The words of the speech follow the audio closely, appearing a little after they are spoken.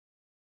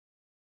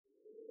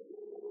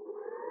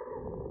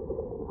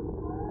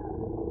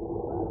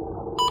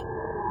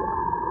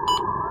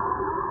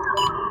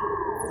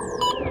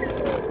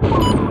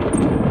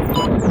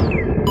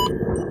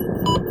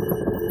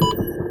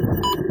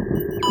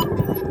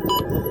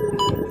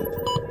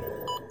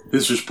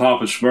This is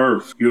Papa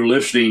Smurf. You're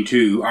listening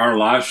to Our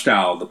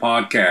Lifestyle, the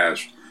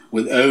podcast,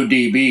 with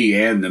ODB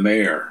and the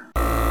Mayor.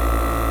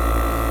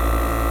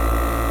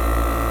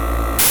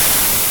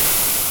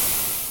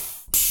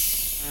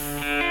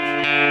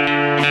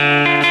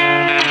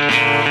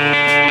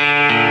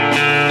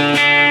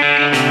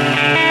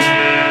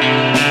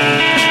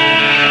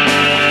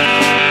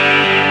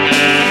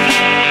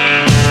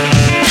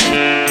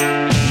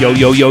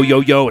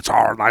 Yo, it's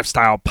Our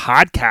Lifestyle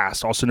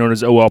Podcast, also known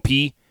as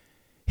OLP,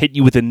 hitting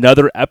you with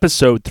another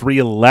episode,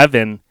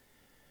 311.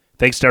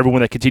 Thanks to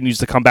everyone that continues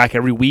to come back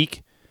every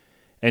week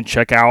and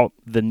check out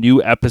the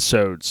new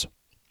episodes.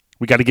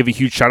 We got to give a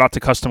huge shout out to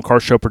Custom Car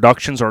Show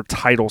Productions, our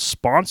title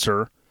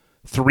sponsor.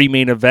 3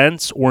 main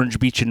events, Orange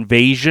Beach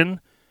Invasion,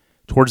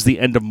 towards the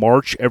end of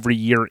March every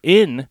year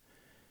in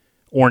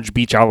Orange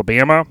Beach,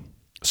 Alabama.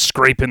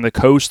 Scraping the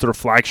Coast, their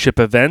flagship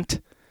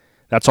event.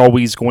 That's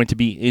always going to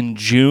be in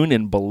June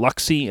in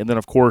Biloxi. And then,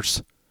 of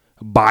course,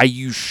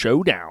 Bayou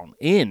Showdown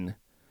in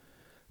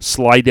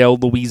Slidell,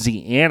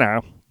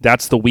 Louisiana.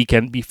 That's the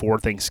weekend before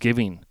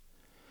Thanksgiving.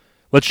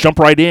 Let's jump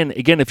right in.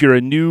 Again, if you're a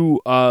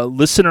new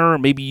listener,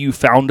 maybe you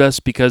found us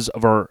because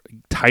of our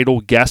title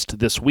guest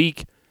this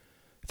week.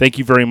 Thank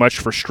you very much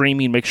for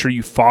streaming. Make sure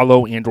you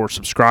follow and or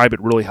subscribe.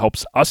 It really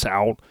helps us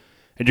out.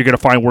 And you're going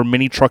to find we're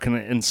mini trucking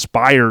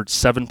inspired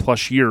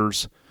 7+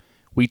 years.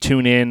 We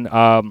tune in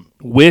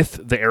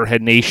with the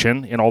Airhead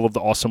Nation and all of the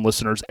awesome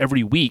listeners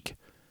every week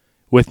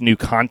with new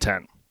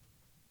content.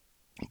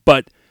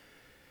 But,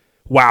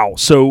 wow,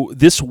 so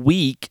this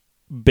week,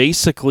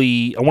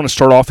 basically, I want to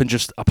start off and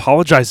just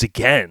apologize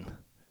again.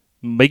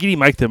 Miggity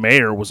Mike the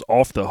Mayor was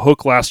off the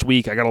hook last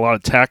week. I got a lot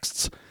of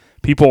texts,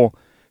 people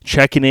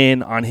checking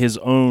in on his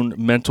own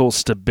mental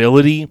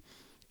stability.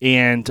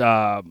 And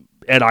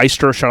Ed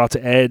Eister, shout out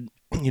to Ed,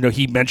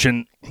 he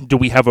mentioned, do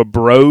we have a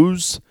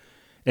bros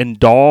and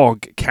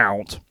dog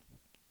count,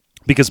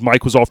 because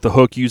Mike was off the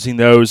hook using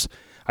those.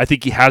 I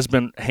think he has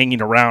been hanging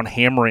around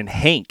Hammer and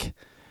Hank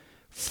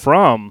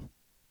from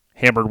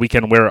Hammered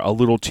Weekend Wear a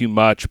little too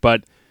much,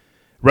 but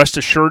rest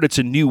assured it's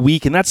a new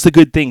week, and that's the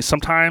good thing.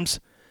 Sometimes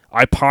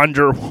I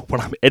ponder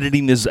when I'm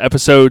editing these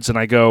episodes and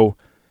I go,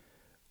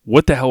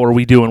 what the hell are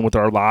we doing with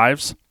our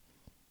lives?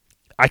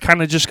 I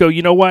kind of just go,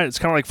 you know what? It's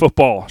kind of like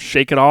football.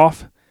 Shake it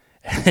off,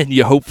 and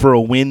you hope for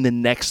a win the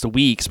next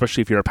week,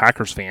 especially if you're a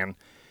Packers fan.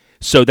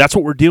 So that's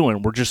what we're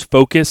doing. We're just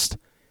focused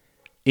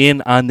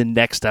in on the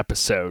next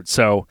episode.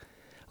 So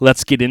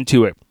let's get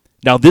into it.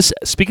 Now,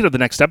 speaking of the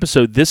next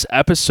episode, this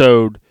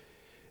episode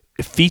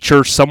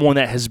features someone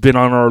that has been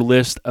on our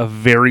list a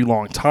very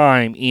long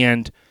time.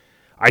 And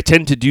I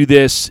tend to do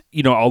this,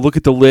 I'll look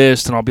at the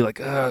list and I'll be like,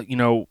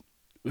 who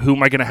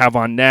am I going to have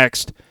on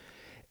next?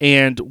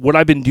 And what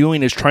I've been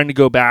doing is trying to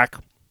go back.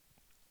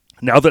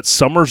 Now that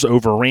summer's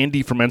over,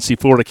 Randy from NC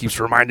Florida keeps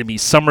reminding me,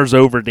 summer's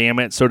over, damn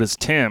it. So does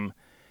Tim.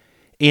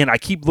 And I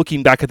keep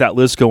looking back at that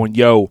list going,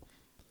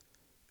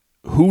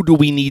 who do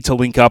we need to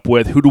link up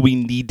with? Who do we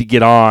need to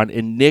get on?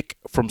 And Nick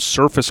from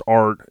Surface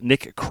Art,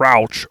 Nick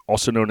Crouch,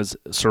 also known as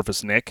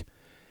Surface Nick,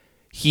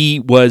 he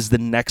was the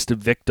next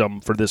victim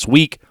for this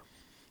week.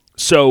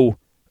 So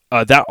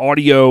that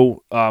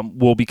audio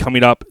will be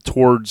coming up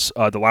towards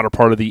the latter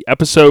part of the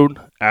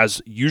episode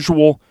as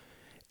usual.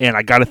 And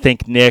I got to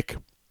thank Nick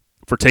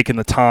for taking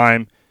the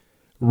time.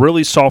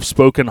 Really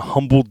soft-spoken,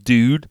 humble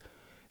dude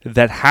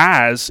that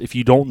has, if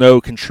you don't know,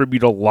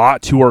 contributed a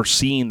lot to our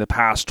scene the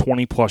past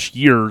 20+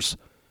 years,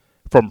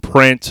 from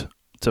print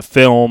to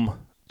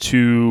film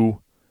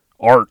to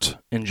art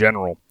in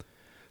general.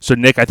 So,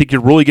 Nick, I think you're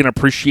really going to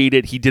appreciate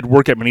it. He did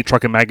work at Mini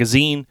Truckin'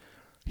 Magazine.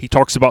 He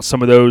talks about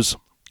some of those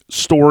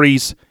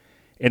stories.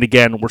 And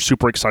again, we're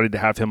super excited to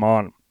have him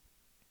on.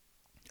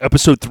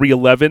 Episode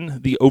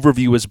 311, the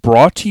overview is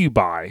brought to you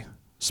by,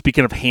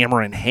 speaking of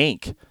Hammer and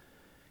Hank,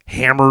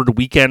 Hammered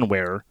Weekend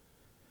Wear.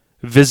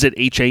 Visit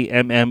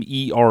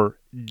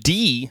HAMMERD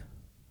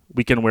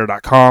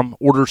weekendwear.com.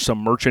 Order some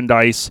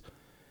merchandise.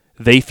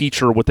 They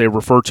feature what they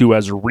refer to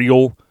as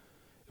real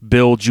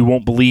builds. You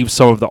won't believe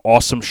some of the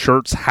awesome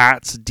shirts,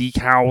 hats,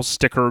 decals,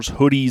 stickers,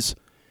 hoodies.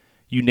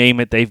 You name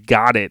it, they've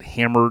got it.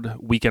 Hammered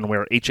Weekend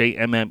Wear.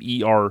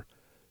 HAMMERD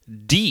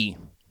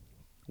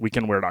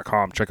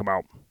weekendwear.com. Check them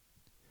out.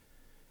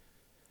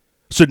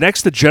 So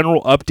next, the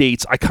general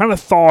updates. I kind of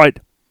thought,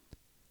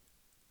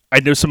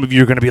 I know some of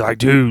you are going to be like,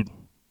 dude,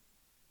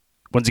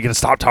 when's he going to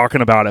stop talking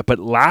about it? But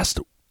last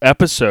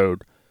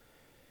episode,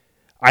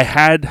 I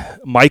had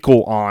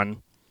Michael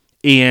on,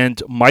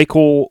 and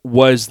Michael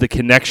was the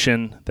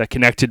connection that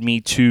connected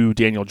me to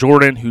Daniel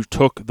Jordan, who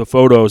took the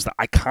photos, the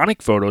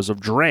iconic photos of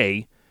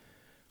Dre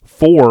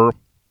for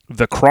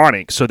the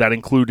Chronic. So that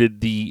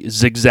included the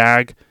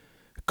zigzag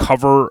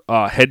cover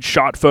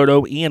headshot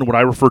photo and what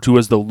I refer to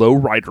as the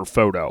lowrider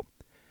photo.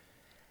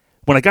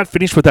 When I got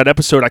finished with that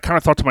episode, I kind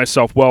of thought to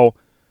myself, well,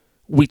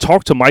 we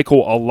talked to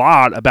Michael a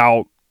lot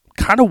about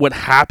kind of what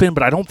happened,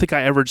 but I don't think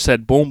I ever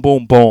said boom,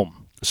 boom,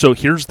 boom. So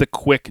here's the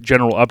quick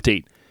general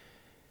update.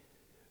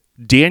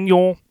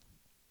 Daniel,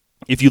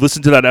 if you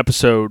listen to that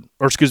episode,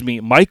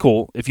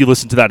 Michael, if you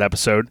listen to that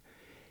episode,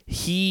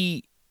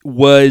 he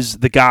was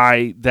the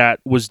guy that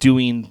was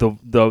doing the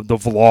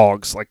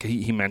vlogs, like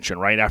he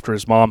mentioned, right after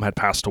his mom had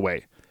passed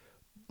away.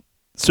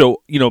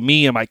 So,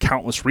 me and my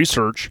countless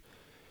research,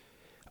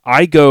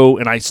 I go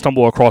and I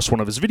stumble across one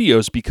of his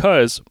videos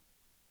because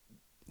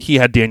he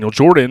had Daniel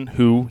Jordan,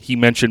 who he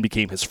mentioned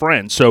became his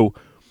friend. So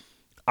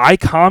I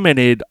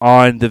commented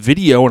on the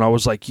video and I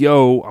was like,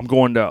 yo, I'm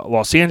going to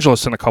Los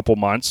Angeles in a couple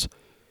months.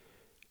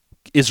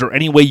 Is there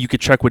any way you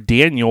could check with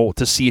Daniel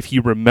to see if he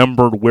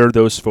remembered where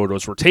those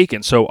photos were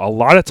taken? So a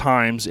lot of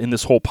times in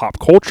this whole pop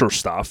culture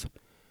stuff,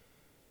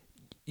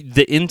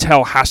 the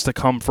intel has to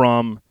come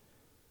from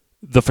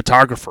the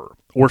photographer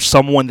or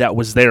someone that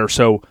was there.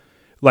 So,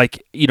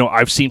 like,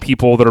 I've seen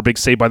people that are big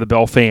Saved by the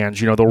Bell fans,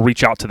 they'll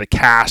reach out to the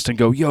cast and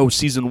go, yo,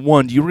 season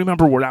 1, do you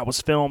remember where that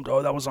was filmed?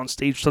 Oh, that was on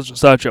stage such and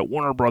such at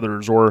Warner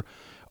Brothers, or,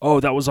 oh,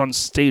 that was on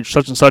stage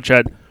such and such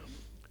at...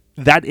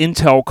 That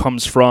intel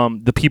comes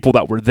from the people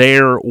that were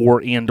there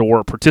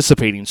or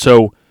participating.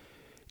 So,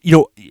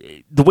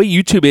 the way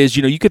YouTube is,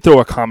 you could throw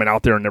a comment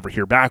out there and never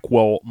hear back.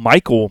 Well,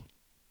 Michael,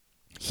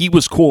 he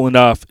was cool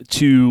enough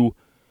to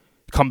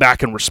come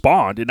back and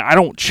respond. And I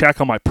don't check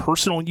on my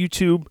personal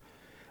YouTube.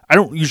 I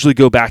don't usually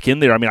go back in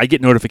there. I mean, I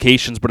get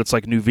notifications, but it's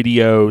like new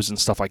videos and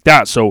stuff like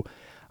that. So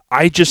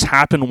I just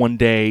happened one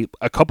day,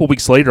 a couple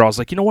weeks later, I was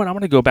like, you know what? I'm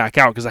going to go back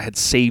out because I had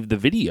saved the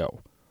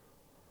video.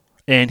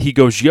 And he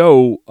goes,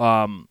 yo,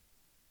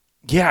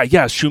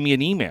 yeah, shoot me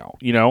an email,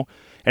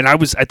 And I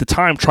was, at the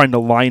time, trying to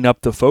line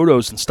up the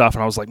photos and stuff,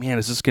 and I was like, man,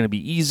 is this going to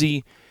be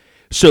easy?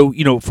 So,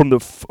 from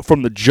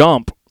the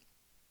jump,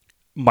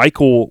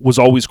 Michael was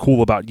always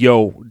cool about,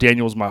 yo,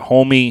 Daniel's my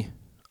homie,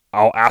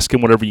 I'll ask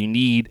him whatever you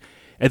need,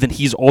 and then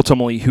he's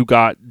ultimately who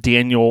got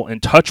Daniel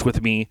in touch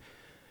with me.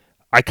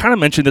 I kind of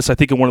mentioned this, I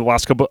think, in one of the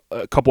last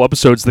couple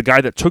episodes. The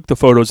guy that took the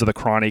photos of the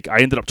Chronic, I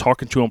ended up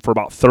talking to him for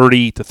about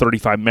 30 to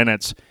 35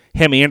 minutes,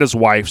 him and his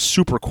wife,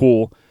 super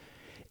cool,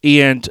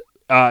 and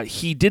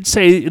he did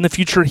say in the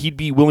future he'd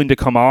be willing to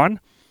come on.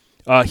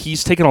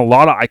 He's taken a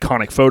lot of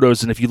iconic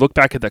photos, and if you look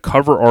back at the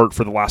cover art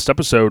for the last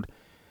episode,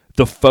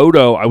 the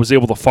photo, I was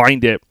able to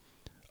find it,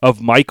 of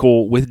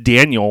Michael with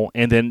Daniel,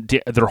 and then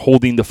they're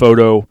holding the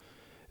photo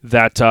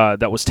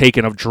that was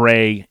taken of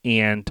Dre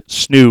and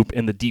Snoop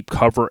in the deep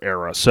cover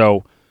era.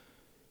 So,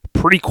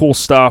 pretty cool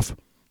stuff.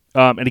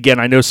 And again,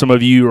 I know some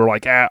of you are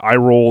like, I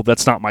roll,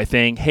 that's not my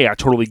thing. Hey, I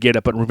totally get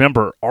it. But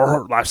remember,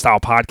 our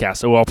lifestyle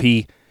podcast,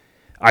 OLP,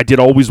 I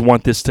did always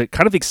want this to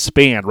kind of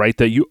expand, right?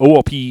 The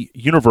OLP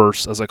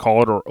universe, as I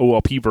call it, or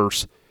OLP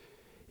verse.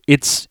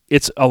 It's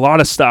a lot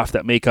of stuff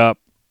that make up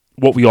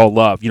what we all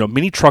love.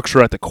 Mini trucks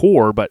are at the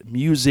core, but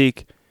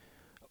music,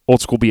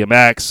 old school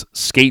BMX,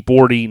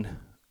 skateboarding,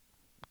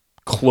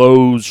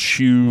 clothes,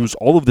 shoes,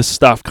 all of this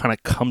stuff kind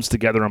of comes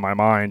together in my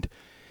mind.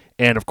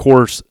 And of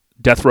course,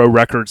 Death Row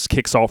Records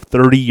kicks off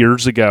 30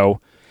 years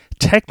ago.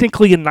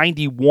 Technically in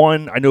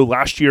 91, I know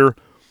last year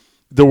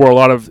there were a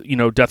lot of,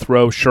 Death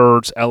Row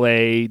shirts,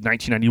 LA,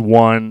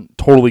 1991,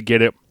 totally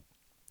get it.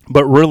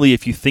 But really,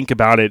 if you think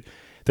about it,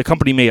 the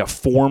company may have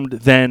formed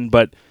then,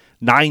 but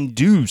Nine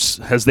Deuce,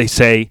 as they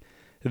say,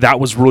 that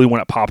was really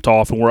when it popped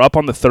off. And we're up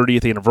on the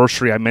 30th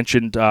anniversary. I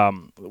mentioned,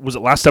 was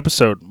it last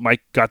episode,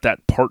 Mike got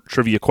that part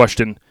trivia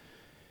question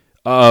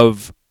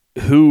of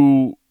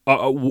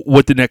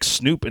what the next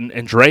Snoop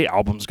and Dre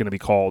album is going to be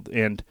called.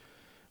 And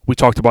we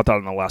talked about that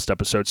in the last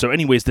episode. So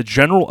anyways, the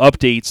general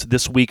updates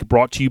this week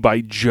brought to you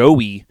by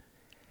Joey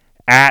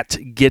at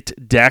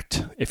Get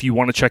Decked. If you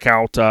want to check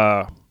out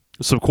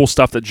some cool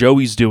stuff that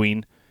Joey's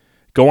doing,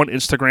 go on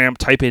Instagram,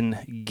 type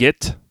in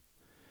Get,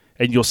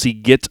 and you'll see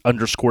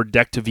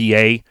Get_Decked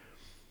VA.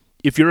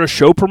 If you're a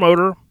show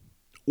promoter,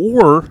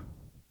 or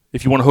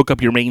if you want to hook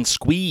up your main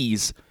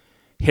squeeze,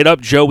 hit up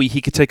Joey. He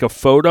could take a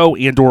photo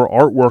and or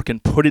artwork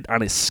and put it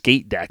on his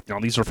skate deck. Now,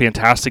 these are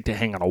fantastic to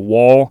hang on a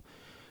wall,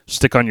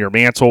 stick on your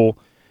mantle,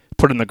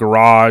 put in the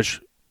garage,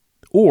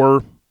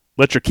 or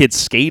let your kids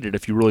skate it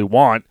if you really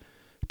want.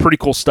 Pretty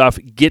cool stuff.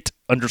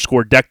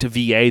 Get_Decked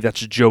VA. That's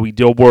Joey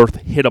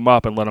Dilworth. Hit him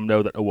up and let him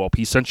know that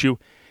OLP sent you.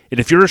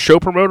 And if you're a show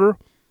promoter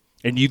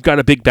and you've got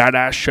a big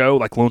badass show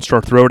like Lone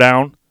Star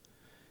Throwdown,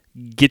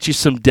 get you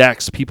some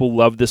decks. People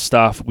love this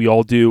stuff. We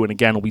all do. And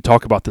again, we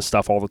talk about this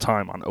stuff all the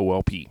time on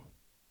OLP.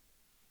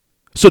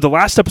 So the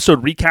last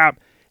episode recap,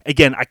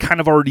 again, I kind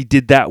of already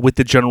did that with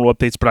the general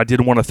updates, but I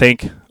did want to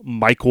thank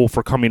Michael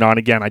for coming on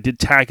again. I did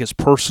tag his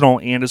personal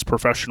and his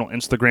professional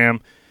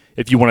Instagram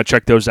if you want to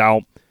check those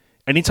out.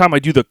 Anytime I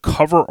do the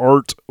cover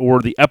art,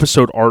 or the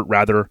episode art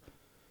rather,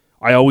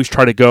 I always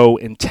try to go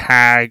and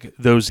tag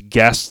those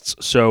guests.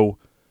 So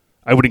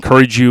I would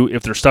encourage you,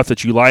 if there's stuff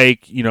that you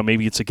like,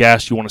 maybe it's a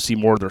guest, you want to see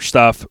more of their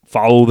stuff,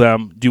 follow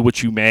them, do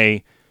what you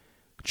may,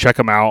 check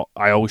them out.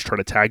 I always try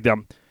to tag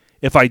them.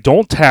 If I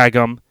don't tag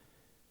them,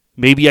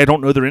 maybe I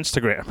don't know their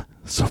Instagram.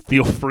 So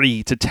feel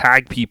free to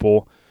tag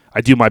people.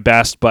 I do my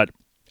best, but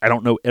I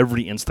don't know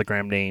every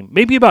Instagram name.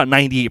 Maybe about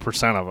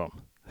 98% of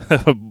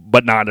them,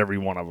 but not every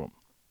one of them.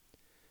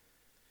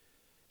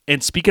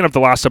 And speaking of the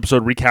last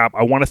episode recap,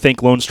 I want to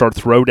thank Lone Star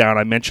Throwdown.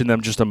 I mentioned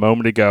them just a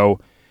moment ago.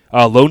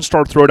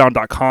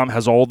 LoneStarThrowdown.com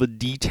has all the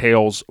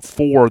details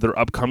for their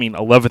upcoming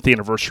 11th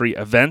anniversary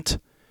event,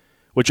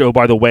 which, oh,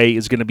 by the way,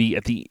 is going to be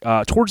at the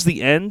towards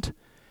the end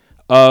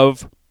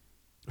of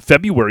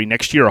February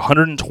next year,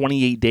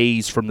 128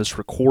 days from this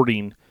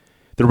recording.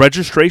 The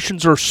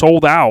registrations are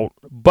sold out,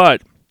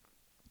 but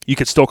you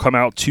can still come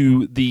out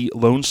to the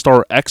Lone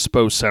Star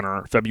Expo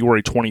Center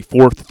February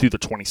 24th through the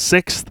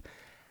 26th.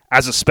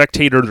 As a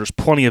spectator, there's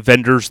plenty of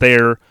vendors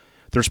there.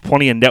 There's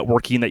plenty of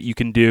networking that you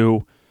can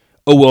do.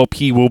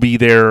 OLP will be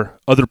there.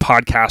 Other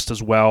podcasts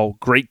as well.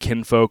 Great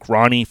kinfolk.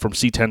 Ronnie from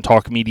C10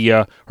 Talk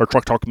Media, or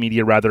Truck Talk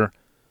Media, rather.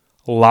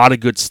 A lot of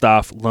good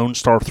stuff.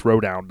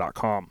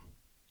 LoneStarThrowdown.com.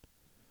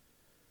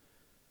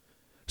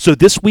 So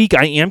this week,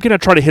 I am going to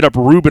try to hit up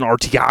Ruben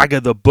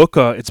Arteaga, the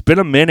Booka. It's been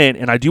a minute,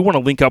 and I do want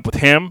to link up with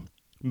him.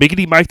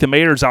 Miggity Mike the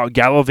Mayor's out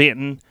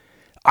gallivanting.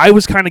 I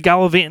was kind of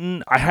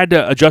gallivanting. I had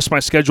to adjust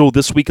my schedule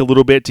this week a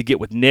little bit to get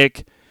with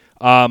Nick.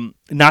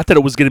 Not that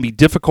it was going to be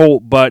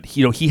difficult, but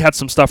he had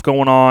some stuff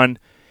going on,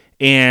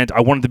 and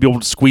I wanted to be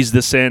able to squeeze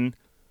this in.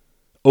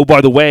 Oh,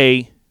 by the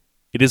way,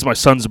 it is my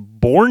son's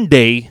born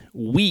day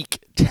week,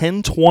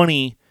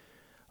 10/20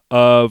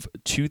 of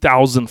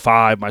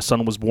 2005. My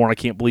son was born. I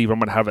can't believe I'm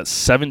going to have a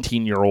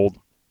 17-year-old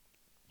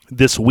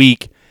this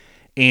week,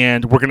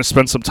 and we're going to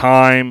spend some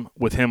time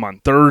with him on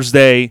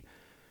Thursday.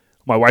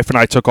 My wife and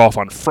I took off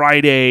on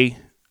Friday.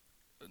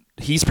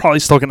 He's probably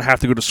still going to have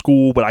to go to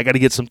school, but I got to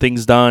get some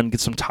things done,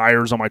 get some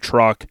tires on my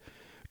truck,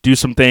 do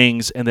some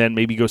things, and then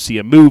maybe go see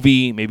a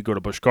movie, maybe go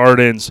to Busch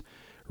Gardens,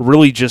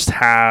 really just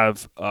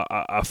have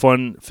a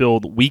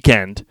fun-filled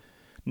weekend.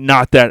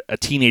 Not that a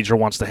teenager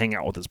wants to hang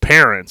out with his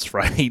parents,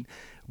 right?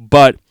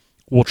 But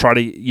we'll try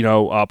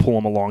to, pull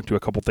him along to a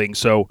couple things.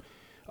 So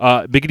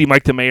Biggity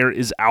Mike the Mayor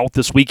is out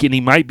this week, and he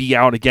might be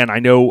out again. I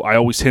know I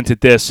always hint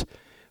at this,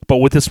 but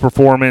with this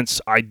performance,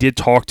 I did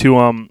talk to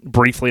him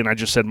briefly, and I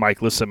just said,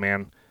 Mike, listen,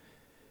 man,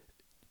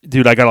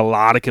 dude, I got a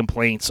lot of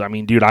complaints. I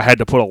mean, dude, I had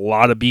to put a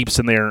lot of beeps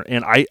in there,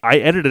 and I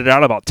edited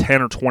out about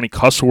 10 or 20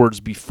 cuss words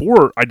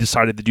before I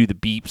decided to do the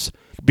beeps,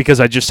 because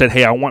I just said,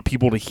 hey, I want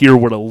people to hear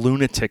what a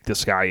lunatic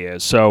this guy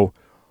is. So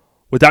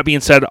with that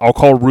being said, I'll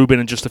call Ruben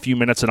in just a few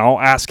minutes, and I'll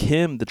ask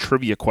him the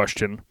trivia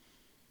question,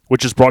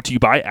 which is brought to you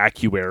by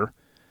AccuAir.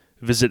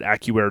 Visit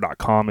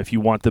AccuAir.com if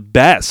you want the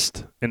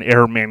best in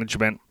air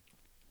management.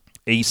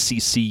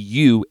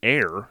 ACCU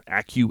Air,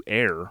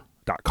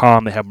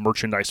 AccuAir.com. They have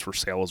merchandise for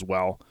sale as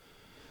well.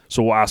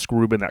 So we'll ask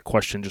Ruben that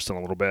question just in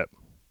a little bit.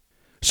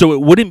 So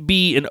it wouldn't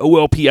be an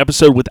OLP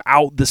episode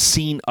without the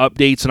scene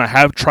updates, and I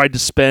have tried to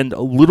spend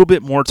a little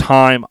bit more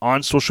time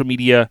on social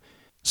media.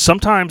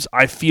 Sometimes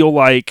I feel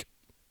like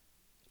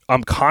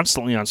I'm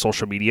constantly on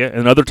social media,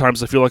 and other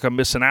times I feel like I'm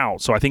missing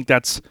out. So I think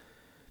that's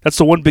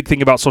the one big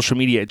thing about social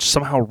media. It just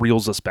somehow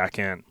reels us back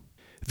in.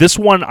 This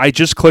one, I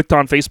just clicked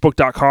on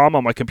Facebook.com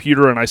on my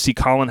computer, and I see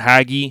Colin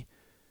Haggy.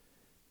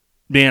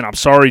 Man, I'm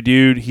sorry,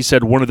 dude. He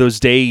said one of those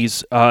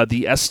days,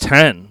 the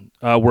S10,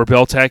 where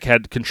Beltec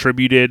had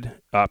contributed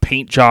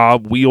paint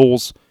job,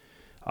 wheels,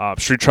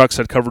 Street Trucks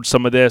had covered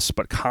some of this,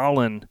 but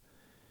Colin,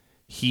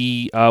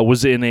 he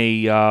was in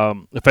a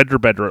fender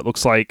bender. It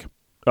looks like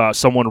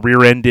someone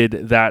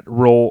rear-ended that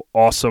real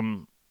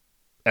awesome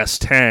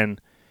S10.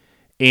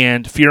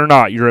 And fear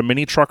not, you're a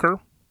mini trucker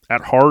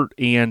at heart,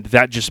 and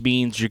that just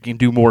means you can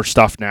do more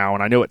stuff now.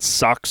 And I know it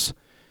sucks,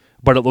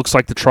 but it looks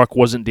like the truck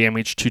wasn't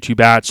damaged too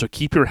bad. So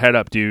keep your head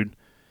up, dude,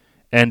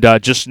 and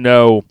just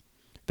know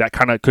that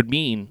kind of could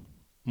mean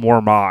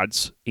more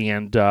mods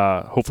and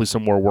hopefully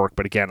some more work.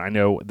 But again, I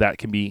know that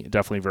can be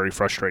definitely very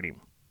frustrating.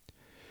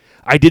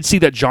 I did see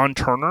that John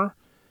Turner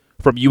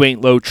from You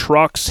Ain't Low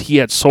Trucks, he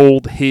had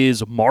sold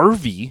his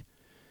Marvy,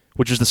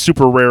 which is the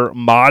super rare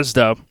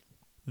Mazda.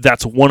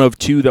 That's one of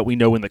two that we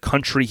know in the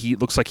country. He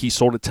looks like he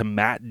sold it to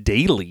Matt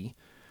Daly.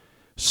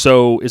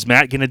 So is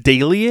Matt going to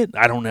daily it?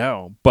 I don't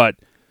know. But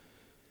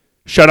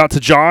shout out to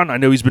John. I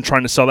know he's been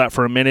trying to sell that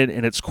for a minute,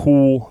 and it's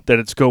cool that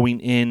it's going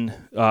in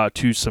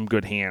to some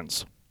good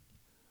hands.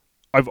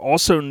 I've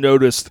also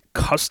noticed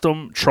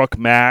Custom Truck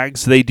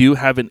Mags. They do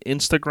have an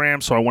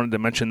Instagram, so I wanted to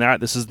mention that.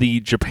 This is the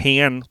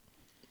Japan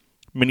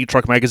Mini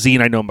Truck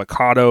Magazine. I know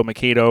Mikado.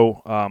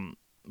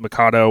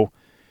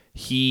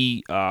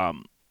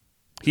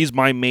 He's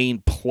my main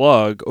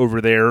plug over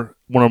there,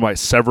 one of my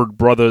severed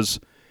brothers,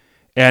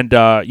 and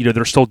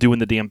they're still doing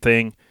the damn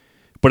thing.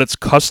 But it's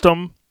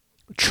Custom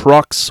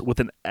Trucks with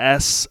an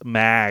S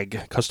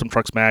Mag, Custom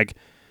Trucks Mag.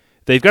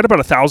 They've got about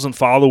 1,000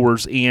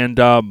 followers, and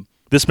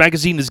this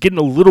magazine is getting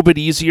a little bit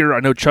easier. I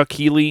know Chuck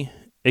Healy,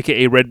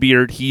 a.k.a.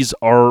 Redbeard, he's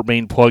our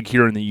main plug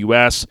here in the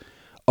U.S.,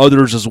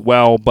 others as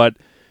well, but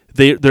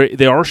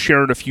they are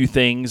sharing a few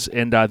things,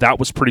 and that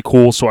was pretty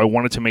cool, so I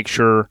wanted to make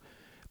sure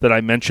that I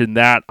mentioned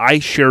that. I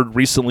shared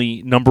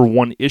recently number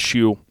one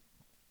issue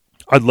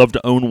I'd love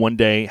to own one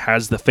day,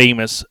 has the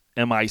famous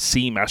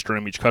MIC, Master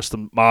Image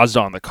Custom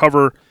Mazda, on the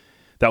cover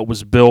that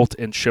was built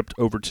and shipped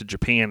over to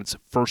Japan. It's the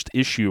first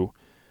issue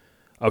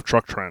of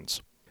Truck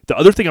Trends. The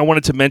other thing I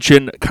wanted to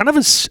mention, kind of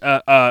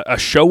a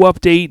show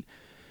update,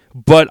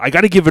 but I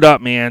got to give it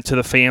up, man, to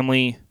the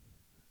family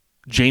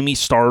Jamie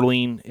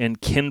Starling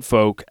and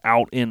Kinfolk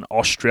out in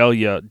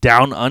Australia,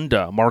 down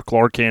under, Mark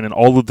Larkin and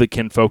all of the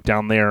Kinfolk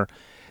down there,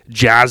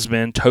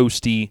 Jasmine,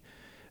 Toasty,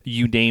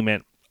 you name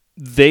it.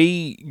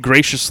 They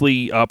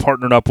graciously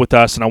partnered up with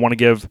us, and I want to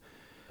give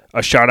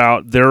a shout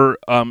out. Their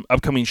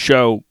upcoming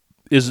show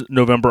is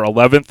November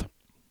 11th,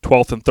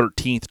 12th, and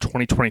 13th,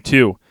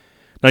 2022.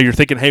 Now you're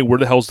thinking, hey, where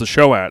the hell's the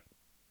show at?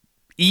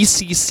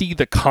 ECC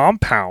The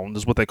Compound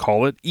is what they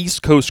call it.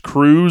 East Coast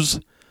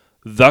Cruise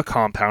The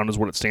Compound is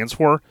what it stands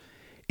for.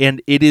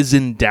 And it is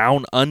in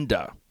Down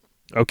Under.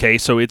 Okay,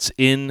 so it's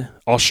in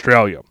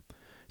Australia.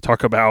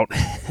 Talk about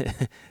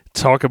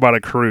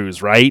a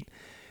cruise, right?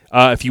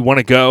 If you want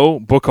to go,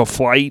 book a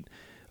flight.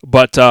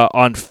 But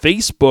on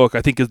Facebook,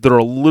 I think they're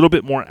a little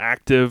bit more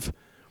active.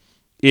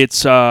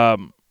 It's, I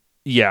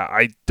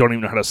don't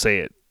even know how to say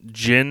it.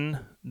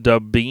 Jenna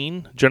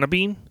Bean,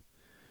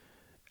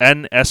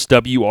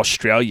 NSW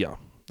Australia,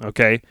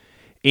 okay?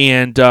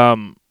 And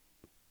I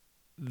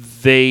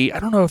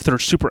don't know if they're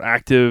super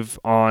active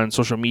on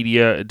social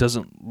media. It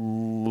doesn't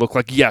look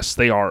like. Yes,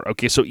 they are.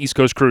 Okay, so East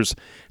Coast Cruise.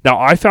 Now,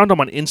 I found them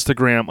on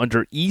Instagram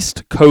under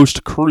East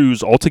Coast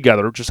Cruise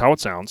altogether, just how it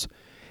sounds.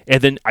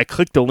 And then I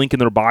clicked the link in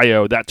their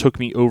bio. That took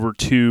me over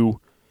to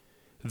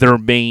their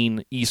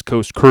main East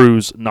Coast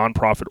Cruise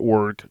nonprofit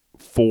org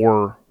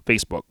for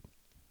Facebook.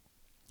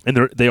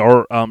 And they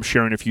are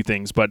sharing a few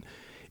things. But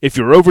if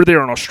you're over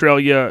there in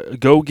Australia,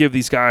 go give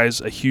these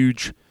guys a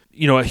huge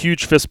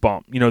fist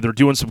bump. They're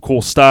doing some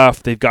cool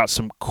stuff. They've got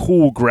some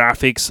cool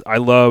graphics. I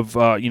love,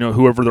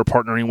 whoever they're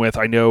partnering with.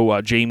 I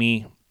know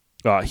Jamie,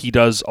 he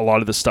does a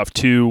lot of this stuff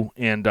too,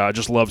 and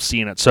just love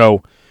seeing it.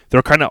 So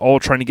they're kind of all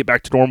trying to get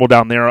back to normal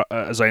down there,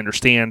 as I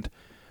understand.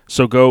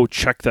 So go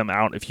check them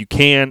out if you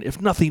can.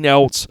 If nothing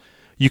else,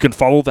 you can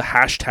follow the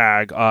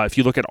hashtag. If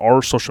you look at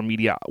our social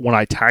media, when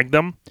I tag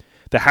them,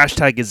 the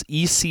hashtag is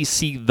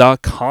ECC The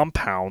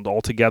Compound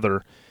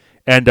altogether.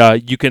 And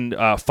you can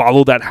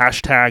follow that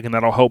hashtag, and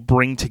that'll help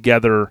bring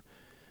together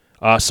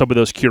some of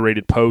those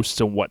curated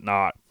posts and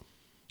whatnot.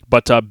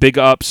 But big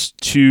ups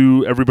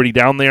to everybody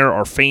down there,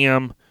 our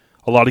fam,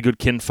 a lot of good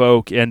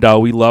kinfolk, and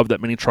we love that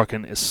mini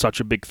trucking is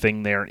such a big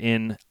thing there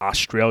in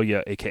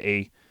Australia,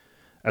 a.k.a.,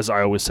 as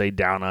I always say,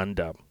 down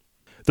under.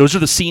 Those are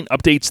the scene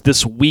updates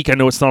this week. I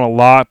know it's not a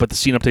lot, but the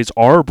scene updates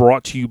are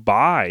brought to you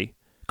by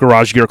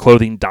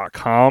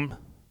GarageGearClothing.com.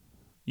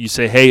 You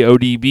say, hey,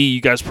 ODB,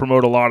 you guys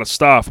promote a lot of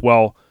stuff.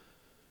 Well,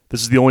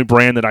 this is the only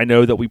brand that I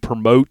know that we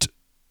promote,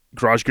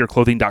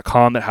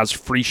 GarageGearClothing.com, that has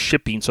free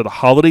shipping. So the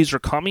holidays are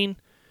coming.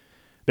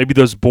 Maybe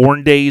those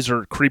born days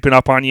are creeping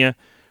up on you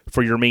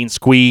for your main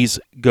squeeze.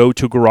 Go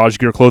to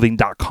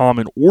GarageGearClothing.com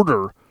and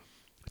order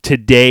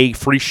today.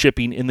 Free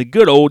shipping in the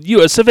good old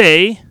US of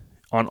A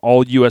on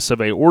all US of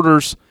A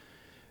orders.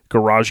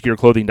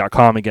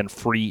 GarageGearClothing.com. Again,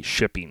 free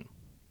shipping.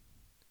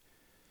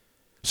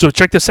 So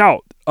check this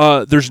out.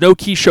 There's no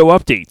key show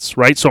updates,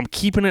 right? So I'm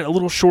keeping it a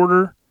little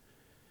shorter.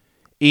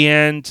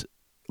 And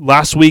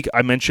last week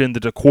I mentioned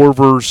the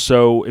Decorverse,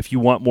 so if you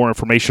want more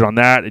information on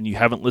that and you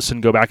haven't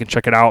listened, go back and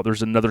check it out.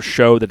 There's another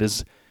show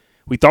that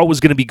we thought was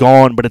going to be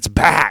gone, but it's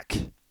back.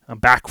 I'm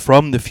back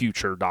from the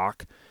future,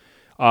 Doc.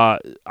 I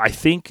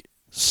think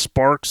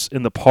Sparks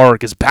in the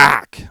Park is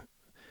back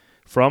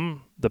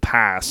from the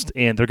past,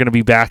 and they're going to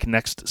be back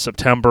next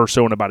September,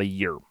 so in about a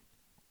year.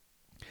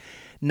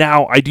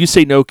 Now, I do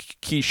say no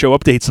key show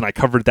updates, and I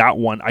covered that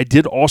one. I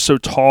did also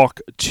talk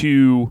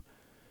to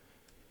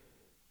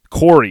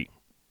Corey.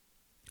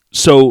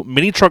 So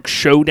Mini Truck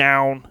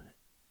Showdown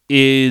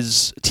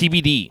is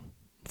TBD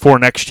for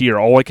next year.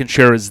 All I can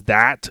share is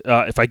that.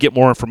 If I get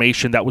more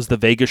information, that was the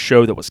Vegas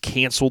show that was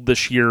canceled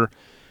this year.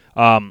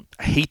 I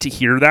hate to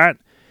hear that.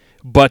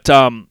 But,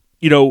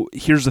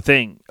 here's the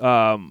thing.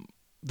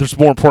 There's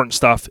more important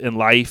stuff in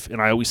life, and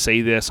I always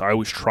say this. I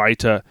always try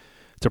to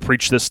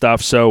preach this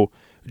stuff. So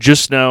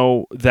just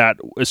know that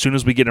as soon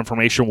as we get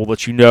information, we'll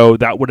let you know.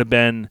 That would have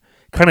been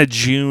kind of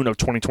June of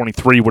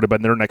 2023 would have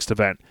been their next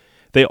event.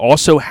 They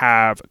also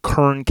have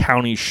Kern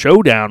County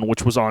Showdown,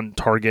 which was on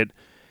target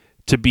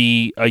to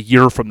be a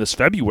year from this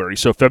February.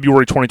 So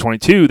February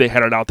 2022, they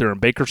had it out there in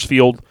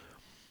Bakersfield.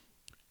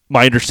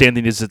 My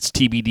understanding is it's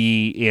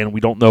TBD, and we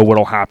don't know what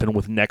will happen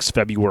with next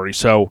February.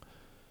 So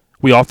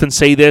we often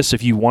say this,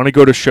 if you want to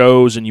go to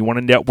shows and you want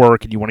to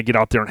network and you want to get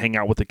out there and hang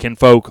out with the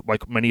kinfolk,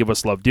 like many of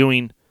us love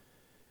doing,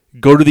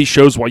 go to these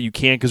shows while you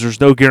can, because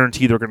there's no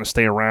guarantee they're going to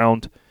stay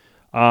around.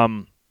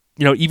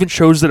 Even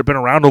shows that have been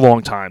around a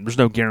long time, there's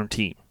no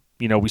guarantee.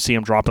 We see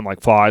them dropping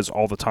like flies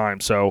all the time.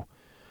 So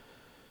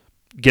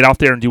get out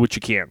there and do what you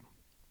can.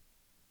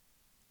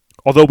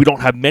 Although we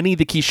don't have many of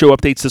the key show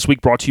updates this week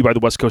brought to you by the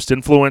West Coast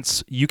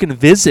Influence, you can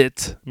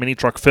visit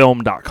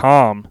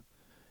minitruckfilm.com.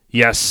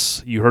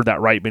 Yes, you heard that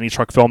right,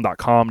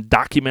 minitruckfilm.com.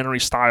 Documentary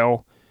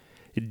style,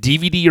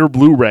 DVD or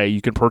Blu-ray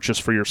you can purchase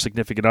for your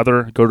significant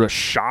other. Go to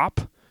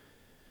shop,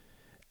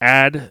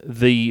 add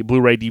the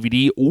Blu-ray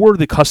DVD or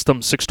the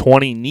custom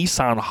 620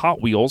 Nissan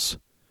Hot Wheels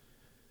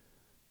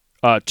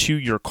to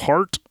your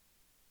cart.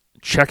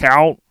 Check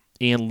out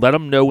and let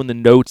them know in the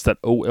notes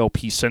that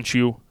OLP sent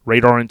you.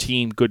 Radar and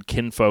team, good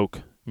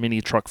kinfolk,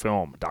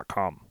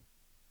 minitruckfilm.com.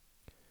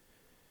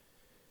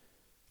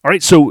 All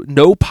right, so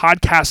no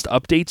podcast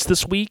updates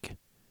this week,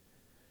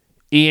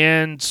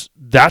 and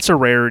that's a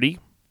rarity.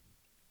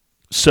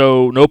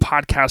 So no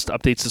podcast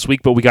updates this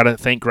week, but we got to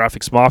thank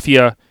Graphics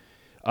Mafia.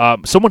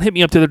 Someone hit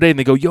me up the other day, and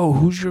they go, yo,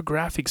 who's your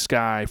graphics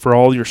guy for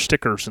all your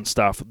stickers and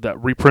stuff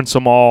that reprints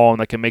them all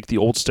and that can make the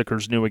old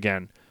stickers new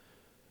again?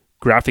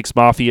 Graphics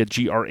Mafia,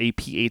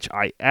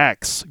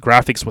 Graphix,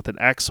 graphics with an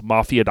X,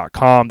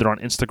 mafia.com. They're on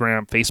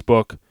Instagram,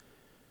 Facebook,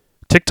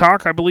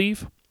 TikTok, I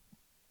believe.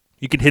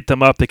 You can hit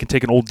them up. They can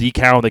take an old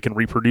decal. They can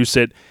reproduce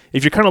it.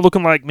 If you're kind of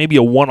looking like maybe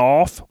a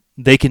one-off,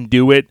 they can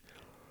do it.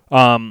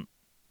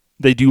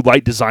 They do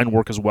light design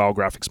work as well,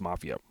 Graphics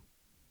Mafia.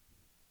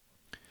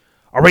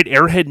 All right,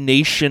 Airhead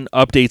Nation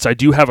updates. I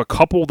do have a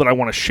couple that I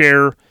want to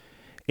share.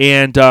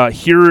 And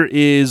here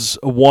is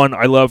one.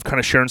 I love kind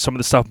of sharing some of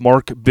the stuff.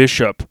 Mark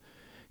Bishop.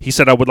 He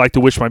said, I would like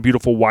to wish my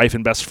beautiful wife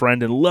and best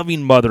friend and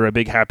loving mother a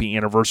big happy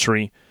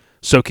anniversary.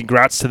 So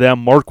congrats to them.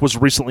 Mark was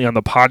recently on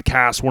the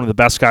podcast, one of the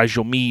best guys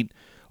you'll meet.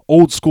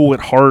 Old school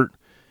at heart,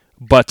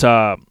 but,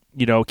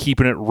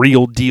 keeping it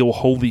real deal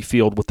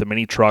Holyfield with the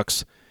mini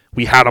trucks.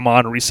 We had him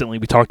on recently.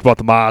 We talked about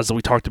the Mazda.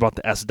 We talked about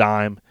the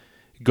S-Dime.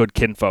 Good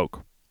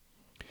kinfolk.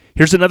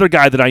 Here's another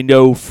guy that I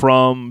know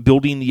from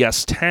building the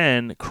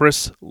S10,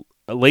 Chris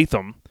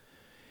Latham.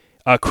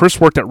 Chris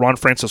worked at Ron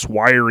Francis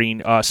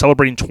Wiring,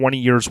 celebrating 20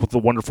 years with the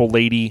wonderful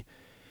lady,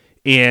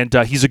 and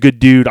he's a good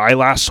dude. I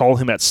last saw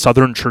him at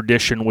Southern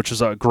Tradition, which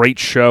is a great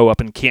show up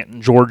in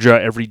Canton,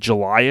 Georgia, every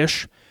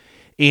July-ish.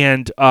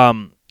 And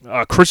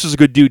Chris is a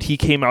good dude. He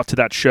came out to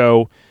that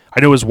show.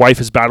 I know his wife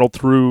has battled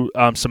through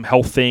some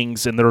health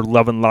things and they're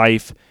loving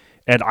life,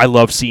 and I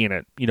love seeing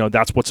it.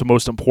 That's what's the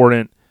most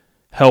important.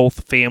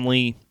 Health,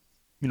 family,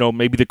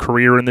 maybe the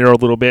career in there a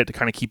little bit to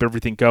kind of keep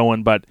everything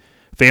going, but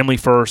family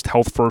first,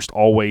 health first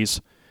always,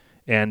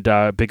 and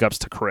big ups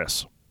to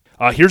Chris.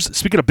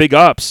 Speaking of big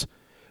ups,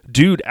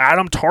 dude,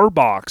 Adam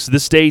Tarbox.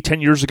 This day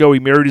 10 years ago, he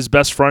married his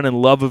best friend and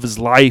love of his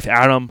life,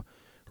 Adam.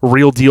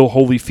 Real deal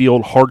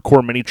Holyfield,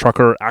 hardcore mini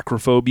trucker,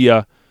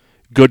 acrophobia,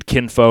 good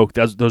kinfolk.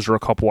 Those are a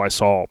couple I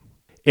saw.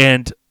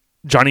 And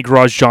Johnny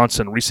Garage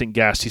Johnson, recent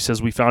guest, he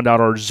says, we found out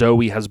our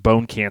Zoe has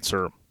bone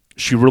cancer.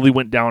 She really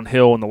went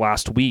downhill in the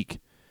last week.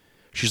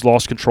 She's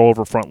lost control of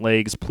her front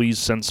legs. Please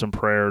send some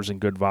prayers and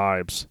good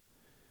vibes.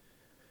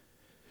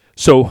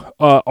 So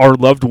our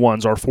loved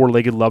ones, our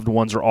four-legged loved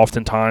ones, are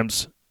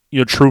oftentimes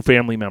true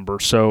family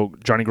members. So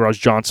Johnny Garage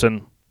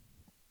Johnson,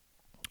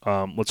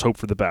 let's hope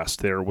for the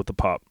best there with the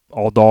pup.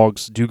 All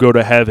dogs do go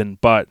to heaven,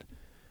 but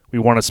we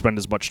want to spend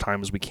as much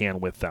time as we can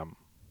with them.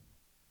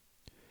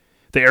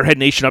 The Airhead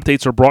Nation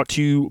updates are brought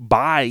to you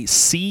by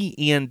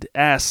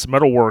C&S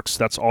Metalworks.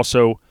 That's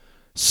also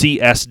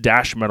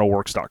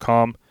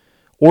cs-metalworks.com.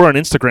 Or on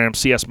Instagram,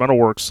 CS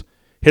Metalworks.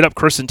 Hit up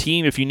Chris and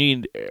team if you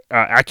need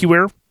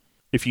AccuAir,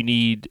 if you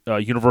need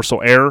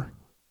Universal Air,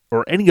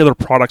 or any other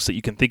products that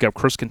you can think of.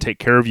 Chris can take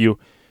care of you.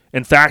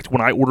 In fact,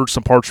 when I ordered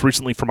some parts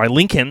recently for my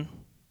Lincoln,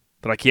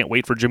 that I can't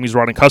wait for Jimmy's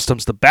Rod and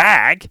Customs to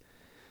bag,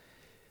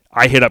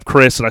 I hit up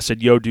Chris and I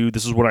said, yo, dude,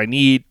 this is what I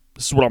need.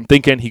 This is what I'm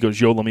thinking. He goes,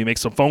 yo, let me make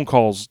some phone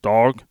calls,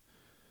 dog.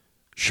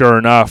 Sure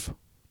enough,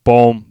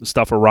 boom, the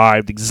stuff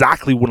arrived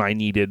exactly when I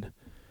needed.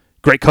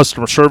 Great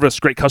customer service,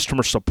 great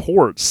customer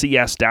support,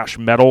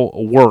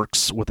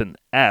 cs-metalworks with an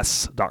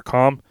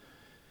S.com.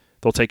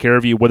 They'll take care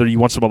of you, whether you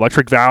want some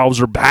electric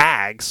valves or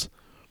bags.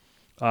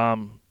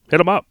 Hit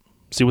them up,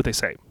 see what they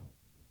say.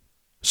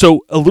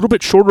 So a little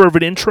bit shorter of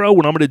an intro.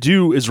 What I'm going to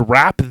do is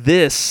wrap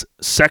this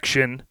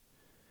section.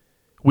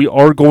 We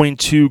are going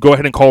to go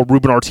ahead and call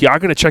Ruben Artiaga. I'm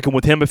going to check in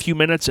with him a few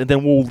minutes, and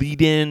then we'll lead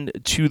in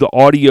to the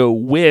audio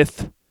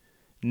with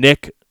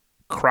Nick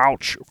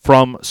Crouch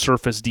from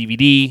Surface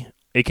DVD,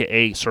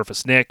 a.k.a.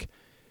 Surface Nick.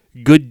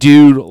 Good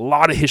dude, a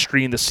lot of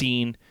history in the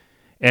scene,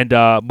 and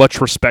much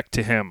respect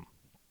to him.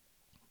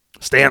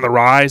 Stay on the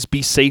rise,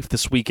 be safe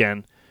this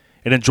weekend,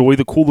 and enjoy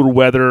the cooler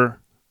weather.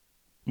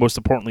 Most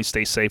importantly,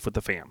 stay safe with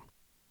the fam.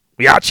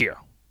 We got you.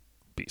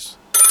 Peace.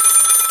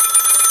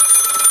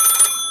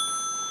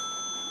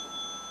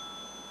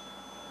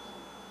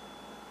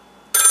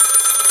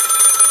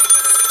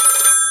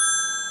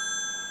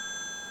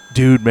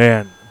 Dude,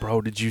 man,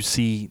 bro, did you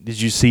see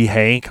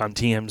Hank on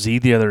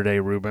TMZ the other day,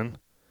 Ruben?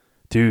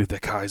 Dude,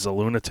 that guy's a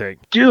lunatic.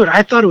 Dude,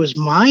 I thought it was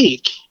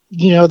Mike.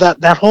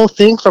 That whole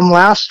thing from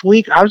last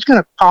week. I was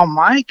gonna call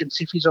Mike and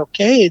see if he's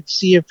okay and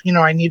see if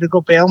I need to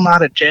go bail him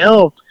out of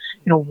jail.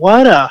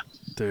 What a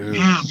dude,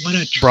 what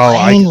a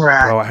train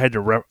wreck. Bro, I had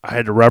to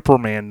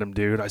reprimand him,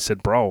 dude. I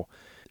said, bro,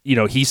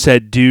 he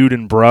said dude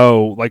and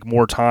bro like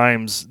more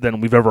times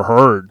than we've ever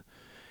heard.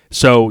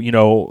 So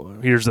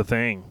here's the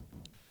thing.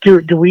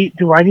 Do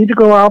I need to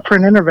go out for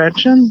an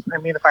intervention? I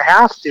mean, if I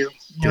have to,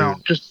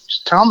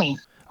 just tell me.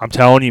 I'm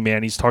telling you,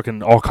 man, he's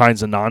talking all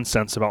kinds of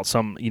nonsense about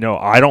some,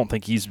 I don't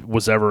think he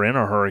was ever in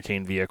a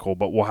hurricane vehicle,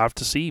 but we'll have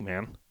to see,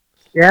 man.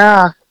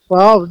 Yeah,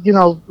 well,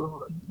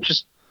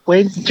 just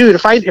wait. Dude,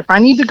 if I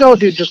need to go,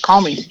 dude, just call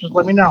me. Just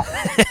let me know.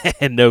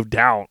 And no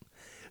doubt.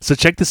 So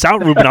check this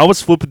out, Ruben. I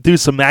was flipping through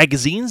some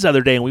magazines the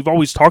other day, and we've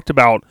always talked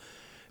about,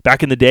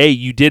 back in the day,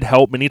 you did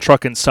help Mini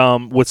Truck and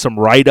some with some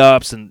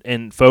write-ups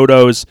and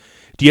photos.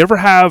 Do you ever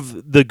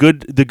have the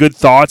good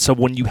thoughts of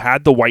when you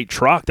had the white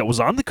truck that was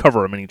on the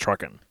cover of Mini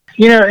Truckin'?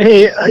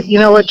 Hey, you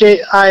know what,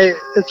 Jay?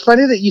 It's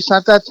funny that you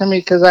sent that to me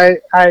because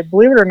I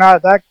believe it or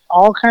not, that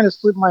all kind of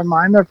slipped my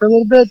mind there for a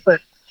little bit,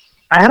 but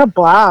I had a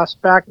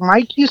blast back.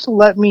 Mike used to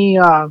let me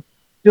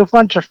do a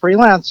bunch of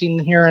freelancing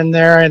here and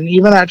there, and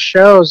even at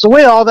shows. The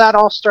way all that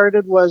all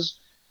started was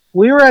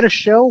we were at a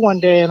show one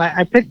day, and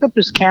I picked up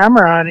his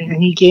camera,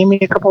 and he gave me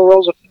a couple of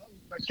rolls of film.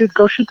 Like, dude,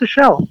 go shoot the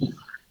show.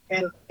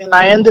 And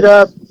I ended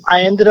up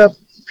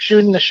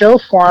shooting the show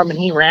for him, and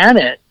he ran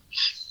it.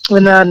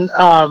 And then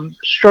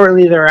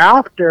shortly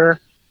thereafter,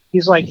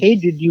 he's like, "Hey,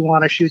 did you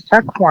want to shoot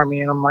tech for me?"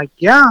 And I'm like,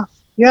 "Yeah."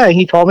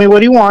 He told me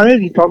what he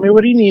wanted. He told me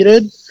what he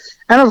needed.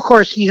 And of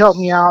course, he helped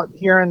me out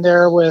here and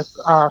there with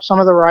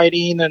some of the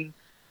writing and,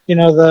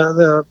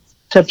 the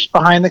tips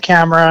behind the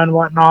camera and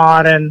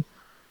whatnot. And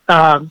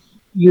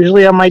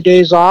usually on my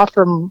days off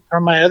from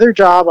my other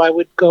job, I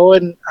would go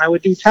and I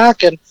would do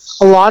tech. And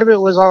a lot of it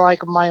was on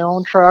like my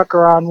own truck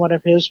or on one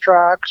of his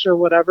trucks or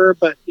whatever.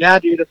 But yeah,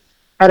 dude,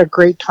 I had a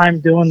great time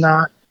doing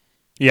that.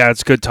 Yeah,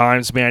 it's good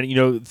times, man.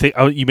 You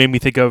made me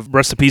think of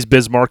Recipes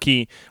Biz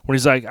Markie when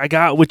he's like, "I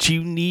got what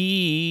you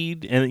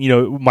need,"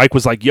 and Mike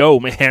was like, "Yo,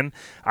 man,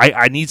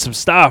 I need some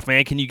stuff,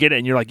 man. Can you get it?"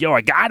 And you're like, "Yo,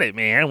 I got it,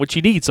 man. What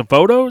you need? Some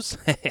photos?"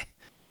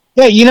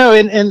 Yeah,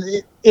 and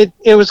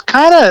it was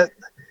kind of,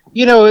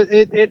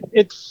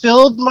 it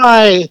filled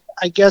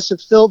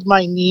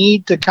my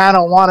need to kind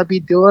of want to be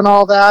doing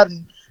all that,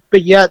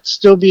 but yet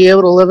still be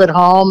able to live at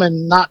home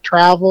and not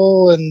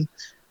travel,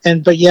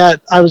 but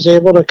yet I was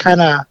able to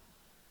kind of,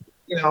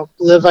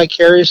 live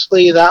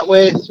vicariously that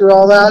way through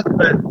all that.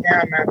 But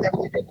yeah, man,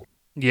 definitely did.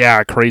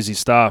 Yeah, crazy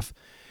stuff.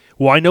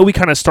 Well, I know we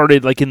kind of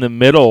started like in the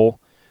middle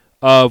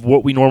of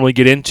what we normally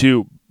get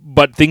into,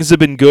 but things have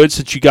been good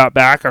since you got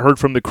back. I heard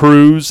from the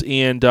cruise,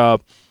 and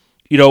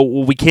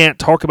we can't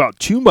talk about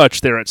too much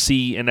there at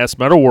C&S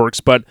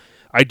Metalworks, but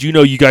I do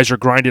know you guys are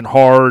grinding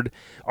hard.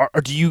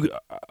 Are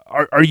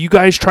you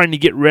guys trying to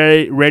get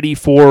ready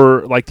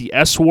for like the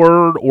S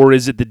word, or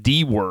is it the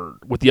D word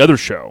with the other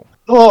show?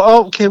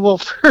 Well, okay. Well,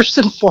 first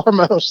and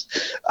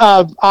foremost,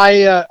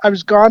 I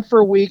was gone for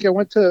a week. I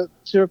went to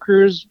a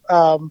cruise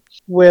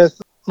with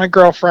my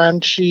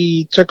girlfriend.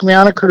 She took me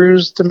on a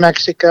cruise to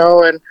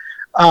Mexico, and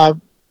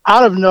out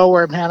of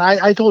nowhere, man,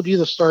 I told you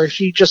the story.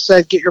 She just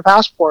said, "Get your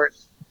passport."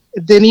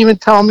 It didn't even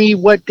tell me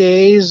what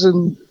days,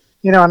 and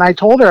and I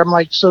told her, I'm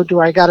like, "So do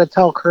I got to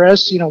tell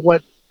Chris,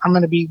 what days I'm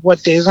gonna be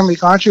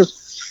gone?"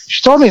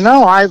 She told me,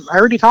 "No, I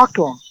already talked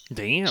to him."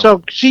 Damn.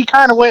 So she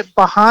kind of went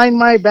behind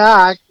my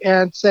back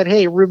and said,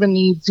 "Hey, Ruben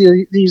needs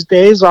these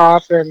days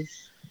off," and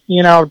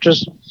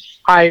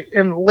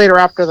and later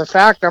after the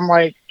fact, I'm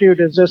like, "Dude,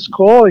 is this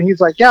cool?" And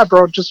he's like, "Yeah,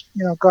 bro, just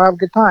go have a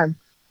good time."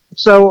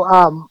 So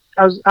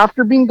I was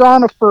after being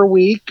gone for a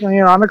week,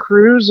 on a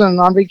cruise and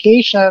on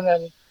vacation,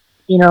 and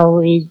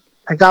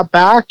I got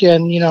back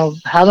and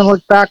haven't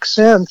looked back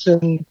since.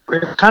 And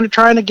we're kind of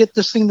trying to get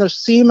this thing to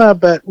SEMA,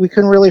 but we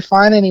couldn't really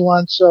find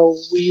anyone. So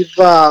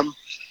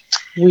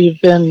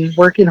we've been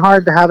working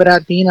hard to have it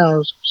at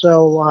Dino's.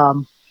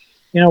 So,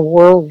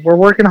 we're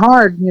working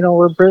hard.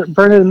 We're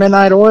burning the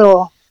midnight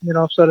oil,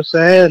 so to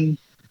say, and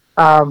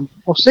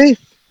we'll see.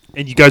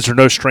 And you guys are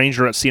no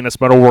stranger at C&S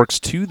Metalworks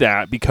to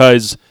that,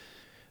 because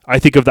I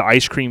think of the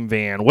ice cream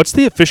van. What's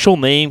the official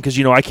name? Because,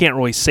 I can't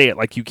really say it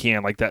like you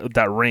can, like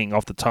that ring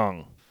off the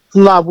tongue.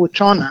 La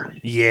Buchona.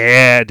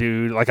 Yeah,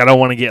 dude. Like, I don't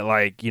want to get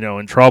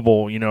in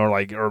trouble,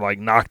 or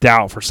knocked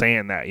out for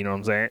saying that. You know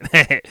what I'm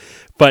saying?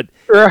 But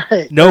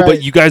right.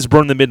 But you guys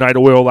burned the midnight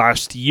oil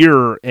last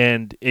year,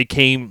 and it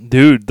came,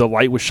 dude. The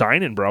light was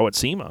shining, bro, at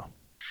SEMA.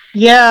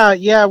 Yeah.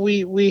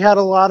 We had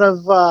a lot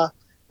of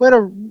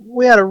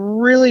we had a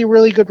really,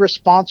 really good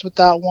response with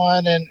that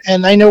one,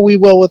 and I know we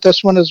will with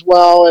this one as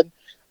well. And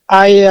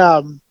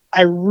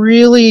I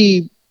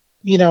really.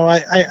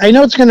 I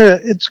know it's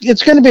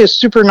gonna be a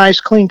super nice,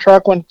 clean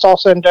truck when it's all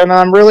said and done. And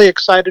I'm really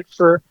excited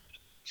for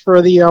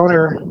the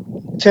owner,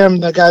 Tim,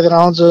 the guy that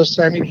owns us.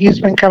 I mean,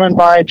 he's been coming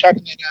by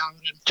checking it out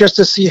just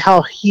to see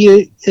how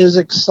he is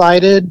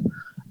excited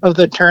of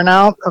the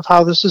turnout of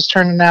how this is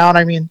turning out.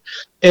 I mean,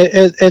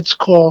 it's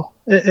cool.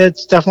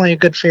 It's definitely a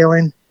good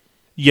feeling.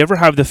 You ever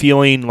have the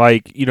feeling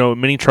like,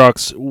 mini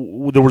trucks,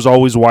 there was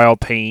always wild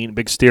paint,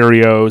 big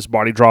stereos,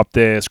 body drop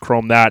this,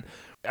 chrome that.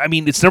 I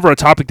mean, it's never a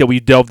topic that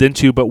we've delved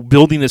into, but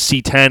building a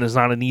C10 is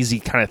not an easy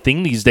kind of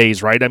thing these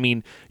days, right? I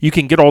mean, you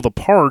can get all the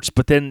parts,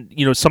 but then,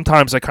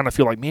 sometimes I kind of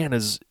feel like, man,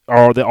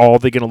 are they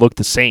going to look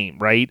the same,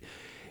 right?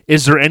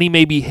 Is there any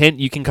maybe hint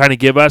you can kind of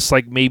give us,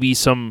 like maybe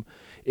some,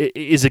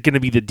 is it going to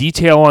be the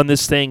detail on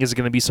this thing? Is it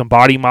going to be some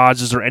body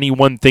mods? Is there any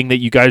one thing that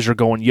you guys are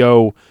going,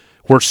 yo,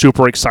 we're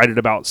super excited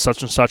about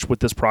such and such with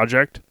this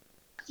project?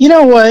 You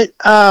know what?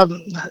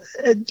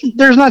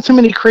 There's not too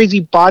many crazy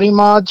body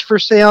mods for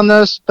say on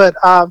this, but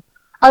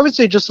I would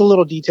say just a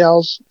little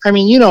details. I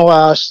mean, you know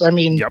us. I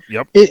mean,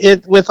 Yep.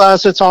 It with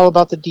us, it's all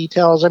about the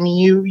details. I mean,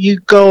 you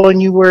go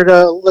and you were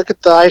to look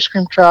at the ice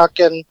cream truck,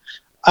 and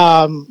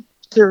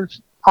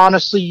there's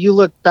honestly, you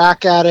look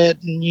back at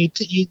it, and you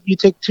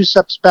take two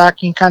steps back,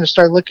 and you kind of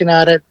start looking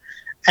at it,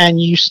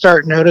 and you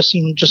start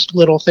noticing just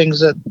little things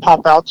that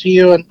pop out to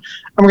you. And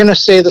I'm going to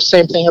say the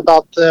same thing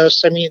about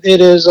this. I mean,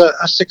 it is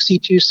a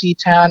 62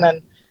 C10,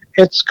 and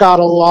it's got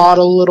a lot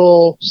of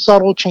little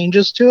subtle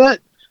changes to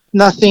it.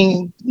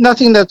 Nothing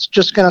that's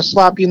just going to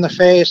slap you in the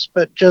face,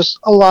 but just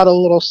a lot of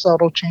little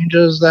subtle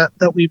changes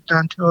that we've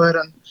done to it,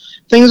 and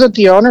things that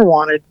the owner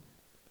wanted.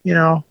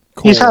 Cool.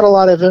 He's had a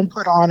lot of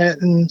input on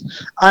it, and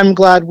I'm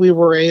glad we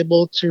were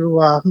able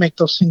to make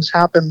those things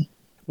happen.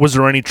 Was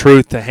there any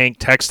truth to Hank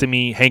texting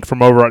me, Hank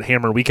from over at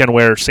Hammer Weekend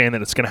Wear, saying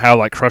that it's going to have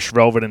like crushed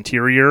velvet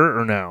interior,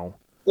 or no?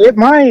 It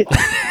might.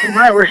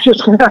 We're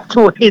just going to have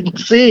to wait and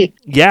see.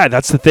 Yeah,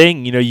 that's the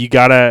thing. You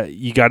gotta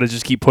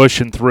just keep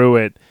pushing through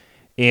it.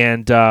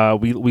 And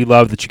we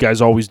love that you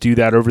guys always do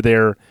that over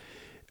there.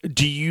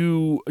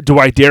 Do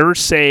I dare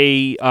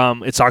say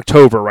it's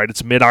October, right?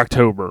 It's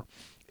mid-October.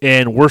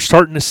 And we're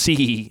starting to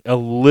see a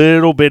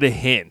little bit of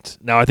hint.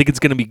 Now, I think it's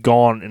going to be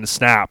gone in a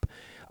snap.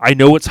 I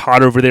know it's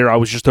hot over there. I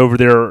was just over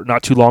there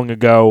not too long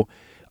ago.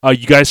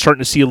 You guys starting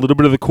to see a little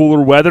bit of the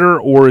cooler weather,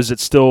 or is it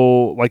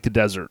still like the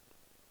desert?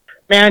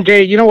 Man,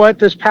 Jay, you know what?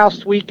 This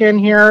past weekend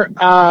here,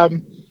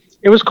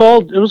 it was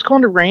cold. It was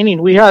cold and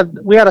raining. We had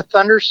a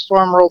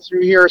thunderstorm roll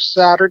through here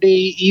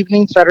Saturday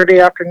evening, Saturday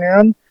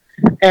afternoon,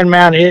 and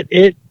man,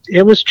 it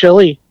was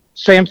chilly.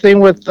 Same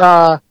thing with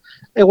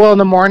in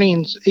the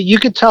mornings. You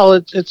could tell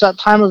it's that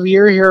time of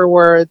year here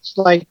where it's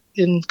like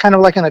in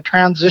a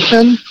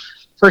transition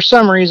for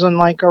some reason.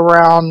 Like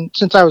around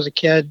since I was a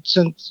kid,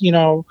 since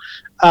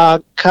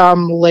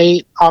come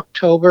late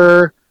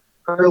October,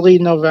 early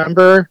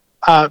November,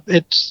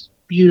 it's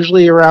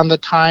usually around the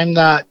time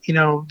that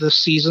the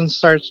season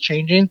starts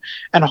changing,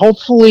 and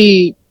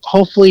hopefully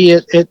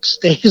it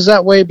stays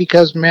that way,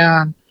 because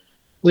man,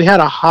 we had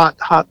a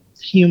hot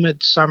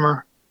humid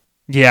summer.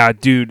 Yeah,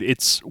 dude,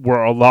 it's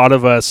where a lot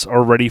of us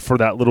are ready for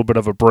that little bit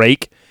of a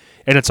break.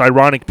 And it's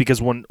ironic because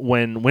when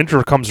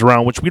winter comes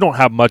around, which we don't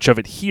have much of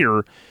it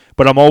here,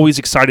 but I'm always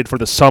excited for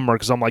the summer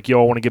because I'm like, I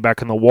want to get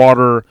back in the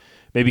water,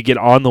 maybe get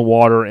on the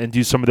water and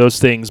do some of those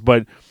things.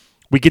 But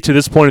we get to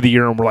this point of the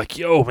year and we're like,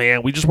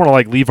 man, we just want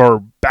to leave our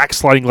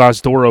backsliding glass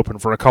door open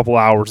for a couple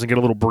hours and get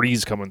a little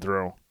breeze coming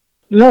through.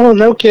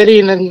 No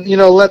kidding. And,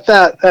 let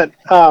that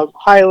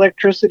high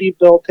electricity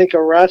bill take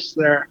a rest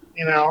there,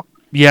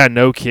 Yeah,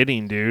 no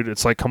kidding, dude.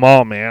 It's like, come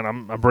on, man.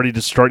 I'm ready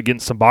to start getting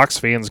some box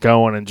fans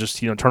going and just,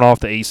 turn off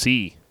the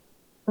AC.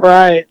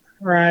 Right.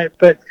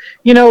 But,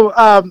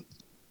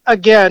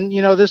 again,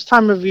 this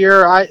time of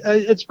year,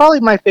 it's probably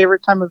my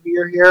favorite time of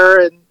year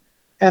here.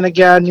 And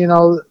again,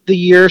 the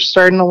year's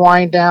starting to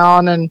wind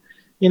down, and,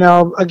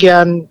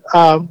 again,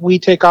 we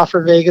take off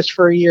for Vegas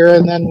for a year,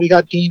 and then we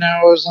got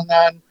Dino's, and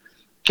then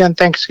again,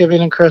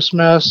 Thanksgiving and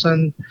Christmas.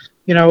 And,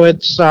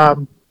 it's,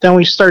 then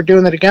we start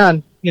doing it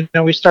again.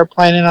 We start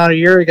planning out a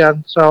year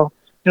again. So,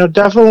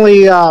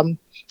 definitely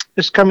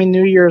this coming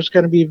New Year is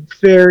going to be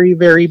very,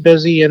 very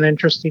busy and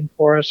interesting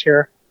for us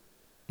here.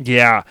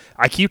 Yeah,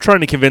 I keep trying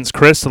to convince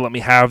Chris to let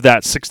me have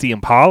that 60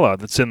 Impala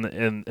that's in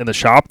the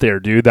shop there,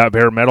 dude. That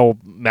bare metal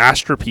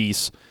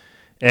masterpiece,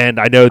 and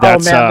I know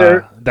that's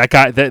that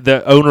guy.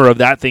 The owner of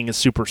that thing is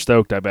super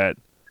stoked, I bet.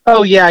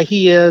 Oh yeah,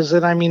 he is,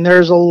 and I mean,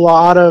 there's a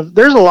lot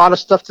of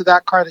stuff to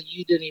that car that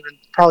you didn't even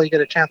probably get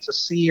a chance to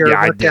see or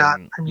look at.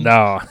 I mean,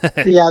 no.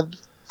 Yeah,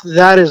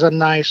 that is a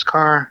nice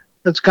car.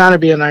 It's got to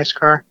be a nice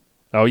car.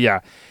 Oh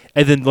yeah,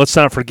 and then let's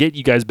not forget,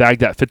 you guys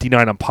bagged that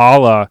 59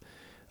 Impala.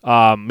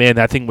 Man,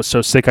 that thing was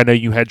so sick. I know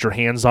you had your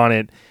hands on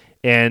it,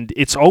 and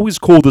it's always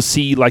cool to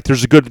see,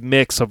 there's a good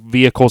mix of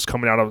vehicles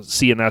coming out of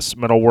C&S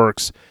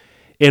Metalworks.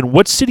 And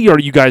what city are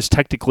you guys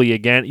technically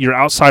again? You're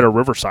outside of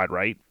Riverside,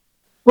 right?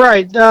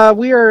 Right.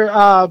 We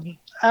are,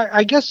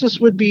 I guess this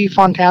would be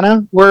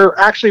Fontana. We're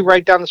actually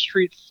right down the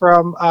street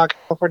from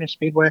California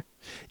Speedway.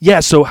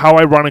 Yeah, so how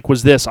ironic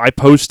was this? I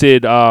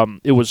posted,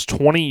 it was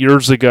 20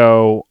 years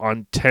ago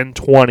on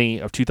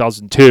 10/20 of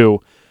 2002,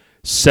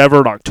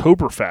 Severed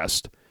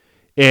Oktoberfest.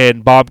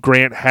 And Bob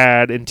Grant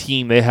and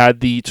team, they had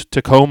the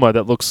Tacoma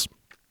that looks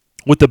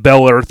with the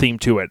Bel Air theme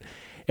to it.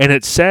 And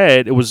it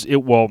said, my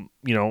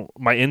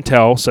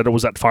intel said it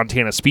was at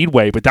Fontana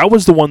Speedway, but that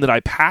was the one that I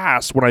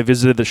passed when I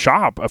visited the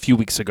shop a few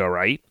weeks ago,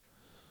 right?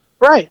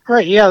 Right.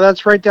 Yeah,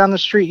 that's right down the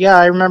street. Yeah,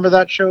 I remember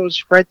that show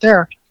was right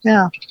there.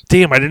 Yeah.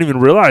 Damn, I didn't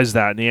even realize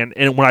that, man.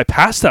 And when I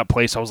passed that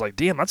place, I was like,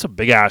 damn, that's a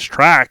big-ass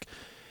track.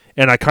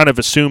 And I kind of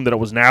assumed that it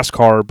was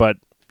NASCAR, but,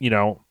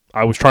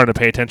 I was trying to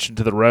pay attention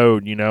to the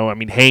road, I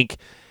mean, Hank,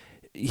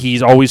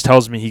 he always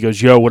tells me, he goes,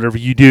 whatever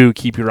you do,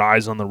 keep your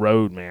eyes on the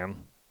road, man.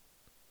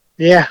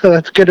 Yeah,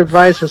 that's good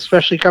advice,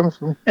 especially coming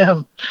from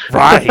him.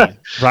 Right,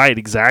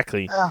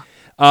 exactly. Yeah.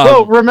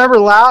 Well, remember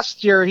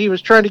last year he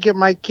was trying to get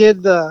my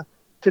kid to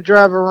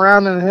drive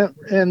around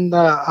in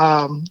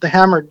the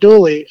Hammer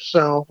Dually,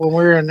 so when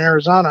we were in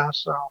Arizona,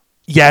 so.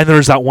 Yeah, and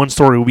there's that one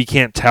story we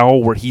can't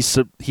tell where he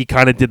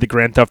kind of did the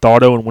Grand Theft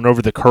Auto and went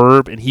over the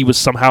curb, and he was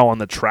somehow on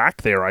the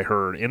track there, I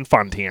heard, in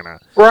Fontana.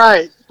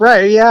 Right,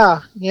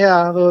 yeah,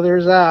 though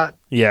there's that.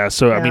 Yeah,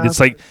 so, yeah. I mean,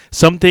 it's like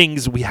some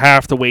things we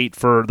have to wait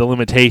for the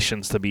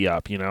limitations to be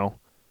up,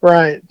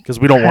 Right. Because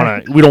we don't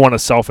want to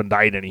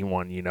self-indict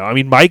anyone, you know. I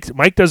mean,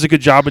 Mike does a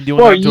good job in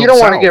doing Well, that to you don't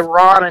want himself. to get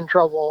Ron in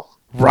trouble.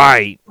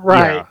 Right.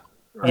 Right.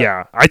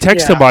 Yeah. I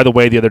texted Yeah. him, by the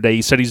way, the other day.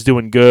 He said he's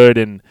doing good,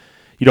 and,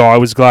 you know, I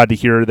was glad to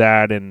hear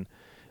that. And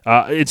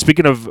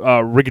speaking of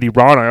Riggedy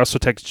Ron, I also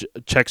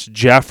text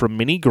Jeff from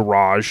Mini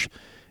Garage.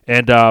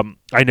 And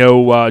I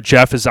know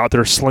Jeff is out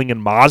there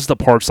slinging Mazda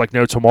parts like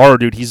no tomorrow,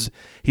 dude. He's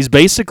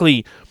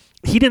basically...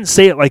 He didn't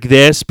say it like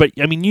this, but,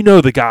 I mean, you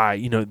know the guy.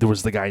 You know, there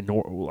was the guy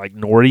like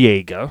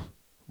Noriega,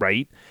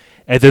 right?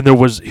 And then there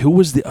was... Who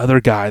was the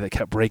other guy that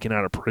kept breaking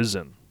out of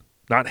prison?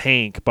 Not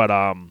Hank, but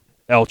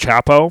El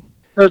Chapo.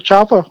 El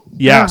Chapo.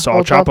 Yeah, so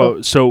El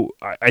Chapo. So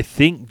I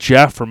think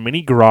Jeff from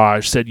Mini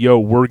Garage said, yo,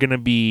 we're going to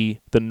be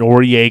the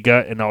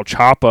Noriega and El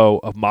Chapo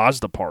of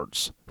Mazda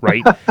parts,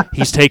 right?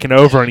 He's taken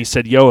over, and he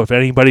said, yo, if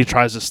anybody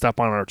tries to step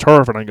on our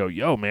turf, and I go,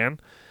 yo, man.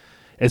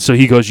 And so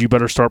he goes, you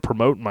better start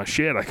promoting my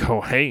shit. I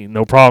go, hey,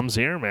 no problems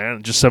here,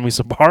 man. Just send me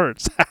some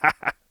parts.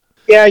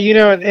 Yeah, you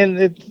know,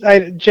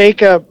 and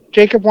Jacob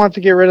wants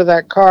to get rid of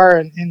that car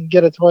and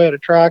get a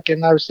Toyota truck,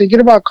 and I was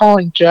thinking about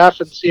calling Jeff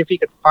and see if he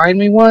could find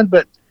me one,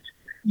 but,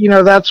 you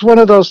know, that's one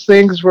of those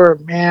things where,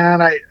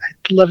 man, I'd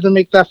love to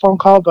make that phone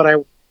call, but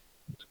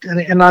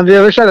and on the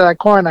other side of that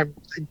coin, I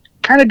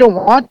kind of don't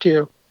want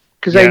to,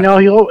 because I know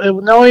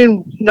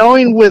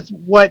knowing with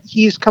what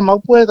he's come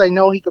up with, I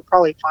know he could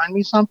probably find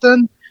me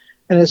something.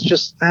 And it's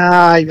just,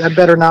 I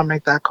better not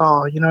make that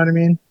call. You know what I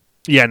mean?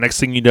 Yeah, next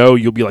thing you know,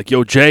 you'll be like,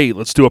 yo, Jay,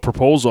 let's do a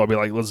proposal. I'll be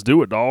like, let's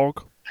do it,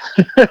 dog.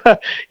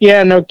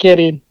 Yeah, no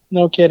kidding.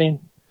 No kidding.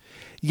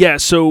 Yeah,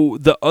 so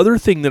the other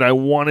thing that I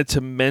wanted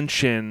to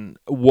mention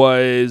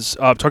was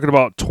talking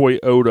about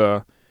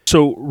Toyota.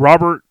 So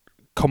Robert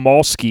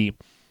Kamalski,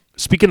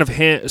 speaking of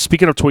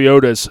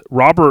Toyotas,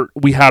 Robert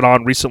we had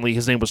on recently,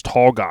 his name was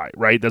Tall Guy,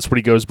 right? That's what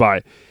he goes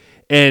by.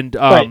 And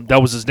Right.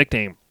 That was his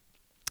nickname.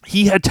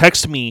 He had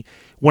texted me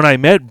when I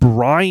met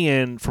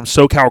Brian from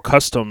SoCal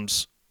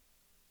Customs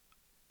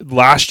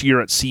last year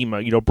at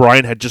SEMA. You know,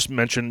 Brian had just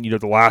mentioned, you know,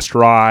 the last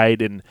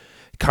ride and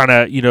kind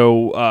of, you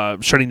know,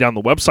 shutting down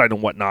the website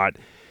and whatnot.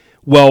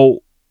 Well,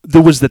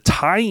 there was the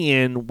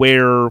tie-in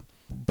where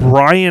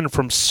Brian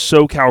from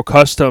SoCal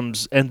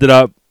Customs ended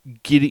up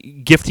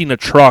gifting a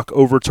truck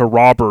over to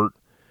Robert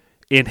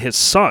and his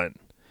son,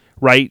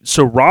 right?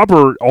 So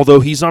Robert, although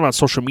he's not on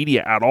social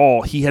media at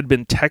all, he had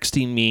been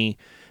texting me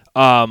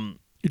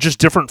just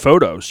different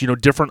photos, you know,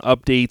 different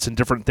updates and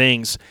different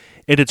things.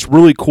 And it's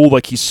really cool.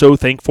 Like, he's so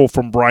thankful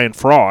from Brian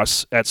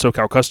Frost at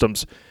SoCal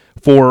Customs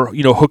for,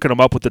 you know, hooking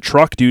him up with the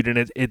truck, dude.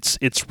 And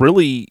it's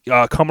really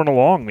coming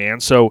along,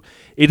 man. So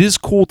it is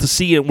cool to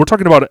see it. We're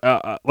talking about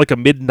like a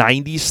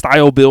mid-90s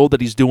style build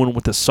that he's doing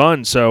with the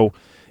son. So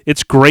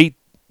it's great,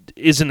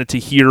 isn't it, to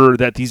hear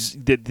that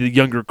the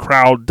younger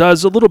crowd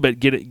does a little bit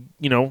get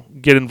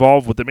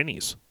involved with the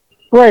minis.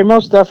 Right,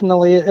 most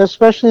definitely,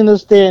 especially in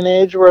this day and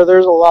age where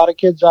there's a lot of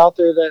kids out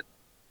there that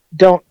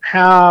don't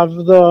have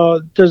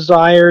the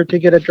desire to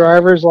get a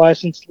driver's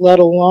license, let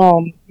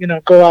alone, you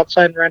know, go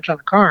outside and wrench on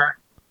a car.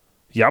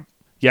 Yep.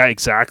 Yeah,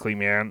 exactly,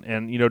 man.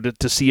 And, you know,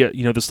 to see it,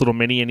 you know, this little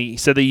mini, and he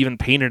said they even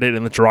painted it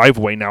in the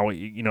driveway. Now,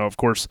 you know, of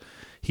course,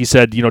 he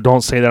said, you know,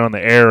 don't say that on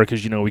the air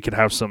because, you know, we could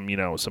have some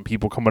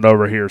people coming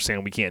over here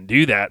saying we can't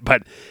do that.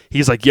 But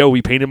he's like, yo,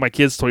 we painted my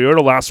kid's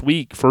Toyota last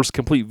week. First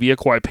complete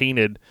vehicle I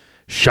painted.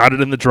 Shot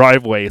it in the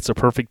driveway. It's a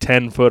perfect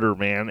 10-footer,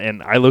 man.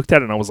 And I looked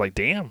at it and I was like,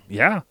 damn,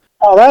 yeah.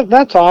 Oh,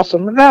 that's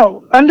awesome.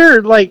 Now,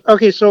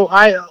 so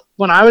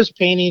when I was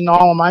painting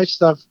all of my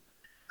stuff,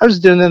 I was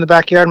doing it in the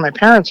backyard of my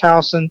parents'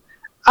 house, and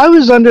I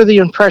was under the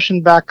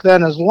impression back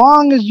then, as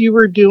long as you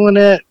were doing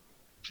it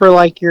for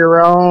like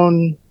your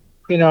own,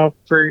 you know,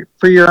 for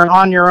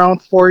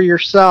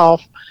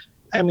yourself,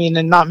 I mean,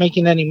 and not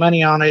making any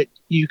money on it,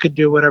 you could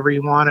do whatever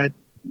you wanted.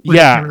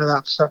 Yeah.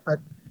 That stuff.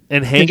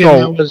 And Hank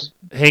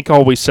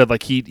always said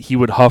like he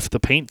would huff the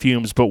paint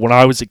fumes, but when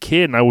I was a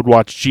kid and I would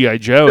watch G.I.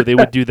 Joe, they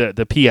would do the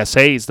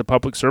PSAs, the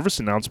public service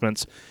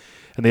announcements,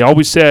 and they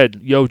always said,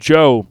 yo,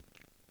 Joe,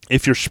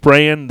 if you're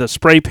spraying the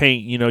spray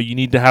paint, you know, you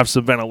need to have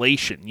some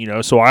ventilation, you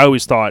know. So I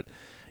always thought,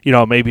 you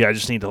know, maybe I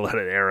just need to let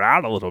it air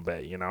out a little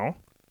bit, you know.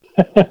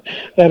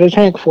 That is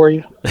Hank for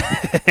you.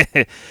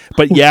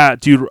 But yeah,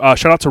 dude,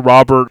 shout out to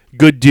Robert.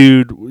 Good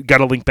dude. Got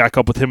to link back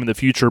up with him in the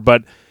future.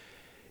 But,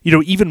 you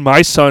know, even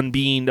my son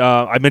being,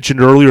 I mentioned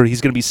earlier,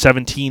 he's going to be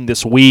 17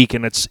 this week.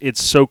 And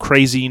it's so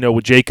crazy, you know,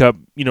 with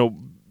Jacob, you know,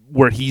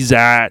 where he's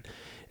at.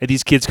 And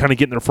these kids kind of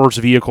getting their first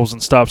vehicles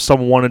and stuff.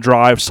 Some want to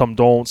drive, some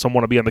don't. Some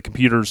want to be on the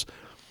computers.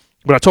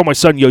 But I told my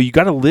son, yo, you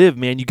got to live,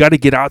 man. You got to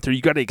get out there.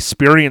 You got to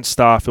experience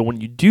stuff. And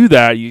when you do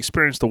that, you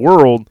experience the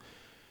world.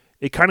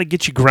 It kind of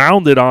gets you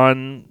grounded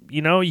on,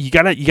 you know, you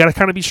gotta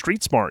kind of be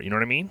street smart. You know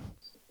what I mean?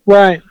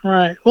 Right.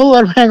 We'll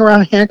let him hang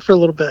around Hank for a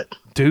little bit.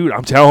 Dude,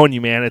 I'm telling you,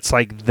 man, it's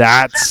like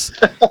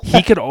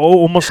he could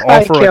almost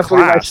offer a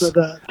class.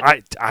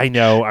 I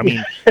know. I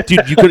mean,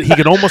 dude, he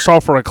could almost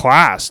offer a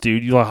class,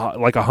 dude. You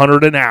like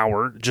 $100 an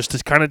hour just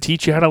to kind of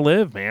teach you how to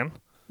live, man.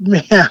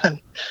 Man,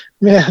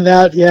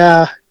 that,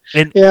 yeah.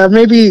 And yeah,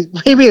 maybe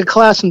a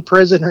class in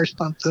prison or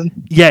something.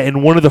 yeah,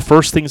 and one of the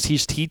first things he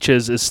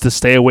teaches is to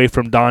stay away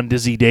from Don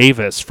Dizzy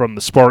Davis from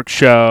the Spark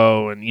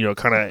Show, and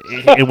kind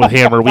of in with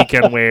Hammer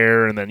Weekend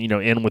Wear, and then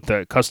in with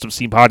the Custom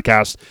Scene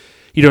podcast.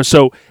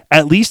 So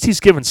at least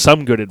he's given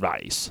some good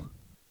advice.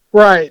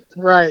 Right.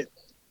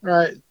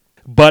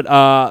 But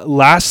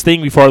last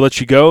thing before I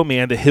let you go,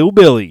 man, the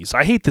Hillbillies.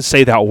 I hate to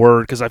say that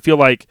word because I feel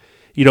like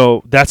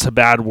that's a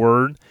bad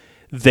word.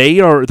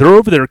 They're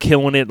over there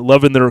killing it,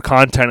 loving their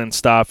content and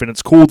stuff, and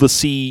it's cool to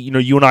see.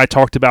 You and I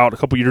talked about a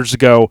couple years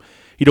ago.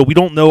 We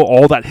don't know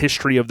all that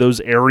history of those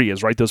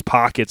areas, right? Those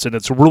pockets, and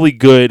it's really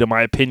good, in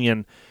my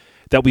opinion,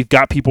 that we've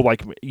got people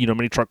like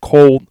Mini Truck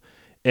Colt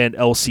and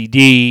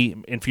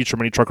LCD and Future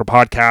Mini Trucker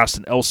Podcast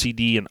and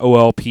LCD and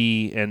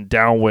OLP and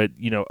Downwit,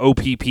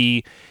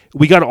 OPP.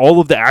 We got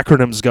all of the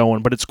acronyms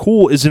going, but it's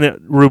cool, isn't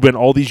it, Ruben?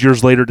 All these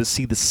years later to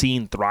see the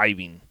scene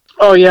thriving.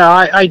 Oh yeah,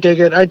 I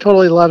dig it. I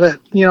totally love it.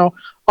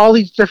 All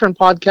these different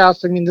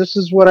podcasts. I mean, this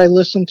is what I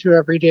listen to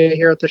every day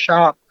here at the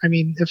shop. I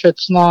mean, if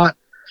it's not,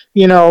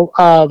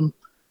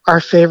 our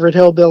favorite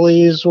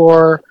Hillbillies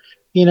or,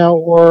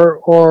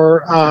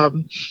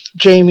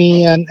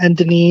 Jamie and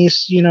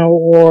Denise,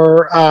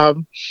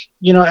 or,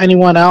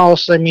 anyone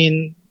else. I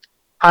mean,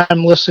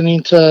 I'm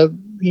listening to,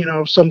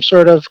 some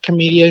sort of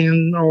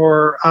comedian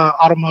or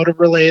automotive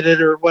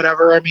related or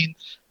whatever. I mean,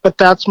 but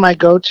that's my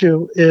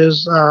go-to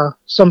is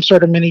some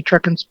sort of mini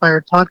truck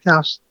inspired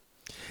podcast.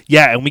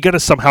 Yeah, and we got to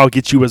somehow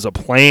get you as a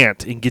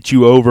plant and get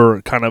you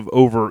over,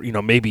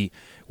 maybe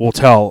we'll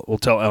tell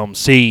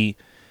LMC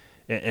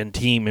and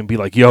team and be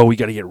like, yo, we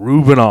got to get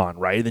Ruben on,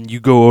 right? Then you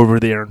go over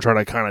there and try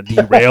to kind of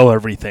derail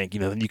everything,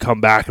 then you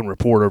come back and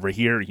report over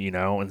here,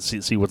 and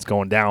see what's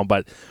going down.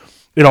 But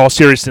in all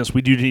seriousness,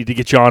 we do need to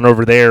get you on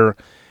over there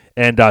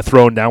and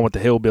throwing down with the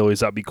Hillbillies.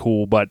 That'd be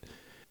cool. But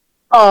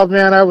oh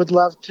man, I would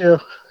love to.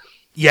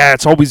 Yeah,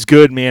 it's always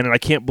good, man. And I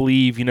can't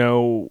believe,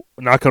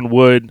 knock on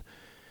wood,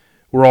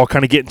 we're all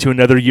kind of getting to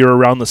another year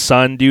around the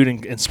sun, dude,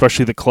 and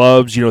especially the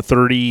clubs,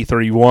 30,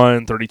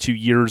 31, 32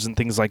 years and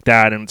things like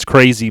that. And it's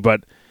crazy.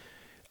 But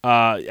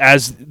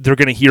as they're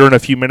going to hear in a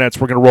few minutes,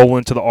 we're going to roll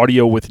into the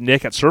audio with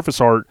Nick at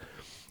Surface Art.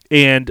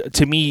 And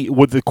to me,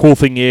 what the cool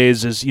thing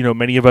is,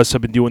 many of us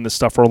have been doing this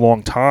stuff for a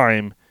long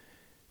time,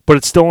 but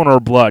it's still in our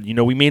blood.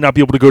 We may not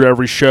be able to go to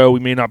every show. We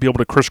may not be able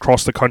to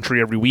crisscross the country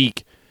every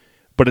week,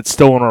 but it's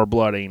still in our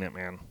blood, ain't it,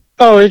 man?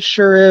 Oh, it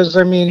sure is.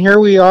 I mean, here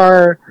we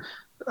are,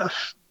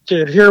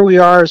 dude, here we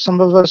are.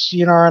 Some of us,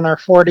 are in our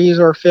 40s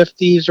or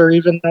 50s or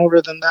even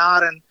over than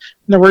that. And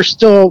we're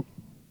still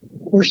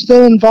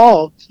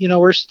involved.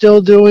 We're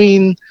still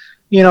doing,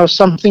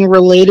 something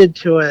related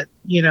to it,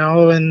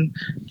 and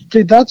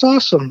dude, that's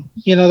awesome.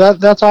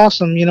 That's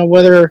awesome.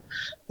 Whether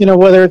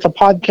it's a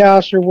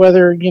podcast or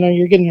whether,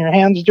 you're getting your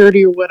hands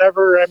dirty or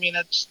whatever. I mean,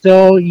 it's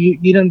still, you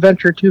didn't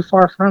venture too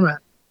far from it.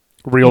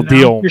 Real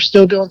deal. You're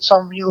still doing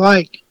something you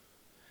like.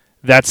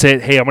 That's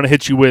it. Hey, I'm going to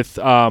hit you with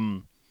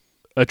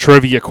a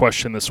trivia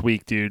question this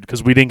week, dude,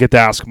 because we didn't get to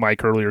ask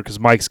Mike earlier because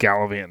Mike's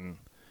gallivanting.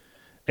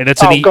 And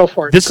it's go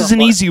for it. This is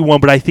an easy one,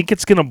 but I think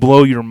it's going to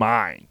blow your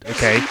mind,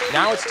 okay?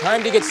 Now it's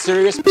time to get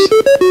serious. And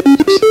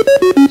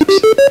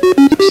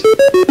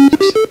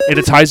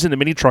it ties into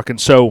mini trucking.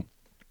 So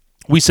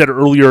we said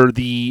earlier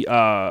the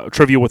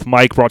trivia with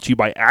Mike brought to you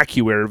by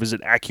AccuAir.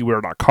 Visit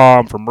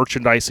AccuAir.com for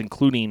merchandise,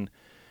 including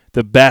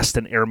the best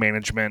in air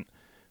management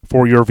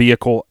for your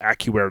vehicle,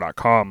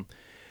 AccuAir.com.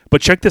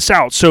 But check this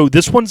out. So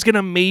this one's going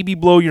to maybe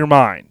blow your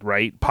mind,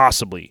 right?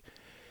 Possibly.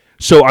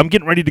 So I'm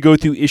getting ready to go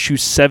through issue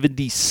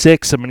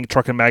 76 of Mini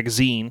Trucking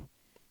Magazine.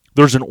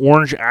 There's an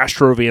orange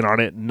Astro van on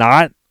it,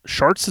 not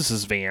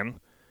Shartz's van.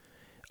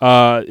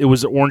 It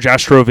was an orange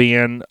Astro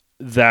van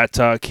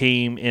that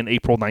came in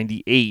April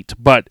 98.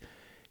 But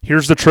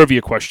here's the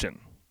trivia question.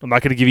 I'm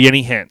not going to give you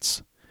any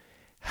hints.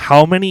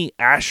 How many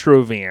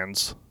Astro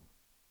vans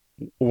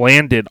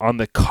landed on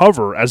the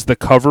cover as the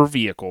cover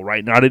vehicle,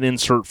 right? Not an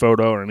insert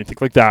photo or anything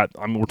like that.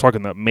 I mean, we're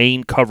talking the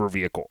main cover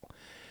vehicle.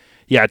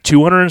 Yeah,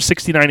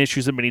 269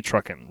 issues of Mini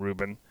Trucking,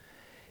 Ruben.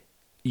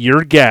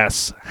 Your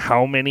guess,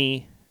 how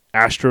many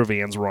Astro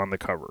vans were on the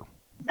cover?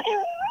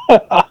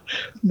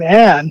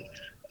 Man.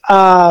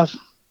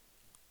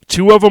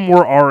 Two of them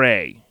were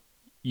RA.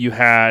 You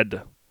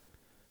had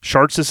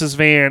Shartz's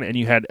van and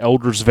you had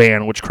Elder's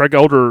van, which Craig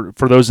Elder,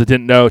 for those that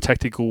didn't know,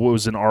 technically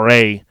was an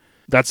RA.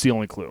 That's the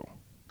only clue.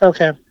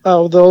 Okay.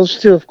 Oh, those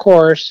two, of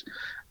course.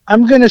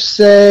 I'm going to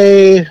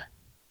say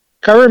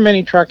cover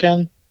Mini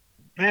Trucking.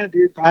 Man,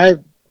 dude,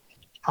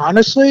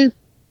 honestly,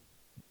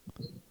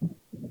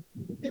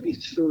 maybe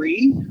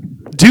 3.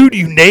 Dude,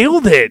 you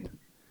nailed it.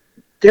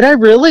 Did I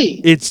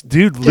really?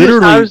 Dude,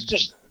 literally. I was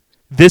just.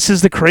 This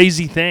is the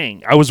crazy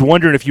thing. I was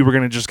wondering if you were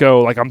going to just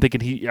go, like, I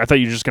thought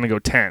you were just going to go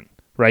 10,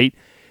 right?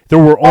 There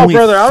were only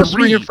 3. Oh, brother, I was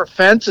swinging for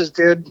fences,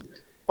 dude.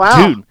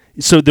 Wow. Dude,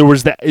 so there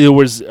was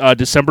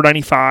December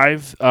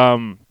 95,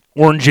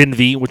 Orange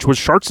Envy, which was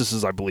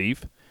Shartz's, I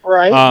believe.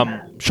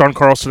 Right. Sean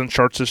Carlson and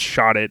Shartz's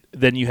shot it.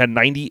 Then you had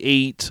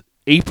 98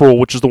 April,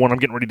 which is the one I'm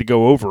getting ready to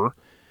go over.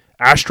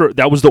 Astro,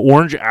 that was the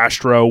orange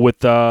Astro with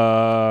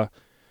the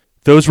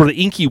Those were the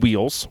Inky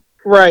wheels.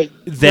 Right.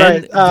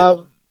 Then,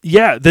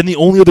 right. then the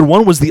only other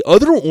one was the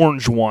other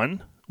orange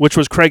one, which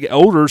was Craig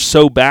Elder's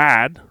So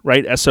Bad,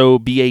 right?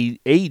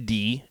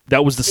 SOBAAD.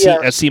 That was the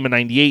Yes. SEMA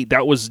 98.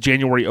 That was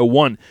January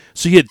 01.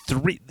 So you had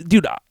three.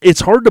 Dude,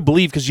 it's hard to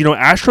believe because,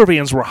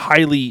 Astrovans were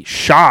highly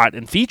shot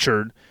and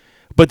featured,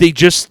 but they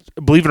just,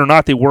 believe it or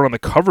not, they weren't on the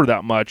cover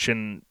that much,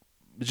 and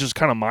it's just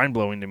kind of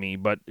mind-blowing to me,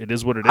 but it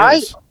is what it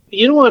is.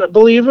 You know what?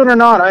 Believe it or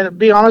not, I'll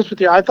be honest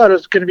with you, I thought it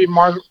was going to be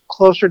more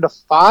closer to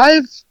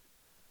 5,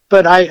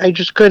 but I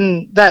just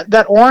couldn't.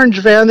 That orange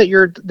van that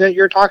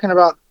you're talking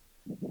about,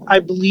 I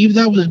believe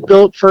that was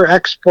built for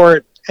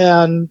export,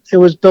 and it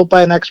was built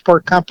by an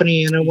export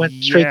company, and it went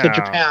straight to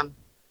Japan.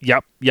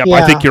 Yep. Yeah.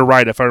 I think you're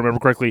right, if I remember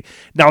correctly.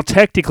 Now,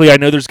 technically, I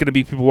know there's going to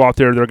be people out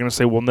there that are going to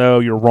say, well, no,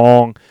 you're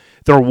wrong.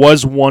 There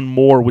was one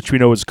more, which we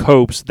know is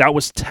Copes. That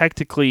was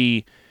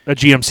technically a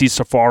GMC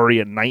Safari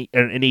in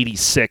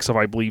 86, if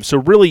I believe. So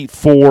really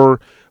 4,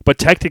 but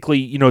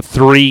technically,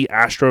 3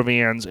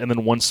 Astrovans and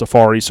then 1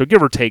 Safari. So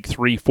give or take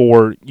 3,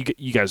 4.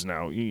 You guys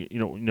know. You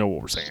know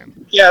what we're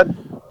saying. Yeah,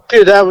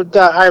 dude, I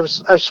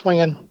was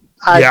swinging.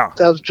 That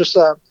was just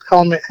a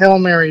Hail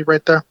Mary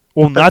right there.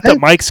 Well, not that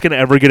Mike's going to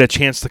ever get a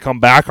chance to come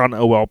back on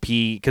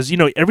OLP, because,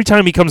 every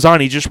time he comes on,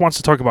 he just wants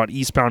to talk about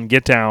Eastbound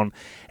Get Down,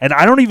 and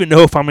I don't even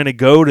know if I'm going to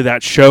go to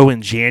that show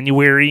in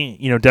January,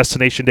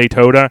 Destination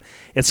Daytona.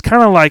 It's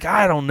kind of like,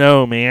 I don't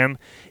know, man.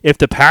 If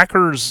the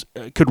Packers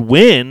could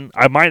win,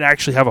 I might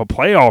actually have a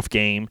playoff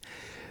game.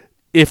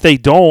 If they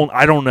don't,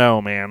 I don't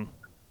know, man.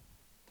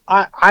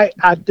 I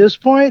at this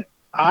point,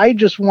 I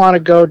just want to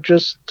go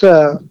just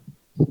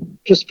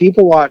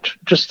people watch,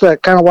 just to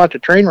kind of watch a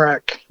train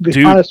wreck. To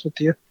be honest with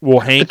you. Well,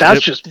 Hank, but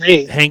that's just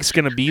me. Hank's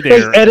going to be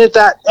there. Hey, edit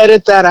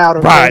that out.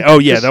 Okay? Right. Oh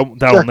yeah,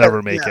 that'll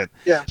never make it.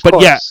 Yeah. But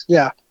course.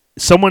 Yeah.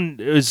 Someone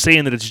is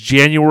saying that it's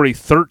January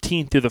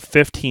 13th through the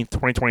 15th,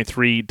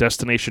 2023,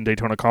 Destination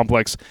Daytona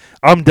Complex.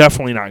 I'm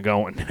definitely not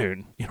going, dude.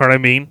 You know what I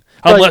mean?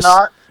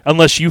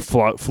 Unless you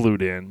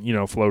float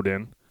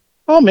in.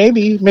 Oh,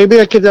 maybe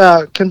I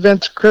could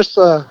convince Chris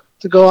to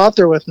go out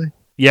there with me.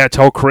 Yeah,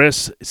 tell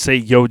Chris, say,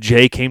 yo,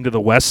 Jay came to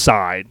the west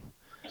side,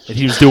 and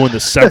he was doing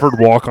the Severed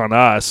walk on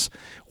us.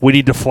 We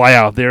need to fly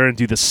out there and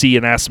do the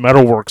C&S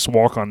Metalworks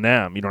walk on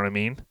them. You know what I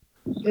mean?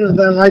 Yeah,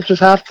 that might just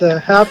have to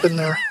happen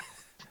there.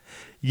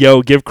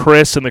 Yo, give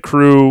Chris and the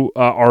crew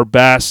our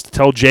best.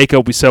 Tell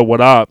Jacob we said what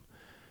up.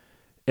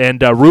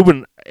 And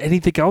Ruben,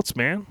 anything else,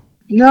 man?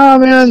 No,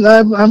 man,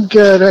 I'm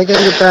good. I got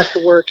to get back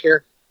to work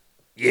here.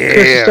 Yeah.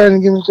 Chris is starting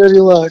to give me dirty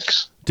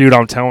looks. Dude,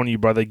 I'm telling you,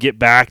 brother, get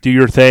back, do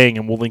your thing,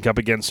 and we'll link up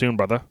again soon,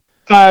 brother.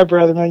 All right,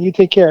 brother, man. You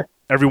take care.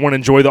 Everyone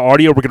enjoy the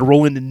audio. We're going to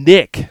roll into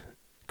Nick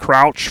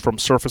Crouch from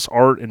Surface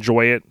Art.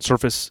 Enjoy it.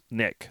 Surface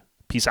Nick.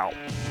 Peace out.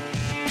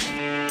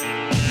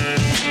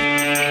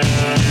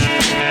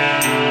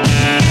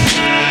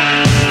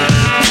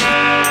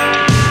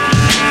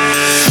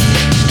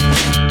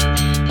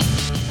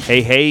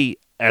 Hey,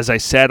 as I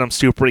said, I'm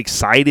super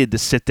excited to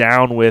sit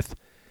down with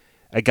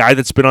a guy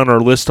that's been on our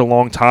list a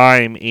long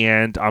time,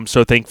 and I'm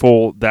so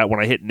thankful that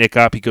when I hit Nick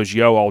up, he goes,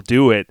 yo, I'll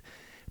do it.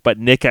 But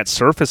Nick at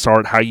Surface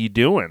Art, how you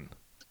doing?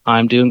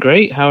 I'm doing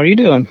great. How are you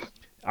doing?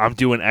 I'm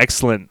doing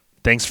excellent.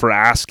 Thanks for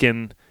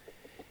asking.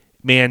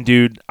 Man,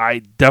 dude, I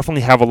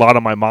definitely have a lot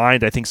on my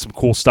mind. I think some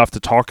cool stuff to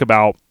talk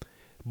about.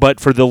 But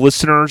for the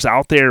listeners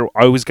out there,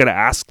 I always got to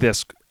ask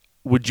this.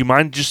 Would you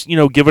mind just,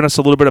 giving us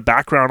a little bit of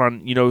background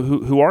on,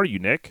 who are you,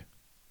 Nick?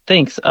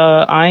 Thanks.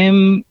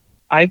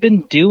 I've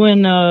been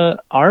doing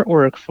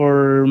artwork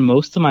for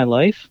most of my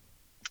life,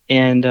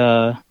 and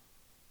I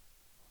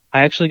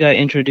actually got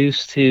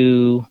introduced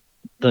to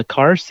the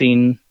car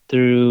scene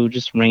through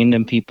just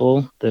random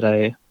people that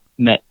I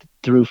met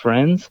through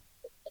friends,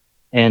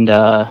 and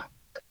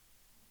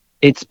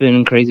it's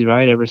been a crazy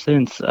ride ever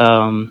since.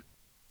 I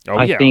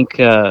think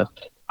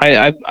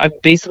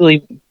I've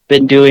basically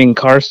been doing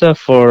car stuff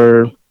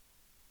for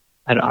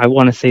I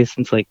want to say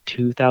since like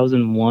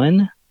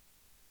 2001.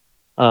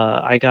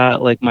 I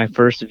got like my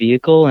first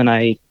vehicle and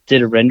I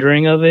did a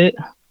rendering of it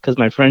because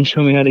my friend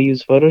showed me how to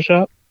use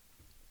Photoshop.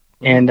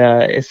 And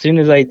as soon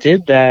as I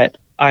did that,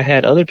 I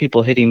had other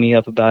people hitting me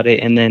up about it.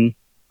 And then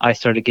I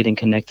started getting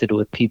connected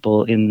with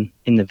people in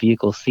the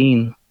vehicle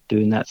scene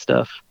doing that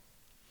stuff.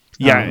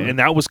 Yeah, and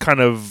that was kind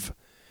of,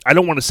 I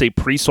don't want to say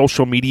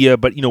pre-social media,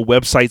 but,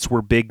 websites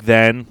were big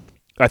then.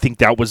 I think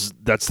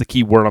that's the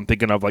key word I'm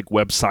thinking of, like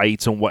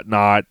websites and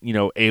whatnot,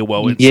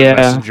 AOL Instant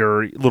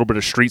Messenger, a little bit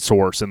of Street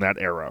Source in that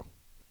era.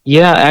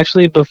 Yeah,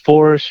 actually,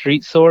 before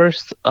Street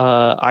Source,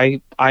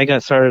 I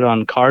got started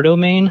on Car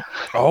Domain.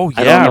 Oh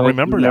yeah, I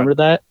remember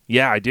that.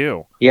 Yeah, I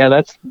do.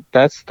 Yeah,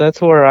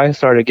 that's where I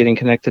started getting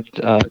connected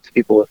to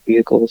people with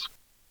vehicles.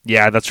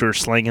 Yeah, that's where you're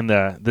slinging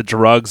the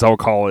drugs, I'll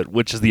call it,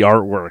 which is the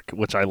artwork,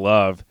 which I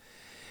love.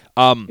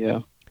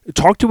 Yeah.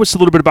 Talk to us a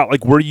little bit about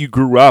like where you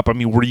grew up. I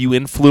mean, were you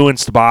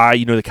influenced by,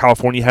 the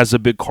California has a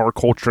big car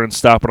culture and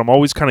stuff, but I'm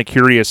always kind of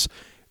curious,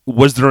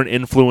 was there an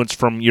influence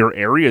from your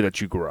area that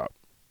you grew up?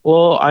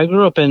 Well, I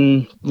grew up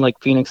in like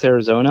Phoenix,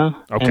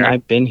 Arizona, okay. And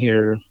I've been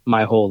here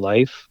my whole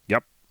life.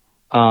 Yep.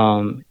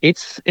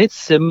 It's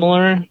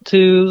similar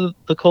to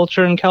the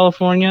culture in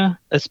California,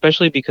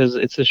 especially because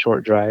it's a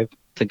short drive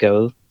to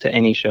go to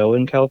any show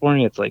in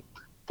California. It's like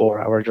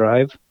 4 hour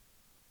drive.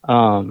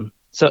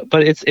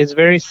 But it's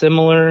very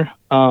similar.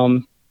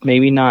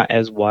 Maybe not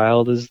as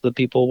wild as the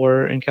people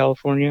were in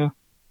California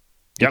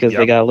because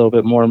they got a little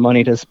bit more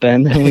money to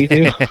spend than we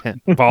do.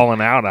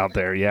 Balling out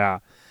there, yeah.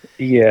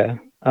 Yeah.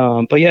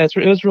 But yeah,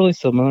 it was really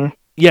similar.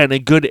 Yeah, in a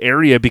good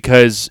area,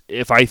 because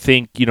if I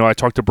think, I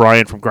talked to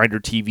Brian from Grinder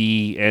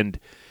TV, and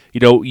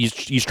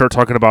you start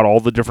talking about all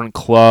the different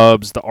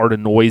clubs, the Art of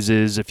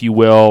Noises, if you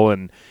will,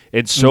 and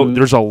so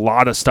there's a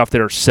lot of stuff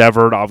that are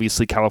severed.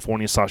 Obviously,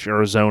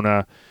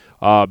 California/Arizona,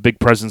 big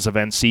presence of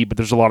NC, but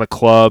there's a lot of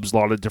clubs, a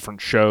lot of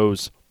different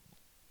shows.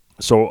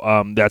 So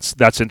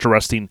that's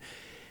interesting.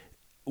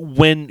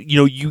 When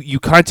you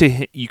kind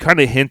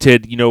of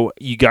hinted,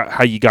 you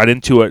got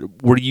into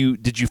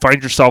it. Did you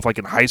find yourself like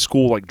in high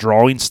school, like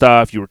drawing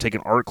stuff? You were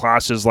taking art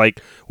classes,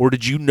 or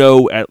did you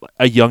know at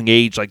a young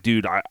age, like,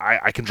 dude,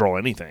 I can draw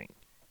anything?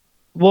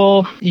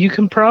 Well, you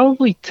can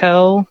probably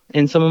tell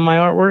in some of my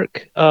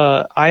artwork.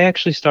 I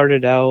actually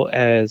started out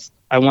as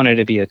I wanted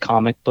to be a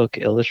comic book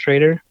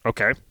illustrator.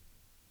 Okay.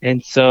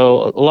 And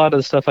so a lot of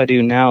the stuff I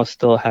do now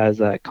still has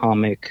that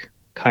comic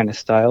kind of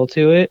style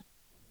to it.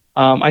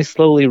 I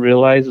slowly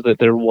realized that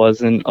there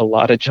wasn't a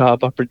lot of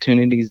job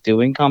opportunities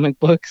doing comic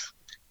books.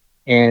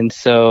 And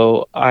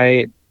so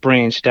I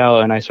branched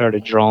out and I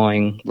started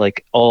drawing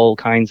like all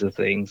kinds of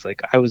things.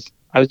 Like I was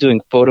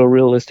doing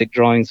photorealistic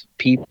drawings of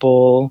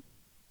people.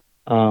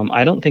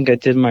 I don't think I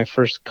did my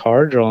first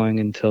car drawing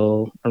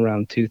until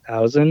around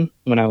 2000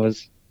 when I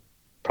was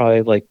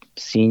probably like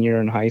senior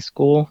in high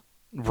school.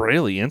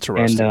 Really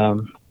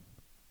interesting.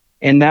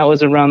 And that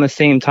was around the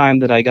same time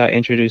that I got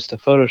introduced to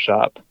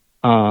Photoshop.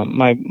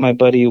 My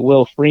buddy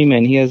Will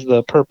Freeman, he has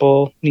the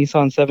purple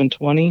Nissan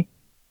 720.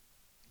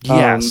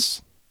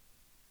 Yes.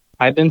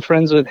 I've been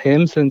friends with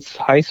him since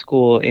high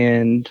school,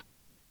 and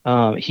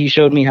he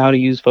showed me how to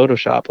use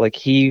Photoshop. Like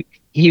he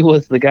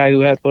was the guy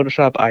who had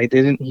Photoshop. I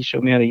didn't. He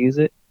showed me how to use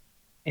it,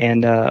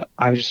 and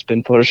I've just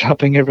been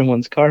photoshopping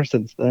everyone's car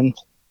since then.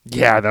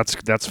 Yeah,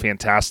 that's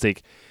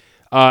fantastic.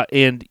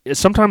 And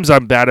sometimes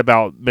I'm bad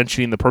about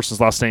mentioning the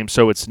person's last name,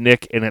 so it's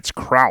Nick and it's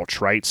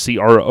Crouch, right?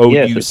 Crouch.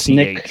 Yes,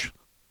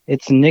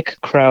 it's Nick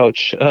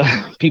Crouch.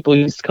 People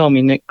used to call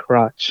me Nick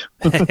Crotch.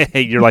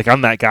 You're like,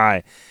 I'm that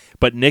guy.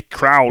 But Nick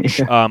Crouch,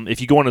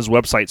 if you go on his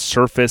website,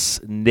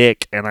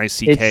 SurfaceNick,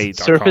 N-I-C-K.com. It's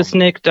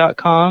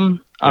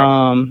surfacenick.com.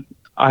 Yep.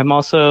 I'm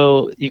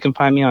also, you can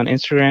find me on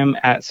Instagram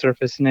at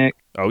SurfaceNick.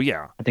 Oh,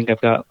 yeah. I think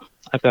I've got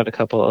a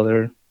couple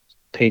other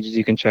pages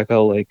you can check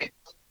out. Like,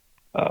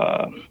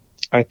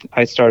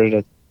 I started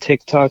a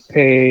TikTok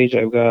page.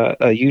 I've got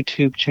a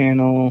YouTube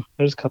channel.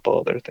 There's a couple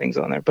other things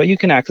on there, but you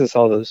can access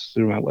all those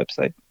through my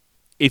website.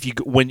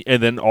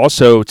 And then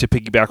also to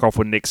piggyback off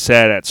what Nick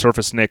said at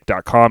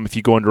surfacenick.com, if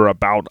you go under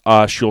About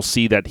Us, you'll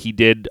see that he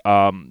did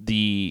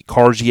the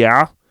Cars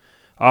Yeah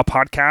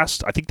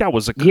podcast. I think that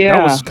was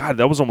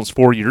that was almost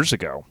 4 years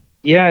ago.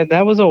 Yeah,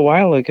 that was a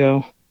while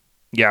ago.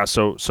 Yeah,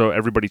 so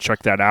everybody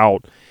check that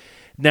out.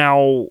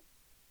 Now,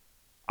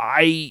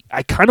 I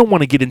kind of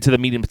want to get into the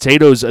meat and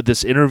potatoes of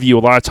this interview. A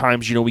lot of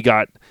times, we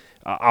got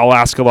I'll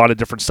ask a lot of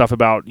different stuff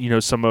about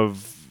some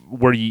of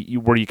where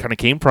you kind of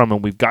came from,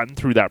 and we've gotten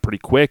through that pretty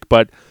quick.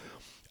 But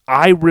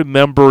I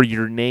remember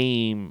your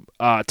name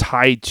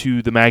tied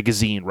to the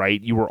magazine, right?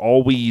 You were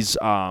always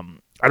I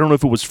don't know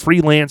if it was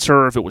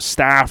freelancer, if it was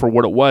staff, or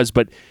what it was,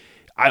 but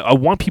I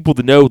want people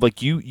to know,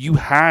 like, you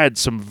had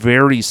some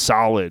very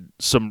solid,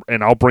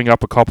 and I'll bring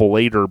up a couple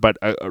later, but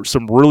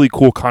some really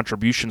cool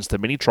contributions to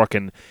Mini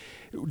Truckin'.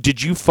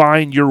 Did you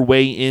find your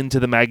way into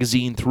the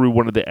magazine through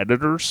one of the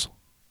editors?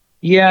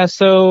 Yeah,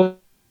 so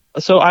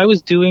I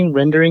was doing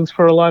renderings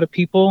for a lot of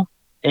people,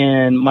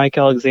 and Mike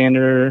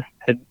Alexander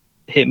had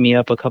hit me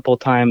up a couple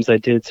times. I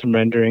did some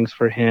renderings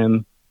for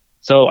him.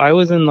 So I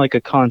was in like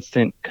a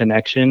constant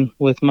connection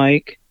with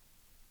Mike.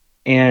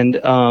 And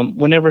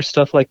whenever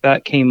stuff like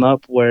that came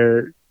up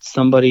where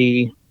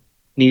somebody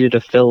needed to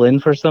fill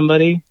in for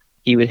somebody,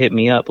 he would hit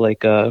me up.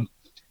 Like,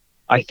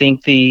 I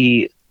think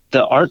the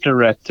art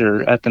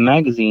director at the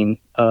magazine,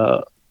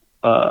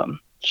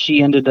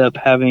 she ended up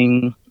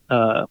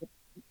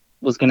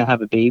was going to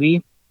have a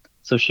baby.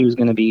 So she was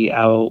going to be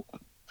out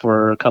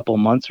for a couple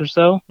months or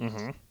so.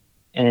 Mm-hmm.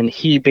 And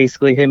he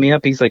basically hit me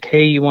up. He's like,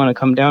 hey, you want to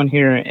come down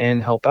here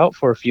and help out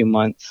for a few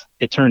months?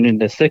 It turned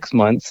into 6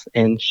 months,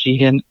 and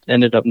she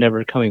ended up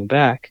never coming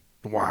back.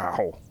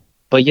 Wow.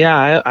 But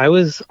yeah, I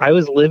was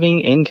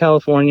living in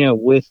California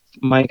with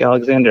Mike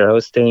Alexander. I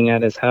was staying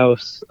at his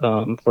house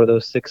for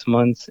those 6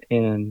 months,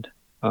 and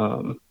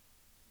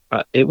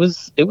it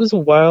was a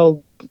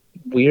wild,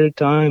 weird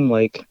time.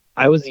 Like,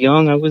 I was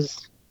young. I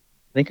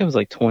think I was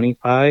like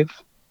 25,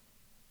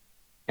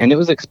 and it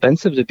was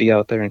expensive to be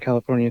out there in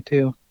California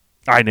too.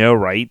 I know,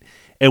 right?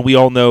 And we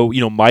all know,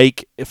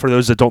 Mike, for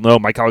those that don't know,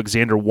 Mike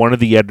Alexander, one of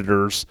the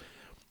editors,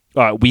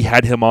 we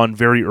had him on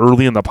very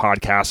early in the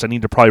podcast. I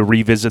need to probably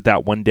revisit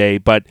that one day.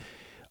 But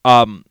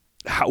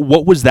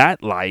what was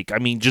that like? I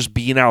mean, just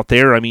being out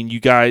there. I mean, you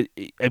guys.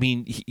 I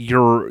mean,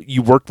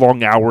 you worked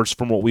long hours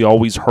from what we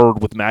always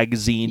heard with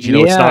magazines. You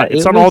know, Yeah,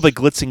 it's it not all the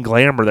was. glitz and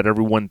glamour that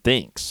everyone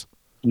thinks.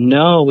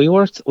 No, we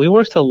worked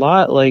a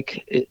lot.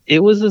 Like it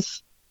was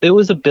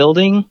a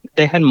building.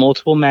 They had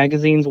multiple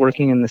magazines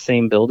working in the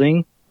same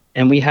building,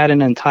 and we had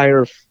an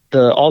entire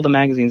the all the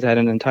magazines had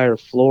an entire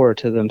floor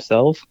to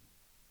themselves.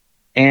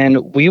 And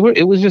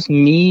it was just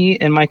me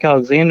and Mike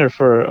Alexander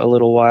for a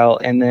little while,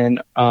 and then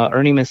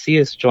Ernie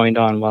Macias joined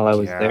on while I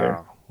was there.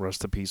 Yeah,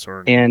 rest in peace,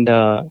 Ernie.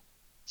 And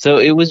so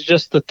it was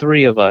just the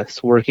three of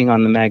us working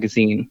on the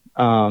magazine.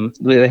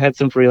 They had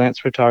some freelance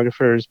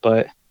photographers,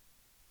 but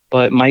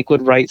Mike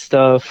would write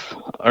stuff,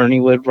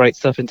 Ernie would write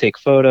stuff and take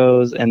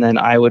photos, and then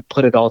I would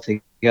put it all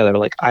together.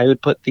 Like I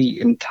would put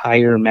the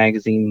entire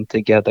magazine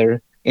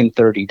together in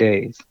 30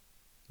 days.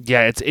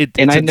 Yeah, it's And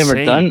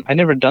insane. I'd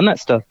never done that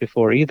stuff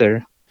before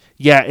either.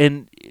 Yeah,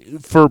 and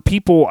for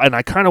people, and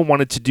I kind of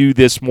wanted to do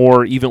this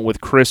more even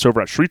with Chris over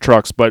at Street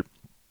Trucks, but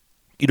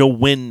you know,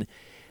 when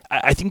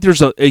I think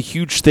there's a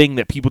huge thing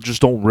that people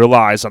just don't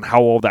realize on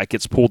how all that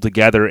gets pulled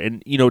together.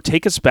 And, you know,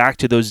 take us back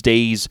to those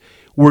days.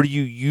 Were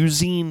you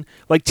using,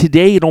 like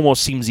today, it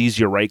almost seems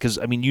easier, right? Because,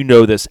 I mean, you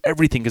know this,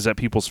 everything is at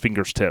people's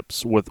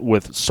fingertips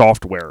with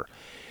software.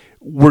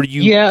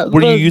 Yeah,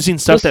 Were you using the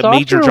stuff that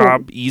made your software.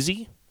 job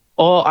easy?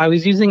 Oh, I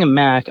was using a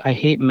Mac. I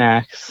hate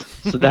Macs,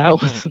 so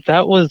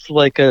that was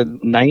like a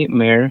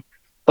nightmare.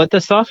 But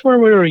the software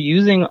we were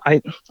using,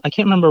 I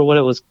can't remember what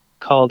it was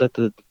called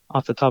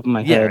off the top of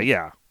my Yeah, head.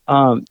 yeah.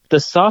 The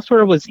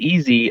software was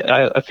easy.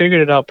 I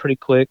figured it out pretty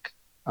quick.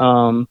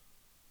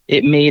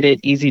 It made it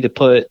easy to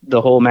put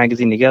the whole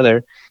magazine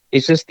together.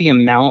 It's just the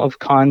amount of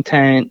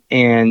content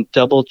and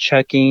double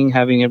checking,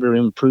 having everyone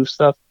improve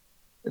stuff.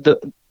 The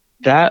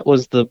That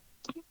was the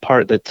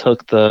part that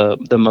took the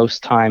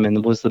most time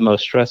and was the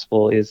most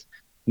stressful, is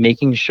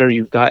making sure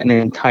you've got an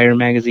entire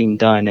magazine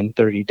done in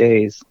 30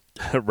 days.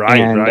 Right,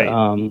 And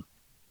right.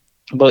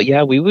 but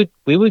yeah, we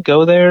would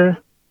go there.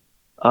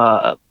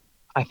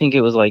 I think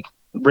it was like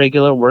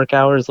regular work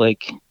hours,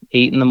 like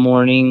 8 in the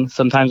morning.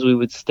 Sometimes we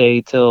would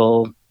stay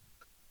till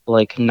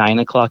like 9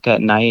 o'clock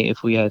at night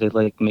if we had to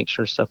like make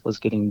sure stuff was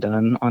getting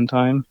done on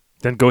time.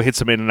 Then go hit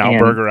some In-N-Out And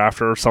Burger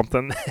after or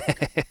something.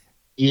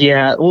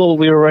 yeah, well,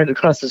 we were right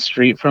across the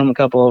street from a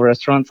couple of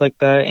restaurants like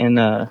that,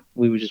 and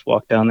we would just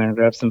walk down there and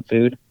grab some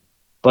food.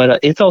 But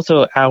it's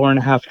also an hour and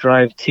a half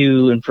drive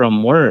to and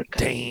from work.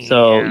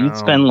 So Damn. you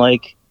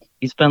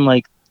spend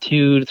like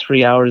 2 to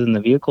 3 hours in the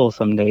vehicle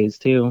some days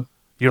too.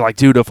 You're like,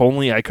 dude, if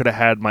only I could have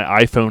had my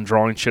iPhone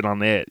drawing shit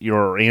on it,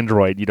 your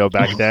Android, you know,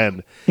 back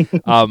then.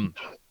 Um,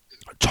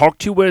 Talk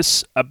to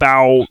us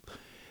about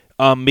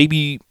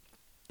maybe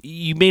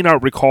you may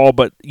not recall,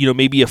 but you know,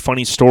 maybe a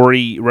funny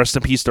story. Rest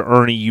in peace to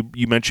Ernie.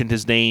 You mentioned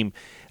his name.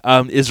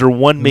 Is there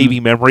one Mhm. maybe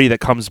memory that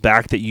comes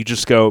back that you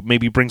just go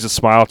maybe brings a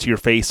smile to your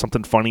face?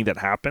 Something funny that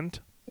happened?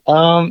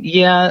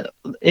 Yeah,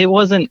 it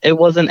wasn't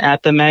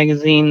at the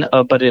magazine,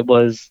 but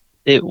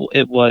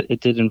it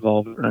did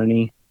involve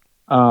Ernie.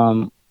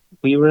 Um,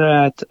 we were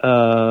at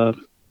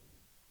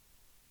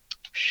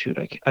shoot,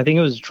 I think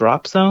it was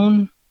Drop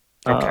Zone.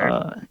 Okay.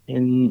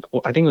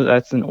 I think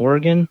that's in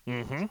Oregon.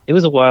 Mm-hmm. It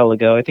was a while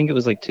ago. I think it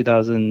was like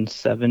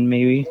 2007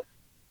 maybe.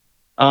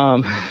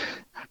 Um,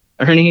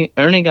 Ernie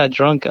got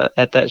drunk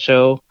at that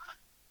show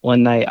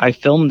one night. I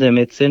filmed him.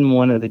 It's in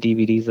one of the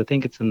DVDs. I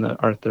think it's in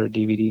our third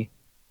DVD.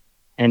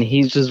 And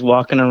he's just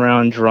walking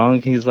around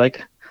drunk. He's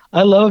like,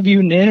 "I love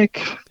you,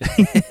 Nick."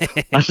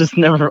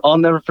 I'll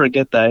never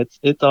forget that.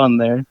 It's on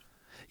there.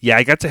 Yeah,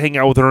 I got to hang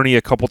out with Ernie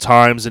a couple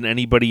times, and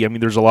anybody. I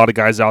mean, there's a lot of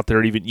guys out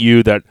there, even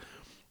you, that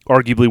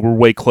arguably were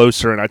way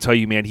closer. And I tell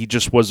you, man, he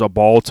just was a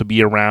ball to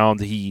be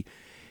around. He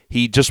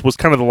just was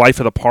kind of the life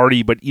of the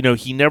party. But you know,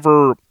 he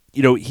never,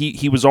 you know,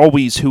 he was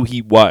always who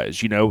he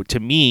was. You know, to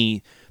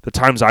me, the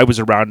times I was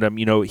around him,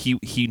 you know,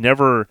 he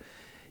never.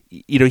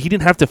 You know, he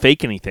didn't have to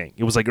fake anything.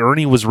 It was like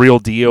Ernie was real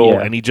deal,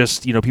 Yeah. and he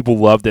just, you know, people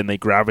loved it and they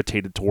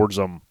gravitated towards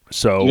him.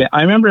 So Yeah,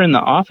 I remember in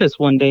the office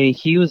one day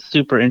he was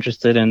super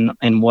interested in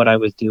what I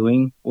was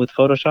doing with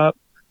Photoshop,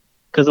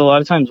 because a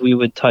lot of times we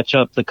would touch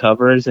up the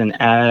covers and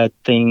add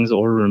things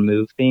or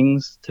remove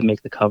things to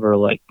make the cover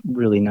like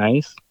really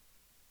nice.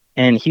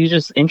 And he was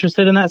just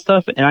interested in that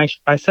stuff, and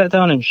I sat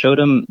down and showed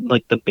him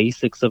like the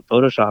basics of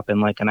Photoshop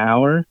in like an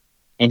hour,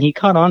 and he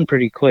caught on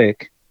pretty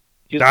quick.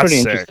 He was that's pretty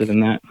interested sick.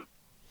 in that.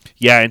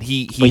 Yeah, and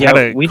he But had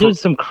yeah, a we did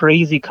some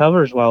crazy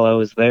covers while I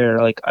was there.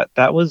 Like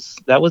that was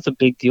a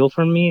big deal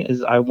for me.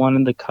 Is I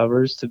wanted the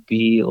covers to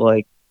be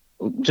like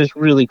just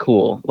really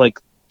cool. Like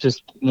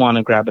just want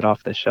to grab it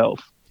off the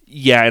shelf.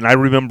 Yeah, and I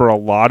remember a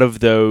lot of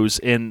those.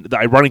 And the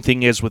ironic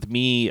thing is, with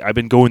me, I've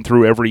been going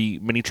through every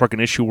mini truck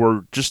and issue.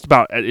 We're just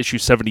about at issue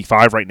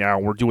 75 right now.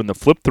 We're doing the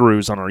flip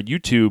throughs on our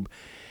YouTube.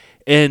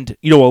 And,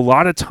 you know, a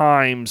lot of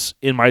times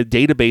in my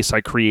database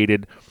I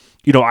created,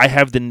 you know, I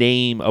have the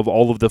name of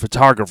all of the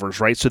photographers,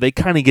 right? So they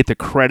kind of get the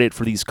credit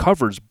for these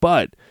covers.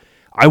 But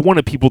I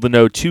wanted people to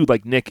know too,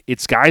 like Nick,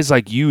 it's guys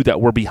like you that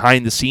were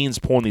behind the scenes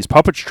pulling these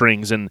puppet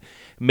strings and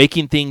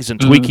making things and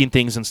tweaking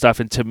things and stuff.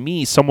 And to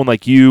me, someone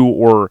like you,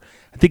 or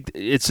I think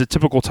it's a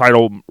typical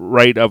title,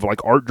 right, of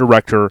like art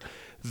director,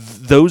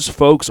 those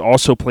folks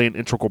also play an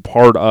integral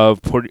part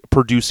of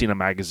producing a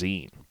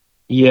magazine.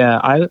 Yeah,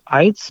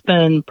 I'd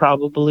spend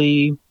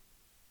probably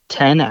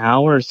 10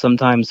 hours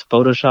sometimes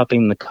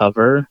photoshopping the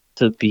cover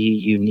to be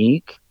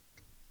unique.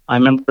 I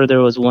remember there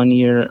was one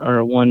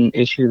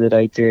issue that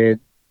I did.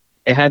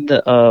 It had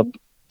an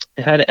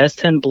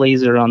S10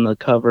 Blazer on the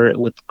cover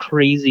with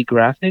crazy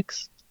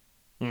graphics,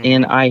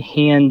 and I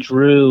hand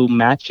drew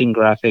matching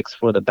graphics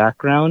for the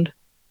background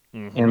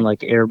and like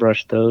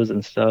airbrushed those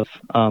and stuff.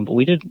 But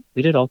we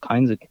did all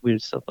kinds of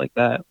weird stuff like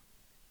that.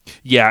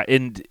 Yeah,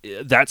 and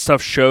that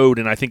stuff showed,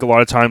 and I think a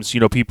lot of times,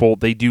 people,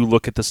 they do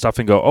look at the stuff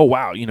and go, oh,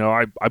 wow,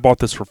 I bought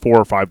this for $4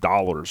 or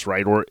 $5,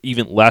 right? Or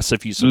even less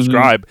if you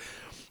subscribe.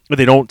 But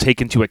they don't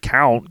take into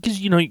account,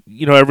 because,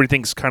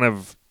 everything's kind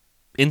of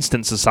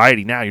instant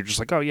society now. You're just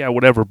like, oh, yeah,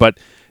 whatever. But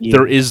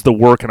there is the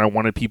work, and I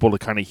wanted people to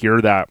kind of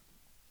hear that.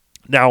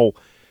 Now,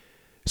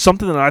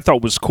 something that I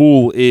thought was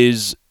cool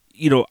is,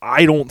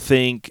 I don't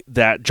think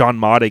that John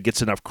Mata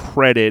gets enough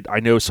credit.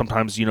 I know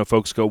sometimes,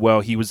 folks go,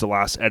 well, he was the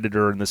last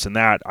editor and this and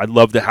that. I'd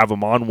love to have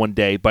him on one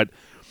day. But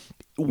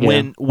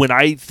when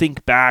I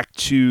think back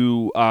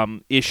to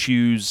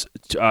issues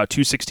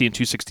 260 and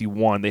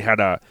 261, they had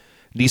a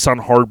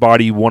Nissan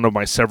Hardbody, one of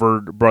my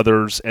severed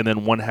brothers, and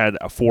then one had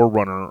a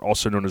 4Runner,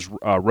 also known as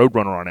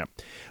Roadrunner, on it.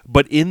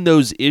 But in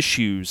those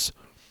issues,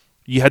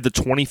 you had the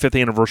 25th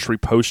anniversary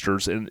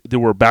posters, and there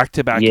were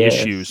back-to-back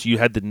issues. You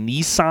had the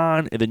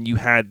Nissan, and then you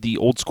had the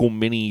old school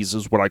minis,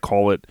 is what I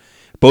call it,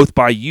 both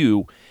by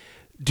you.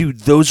 Dude,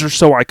 those are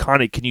so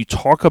iconic. Can you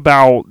talk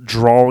about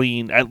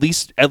drawing at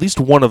least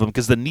one of them?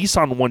 Because the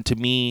Nissan one, to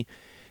me,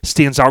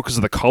 stands out because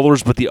of the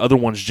colors, but the other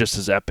one's just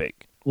as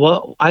epic.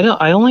 Well,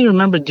 I only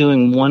remember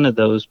doing one of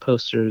those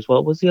posters.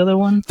 What was the other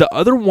one? The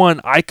other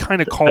one, I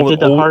kind of call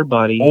it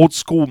old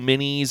school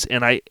minis,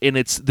 and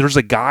there's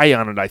a guy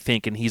on it, I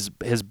think, and his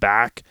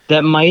back.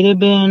 That might have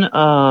been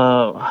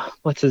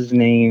what's his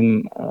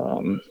name?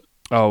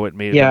 It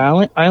made.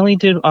 Yeah, I only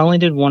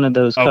did one of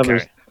those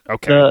covers.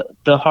 Okay.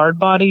 The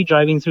Hardbody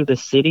driving through the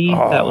city.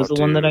 That was the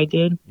one that I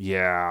did.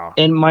 Yeah.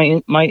 And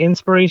my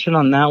inspiration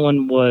on that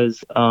one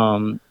was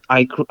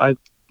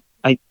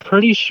I'm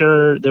pretty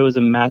sure there was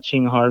a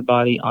matching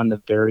Hardbody on the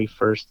very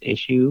first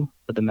issue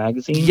of the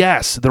magazine.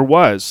 Yes, there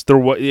was.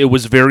 It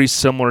was very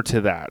similar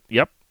to that.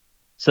 Yep.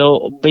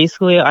 So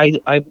basically,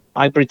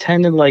 I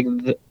pretended like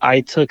I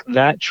took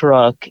that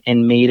truck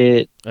and made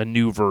it a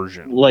new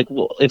version. Like,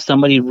 if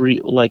somebody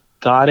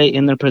got it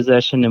in their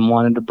possession and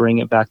wanted to bring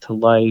it back to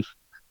life,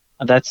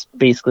 that's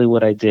basically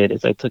what I did.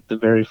 Is I took the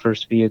very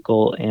first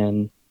vehicle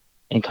and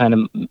kind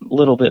of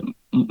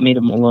made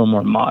it a little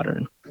more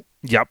modern.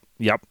 Yep.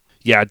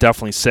 Yeah,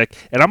 definitely sick.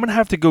 And I'm going to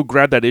have to go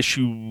grab that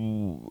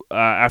issue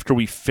after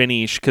we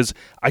finish, because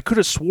I could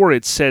have swore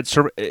it said,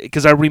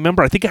 because I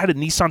remember, I think it had a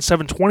Nissan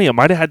 720. I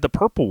might have had the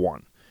purple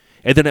one.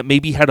 And then it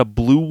maybe had a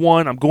blue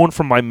one. I'm going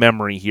from my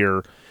memory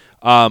here.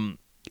 And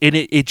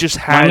it just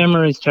had... My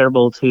memory's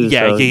terrible, too.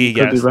 Yeah. Could be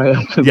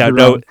right, could be no,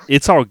 wrong.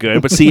 It's all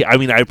good. But see, I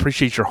mean, I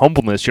appreciate your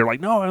humbleness. You're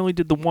like, no, I only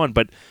did the one.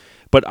 But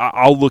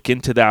I'll look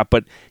into that.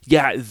 But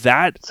yeah,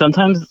 that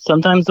sometimes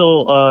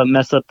they'll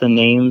mess up the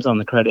names on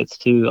the credits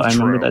too. I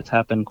remember that's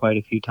happened quite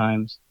a few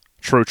times.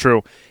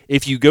 True.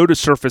 If you go to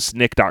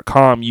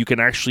surfacenick.com, you can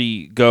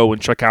actually go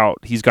and check out.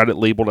 He's got it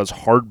labeled as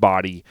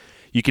Hardbody.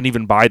 You can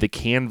even buy the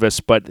canvas,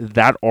 but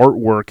that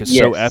artwork is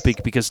so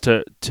epic because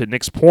to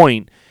Nick's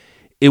point,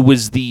 it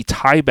was the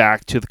tie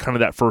back to the kind of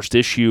that first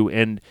issue,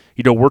 and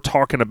we're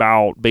talking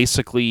about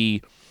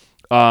basically.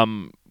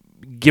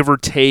 Give or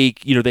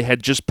take, they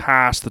had just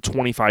passed the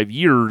 25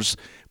 years,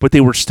 but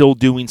they were still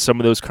doing some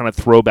of those kind of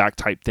throwback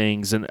type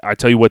things. And I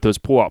tell you what, those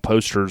pull-out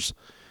posters,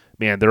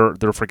 man, they're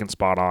freaking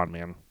spot on,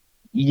 man.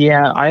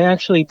 Yeah, I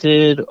actually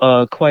did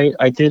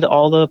I did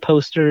all the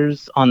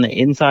posters on the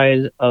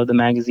inside of the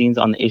magazines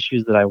on the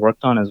issues that I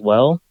worked on as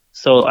well.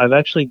 So I've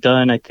actually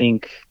done, I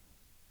think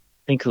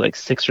like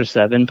 6 or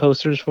 7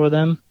 posters for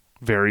them.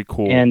 Very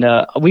cool. And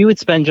we would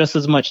spend just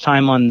as much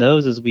time on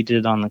those as we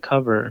did on the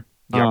cover.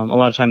 Yep. A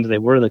lot of times they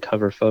were the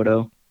cover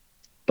photo.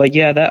 But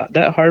yeah, that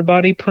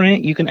Hardbody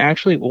print you can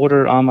actually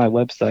order on my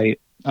website.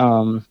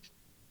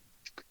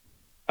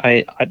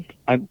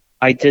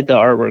 I did the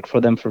artwork for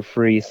them for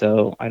free,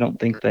 so I don't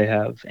think they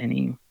have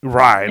any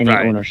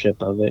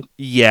ownership of it.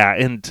 Yeah,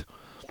 and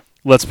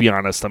let's be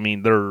honest, I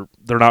mean they're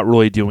not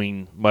really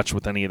doing much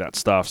with any of that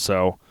stuff,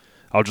 so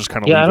I'll just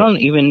kind of I don't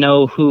even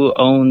know who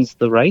owns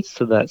the rights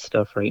to that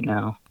stuff right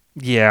now.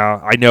 Yeah,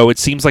 I know. It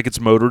seems like it's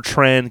Motor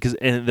Trend,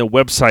 and the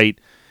website,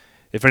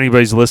 if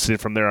anybody's listening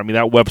from there, I mean,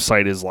 that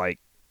website is like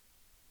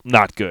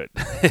not good.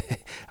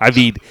 I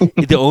mean,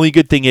 the only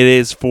good thing it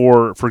is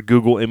for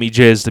Google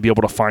Images to be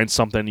able to find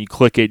something. You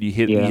click it, you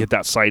hit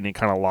that site, and it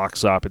kind of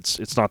locks up.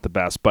 It's not the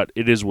best, but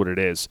it is what it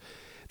is.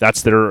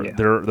 That's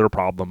their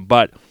problem.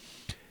 But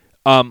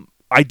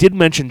I did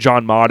mention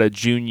John Mata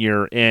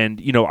Jr.,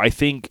 and, I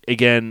think,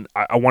 again,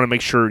 I want to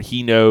make sure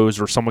he knows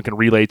or someone can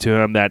relay to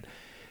him that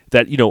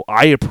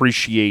I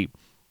appreciate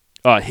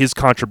his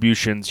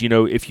contributions.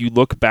 If you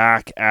look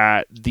back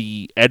at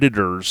the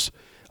editors,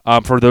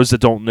 for those that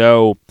don't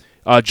know,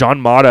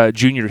 John Mata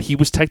Jr., he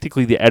was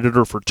technically the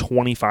editor for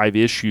 25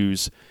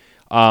 issues.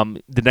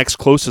 The next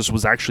closest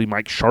was actually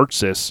Mike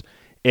Shartsis,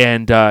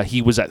 and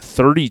he was at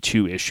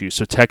 32 issues.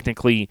 So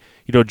technically,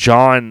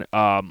 John,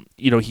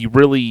 he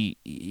really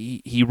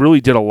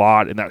did a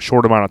lot in that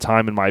short amount of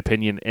time, in my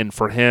opinion. And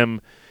for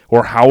him,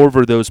 or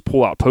however those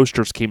pull-out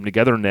posters came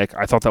together, Nick,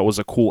 I thought that was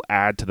a cool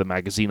add to the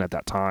magazine at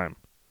that time.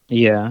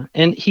 Yeah,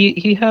 and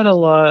he had a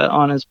lot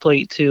on his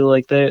plate too.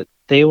 Like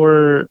they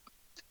were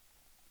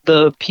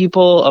the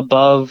people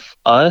above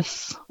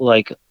us,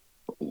 like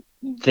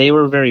they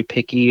were very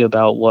picky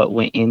about what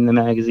went in the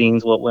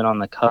magazines, what went on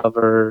the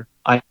cover.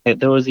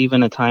 There was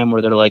even a time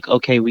where they're like,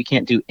 okay, we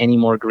can't do any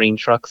more green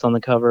trucks on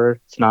the cover.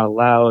 It's not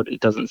allowed.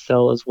 It doesn't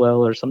sell as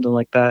well, or something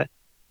like that.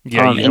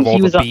 Yeah, and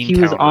he was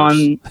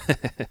on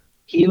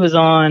he was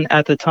on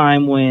at the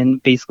time when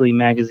basically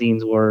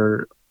magazines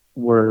were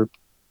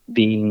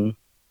being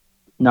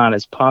not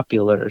as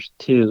popular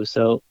too.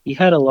 So he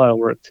had a lot of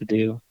work to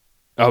do.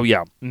 Oh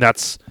yeah, and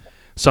that's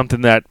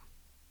something that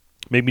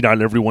maybe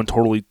not everyone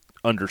totally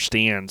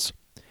understands.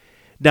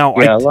 Now,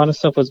 a lot of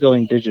stuff was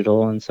going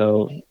digital, and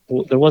so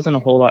there wasn't a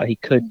whole lot he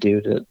could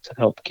do to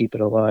help keep it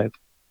alive.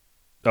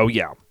 Oh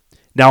yeah.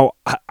 Now,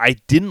 I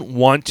didn't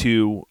want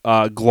to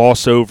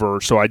gloss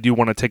over, so I do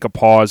want to take a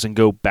pause and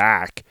go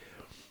back.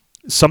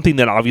 Something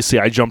that obviously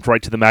I jumped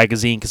right to the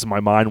magazine because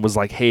my mind was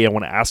like, hey, I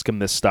want to ask him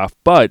this stuff.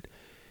 But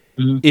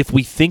if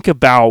we think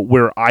about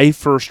where I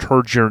first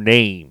heard your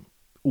name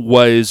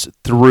was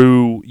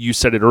through, you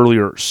said it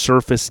earlier,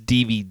 Surface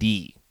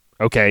DVD.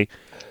 Okay.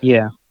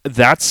 Yeah.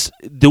 There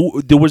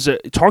was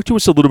talk to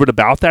us a little bit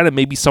about that and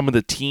maybe some of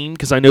the team,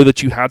 because I know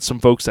that you had some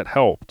folks that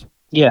helped.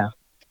 Yeah.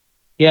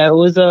 Yeah,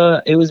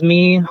 it was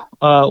me,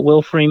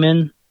 Will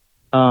Freeman.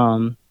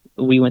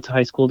 We went to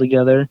high school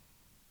together,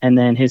 and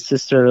then his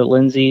sister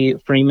Lindsay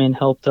Freeman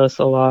helped us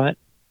a lot.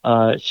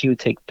 She would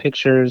take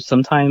pictures.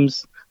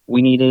 Sometimes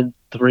we needed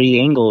 3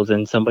 angles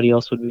and somebody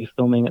else would be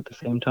filming at the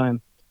same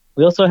time.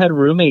 We also had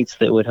roommates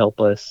that would help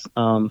us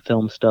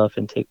film stuff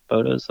and take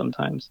photos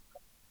sometimes.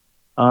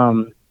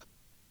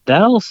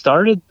 That all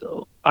started.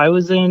 I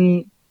was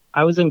in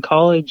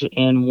college,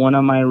 and one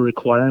of my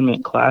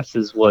requirement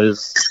classes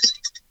was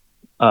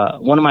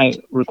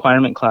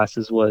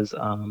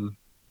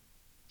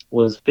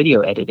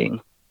video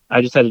editing.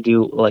 I just had to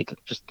do like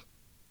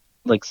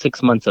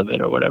 6 months of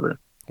it or whatever.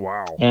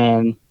 Wow.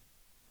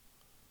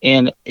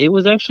 And it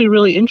was actually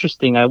really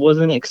interesting. I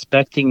wasn't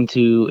expecting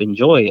to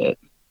enjoy it.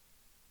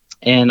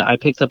 And I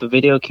picked up a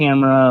video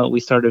camera. We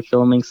started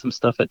filming some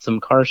stuff at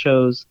some car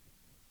shows.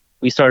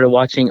 We started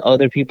watching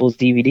other people's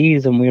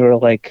DVDs, and we were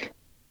like,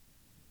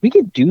 we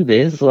could do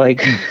this.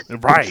 Like,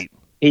 right.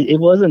 It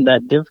wasn't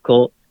that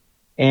difficult.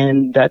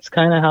 And that's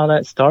kind of how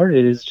that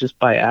started, is just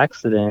by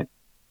accident.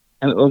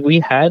 And we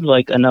had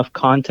like enough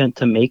content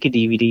to make a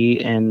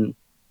DVD, and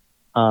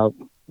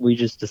we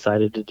just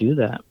decided to do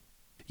that.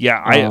 Yeah,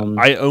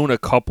 I own a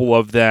couple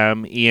of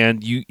them,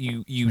 and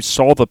you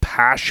saw the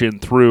passion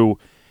through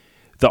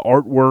the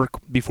artwork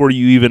before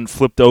you even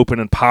flipped open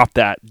and popped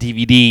that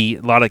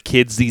DVD. A lot of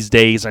kids these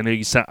days, I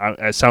know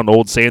I sound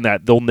old saying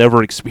that, they'll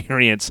never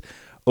experience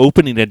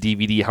opening a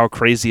DVD. How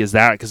crazy is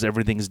that? Because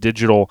everything's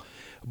digital.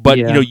 But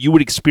you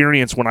would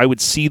experience, when I would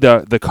see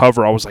the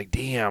cover, I was like,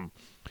 damn.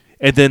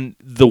 And then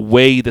the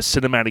way the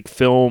cinematic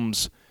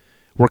films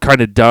were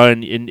kind of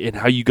done in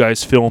how you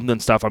guys filmed and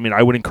stuff. I mean,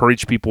 I would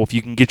encourage people, if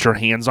you can get your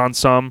hands on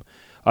some.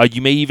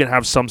 You may even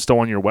have some still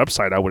on your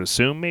website, I would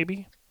assume,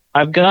 maybe.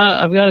 I've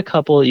got a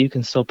couple that you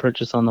can still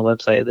purchase on the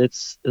website.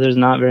 There's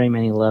not very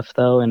many left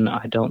though, and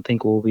I don't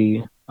think we'll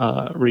be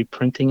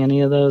reprinting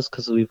any of those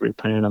because we've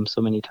reprinted them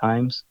so many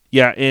times.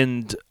 Yeah,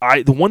 and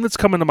the one that's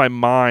coming to my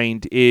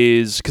mind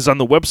is, because on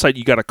the website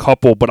you got a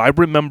couple, but I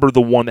remember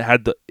the one that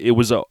had it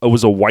was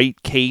a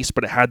white case,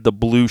 but it had the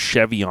blue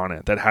Chevy on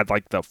it that had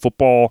like the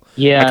football.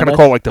 Yeah, I kind of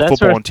call it like the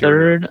football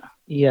interior.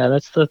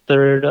 That's the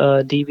third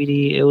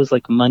DVD. It was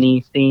like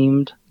money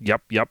themed.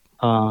 Yep.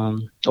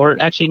 Or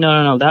actually,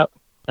 no, that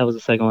was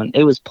the second one.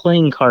 It was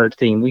playing card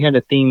themed. We had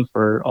a theme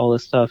for all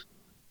this stuff.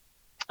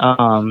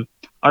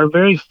 Our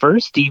very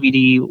first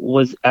DVD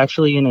was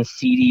actually in a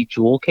CD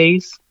jewel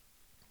case.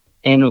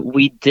 And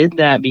we did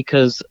that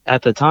because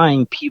at the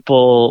time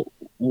people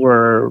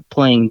were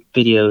playing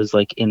videos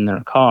like in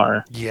their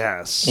car.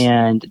 Yes.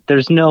 And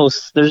there's no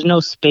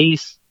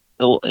space.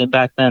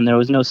 Back then there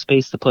was no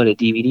space to put a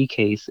DVD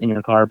case in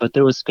your car, but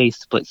there was space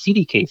to put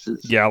CD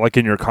cases. Yeah, like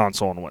in your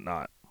console and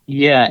whatnot.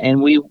 Yeah,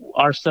 and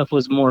our stuff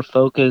was more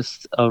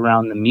focused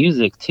around the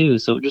music too,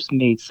 so it just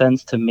made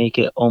sense to make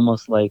it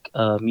almost like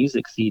a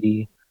music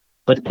CD,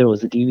 but there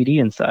was a DVD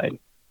inside.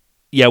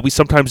 Yeah, we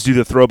sometimes do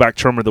the throwback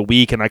term of the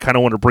week, and I kind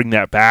of want to bring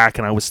that back,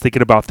 and I was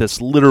thinking about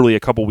this literally a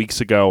couple weeks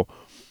ago.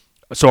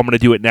 so I'm going to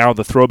do it now.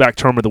 The throwback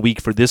term of the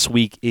week for this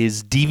week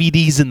is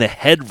DVDs in the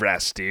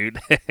headrest, dude,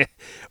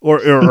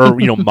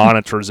 or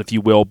monitors, if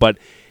you will. But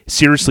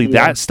seriously,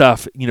 that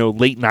stuff,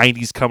 late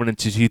 '90s coming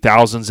into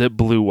 2000s, it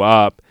blew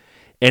up,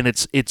 and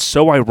it's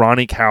so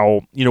ironic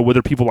how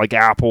whether people like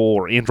Apple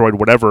or Android,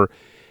 whatever,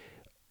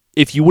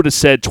 if you would have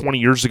said 20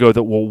 years ago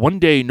that one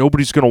day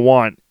nobody's going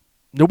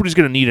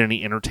to need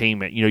any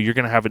entertainment. You're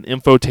going to have an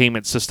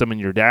infotainment system in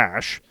your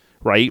dash,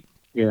 right?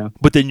 Yeah.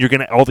 But then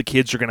all the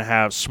kids are going to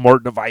have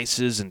smart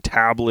devices and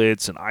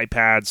tablets and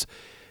iPads.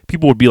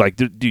 People would be like,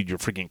 dude, you're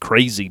freaking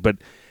crazy. But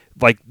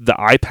like the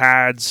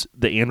iPads,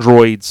 the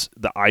Androids,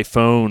 the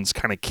iPhones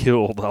kind of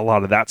killed a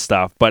lot of that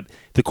stuff. But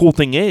the cool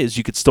thing is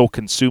you could still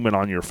consume it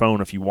on your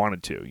phone if you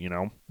wanted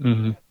to,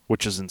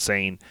 which is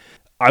insane.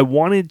 I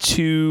wanted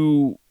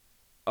to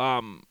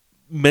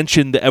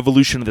mention the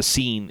evolution of the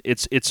scene.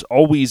 It's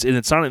always, and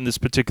it's not in this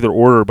particular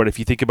order, but if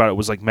you think about it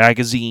was like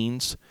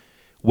magazines,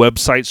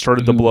 websites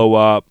started to blow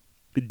up,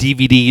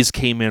 DVDs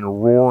came in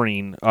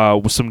roaring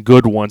with some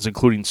good ones,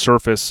 including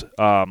Surface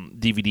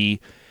DVD.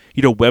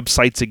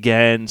 Websites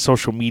again,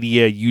 social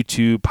media,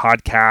 YouTube,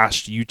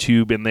 podcast,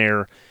 YouTube in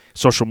there,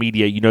 social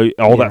media,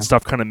 all that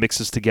stuff kind of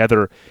mixes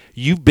together.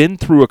 You've been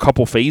through a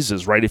couple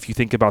phases, right? If you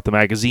think about the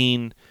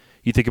magazine,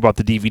 you think about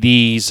the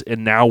DVDs,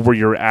 and now where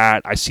you're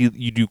at, I see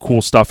you do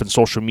cool stuff in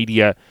social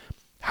media.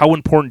 How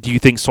important do you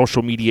think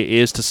social media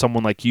is to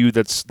someone like you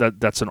that's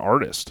an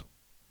artist?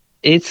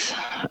 It's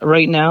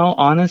right now,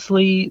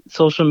 honestly,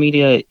 social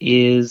media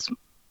is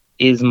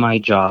my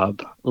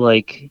job.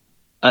 Like,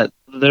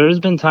 there's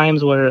been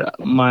times where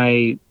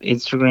my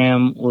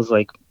Instagram was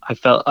like,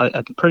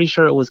 I'm pretty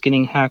sure it was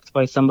getting hacked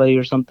by somebody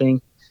or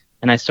something,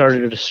 and I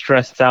started to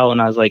stress out,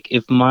 and I was like,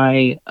 if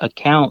my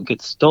account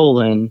gets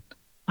stolen,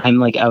 I'm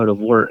like out of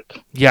work.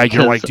 Yeah,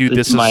 you're like, dude,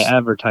 this is my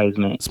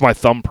advertisement. It's my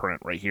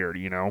thumbprint right here,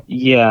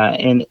 Yeah,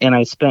 and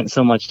I spent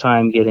so much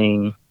time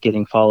getting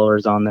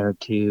followers on there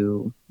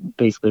to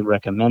basically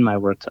recommend my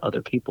work to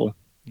other people.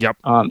 Yep.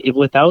 If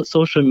without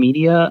social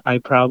media, I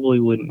probably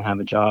wouldn't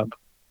have a job,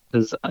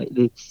 because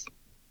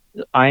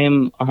I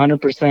am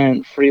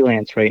 100%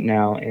 freelance right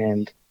now,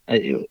 and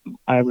I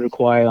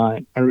rely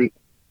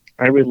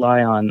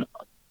on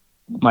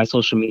my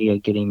social media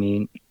getting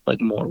me like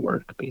more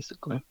work,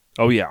 basically.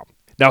 Oh yeah.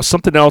 Now,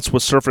 something else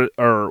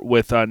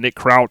with Nick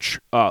Crouch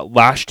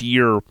last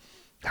year,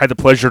 had the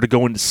pleasure to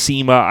go into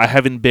SEMA. I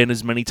haven't been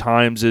as many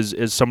times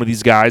as some of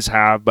these guys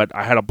have, but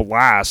I had a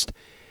blast.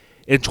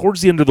 And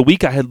towards the end of the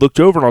week, I had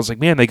looked over and I was like,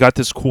 man, they got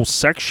this cool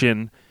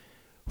section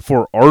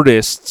for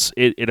artists,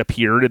 it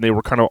appeared, and they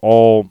were kind of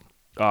all,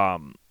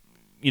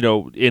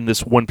 in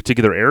this one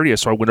particular area.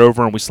 So I went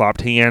over and we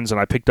slapped hands,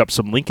 and I picked up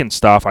some Lincoln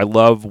stuff. I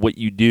love what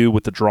you do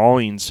with the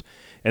drawings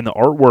and the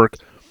artwork.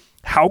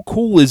 How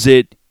cool is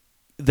it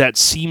that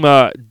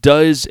SEMA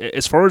does,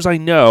 as far as I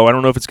know, I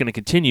don't know if it's going to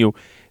continue,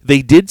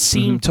 they did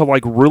seem to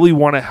like really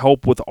want to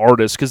help with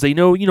artists, because they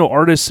know,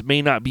 artists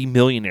may not be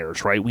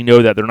millionaires, right? We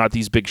know that they're not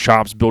these big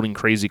shops building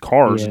crazy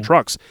cars and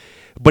trucks,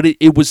 but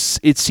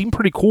it seemed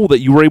pretty cool that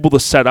you were able to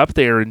set up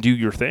there and do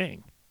your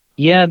thing.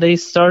 Yeah, they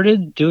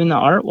started doing the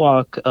art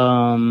walk,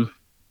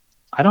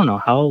 I don't know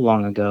how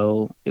long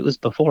ago. It was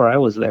before I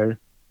was there,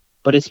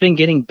 but it's been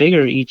getting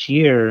bigger each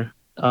year.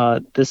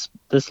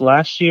 This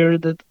last year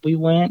that we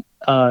went,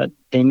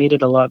 they made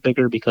it a lot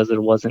bigger because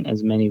there wasn't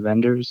as many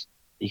vendors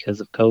because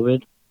of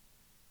COVID.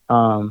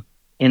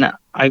 And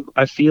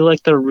I feel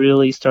like they're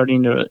really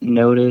starting to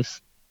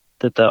notice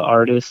that the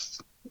artists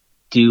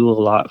do a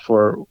lot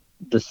for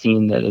the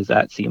scene that is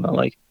at SEMA.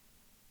 Like,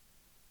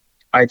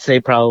 I'd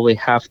say probably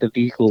half the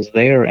vehicles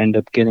there end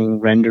up getting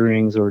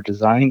renderings or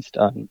designs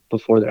done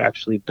before they're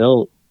actually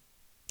built.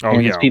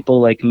 And it's people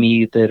like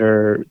me that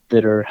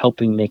are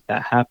helping make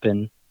that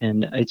happen.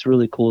 And it's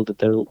really cool that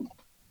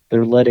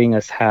they're letting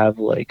us have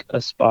like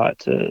a spot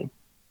to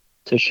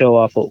show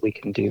off what we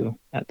can do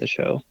at the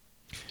show.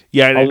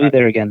 Yeah, I'll be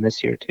there again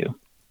this year too.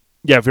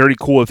 Yeah, very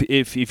cool.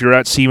 If you're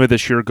at SEMA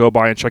this year, go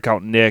by and check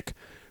out Nick.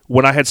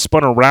 When I had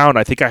spun around,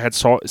 I think I had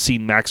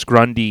seen Max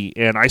Grundy,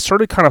 and I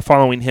started kind of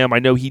following him. I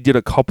know he did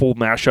a couple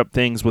mashup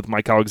things with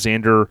Mike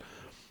Alexander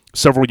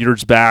several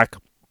years back,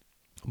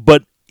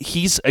 but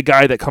he's a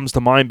guy that comes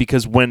to mind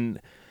because when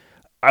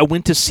I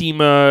went to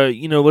SEMA,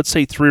 let's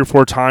say 3 or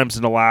 4 times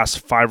in the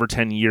last 5 or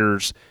 10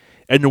 years,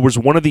 and there was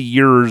one of the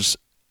years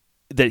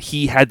that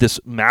he had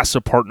this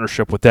massive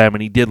partnership with them,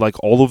 and he did like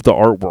all of the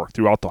artwork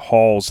throughout the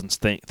halls and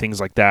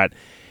things like that.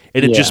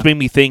 And it just made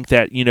me think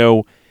that,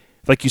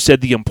 like you said,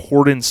 the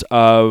importance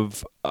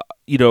of,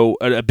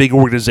 a big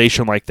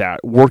organization like that,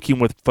 working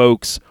with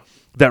folks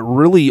that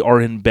really are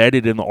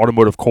embedded in the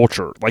automotive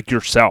culture, like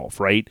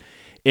yourself, right?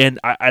 And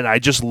I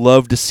just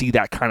love to see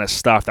that kind of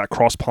stuff, that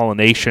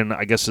cross-pollination,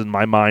 I guess in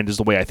my mind is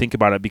the way I think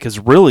about it, because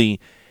really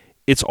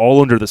it's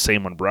all under the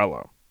same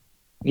umbrella.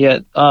 Yeah,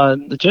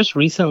 just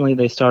recently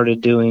they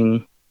started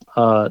doing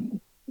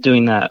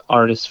that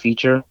artist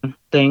feature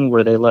thing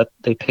where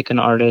they pick an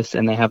artist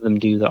and they have them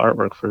do the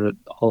artwork for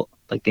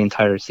the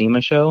entire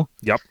SEMA show.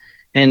 Yep.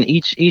 And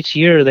each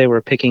year they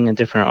were picking a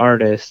different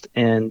artist,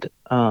 and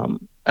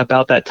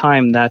about that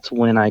time, that's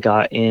when I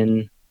got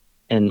in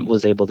and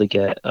was able to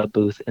get a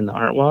booth in the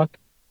Art Walk.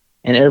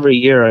 And every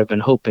year I've been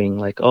hoping,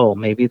 like, oh,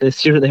 maybe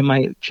this year they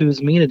might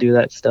choose me to do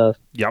that stuff.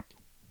 Yep.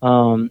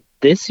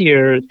 This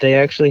year they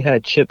actually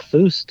had Chip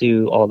Foose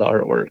do all the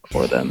artwork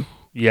for them.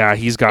 Yeah,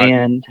 he's got,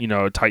 And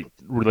a tight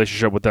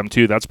relationship with them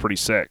too. That's pretty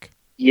sick.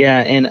 yeah,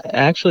 and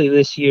actually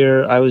this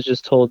year I was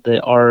just told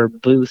that our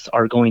booths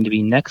are going to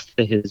be next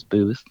to his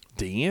booth.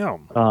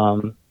 Damn.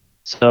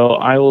 So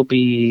I will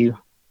be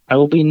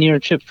near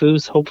Chip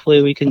Foose.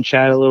 Hopefully we can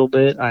chat a little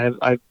bit.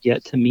 I've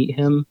yet to meet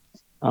him.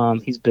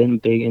 He's been a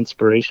big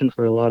inspiration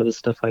for a lot of the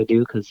stuff I do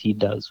because he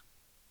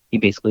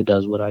basically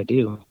does what I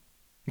do.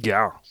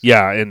 Yeah.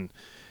 Yeah, and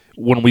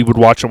when we would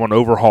watch him on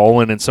Overhaul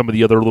and in some of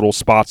the other little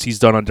spots he's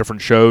done on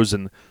different shows,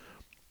 and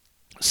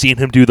seeing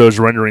him do those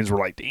renderings, we're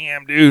like,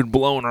 damn, dude,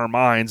 blowing our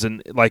minds.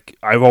 And like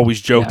I've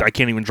always joked, Yeah. I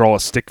can't even draw a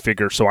stick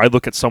figure. So I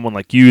look at someone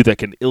like you that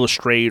can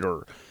illustrate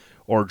or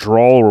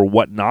draw or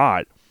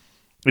whatnot.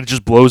 It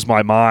just blows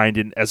my mind.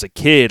 And as a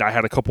kid, I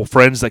had a couple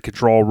friends that could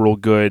draw real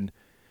good.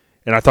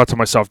 And I thought to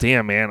myself,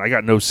 damn, man, I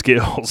got no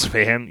skills,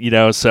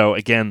 man. So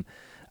again,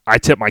 I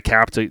tip my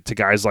cap to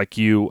guys like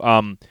you.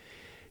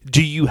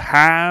 Do you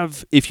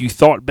have, if you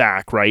thought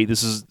back, right?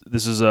 This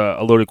is a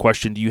loaded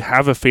question. Do you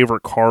have a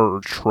favorite car or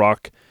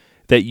truck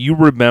that you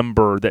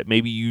remember that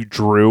maybe you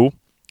drew?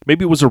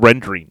 Maybe it was a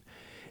rendering,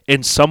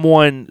 and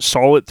someone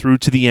saw it through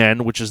to the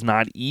end, which is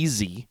not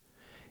easy,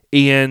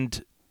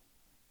 and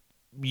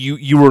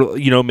you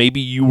were, maybe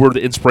you were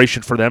the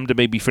inspiration for them to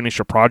maybe finish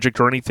a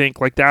project or anything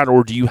like that?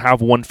 Or do you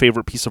have one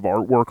favorite piece of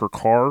artwork or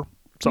car?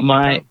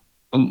 Something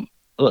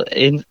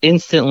like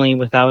Instantly,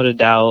 without a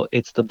doubt,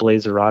 it's the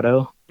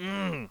Blazerado.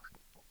 that?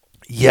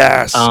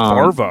 Yes,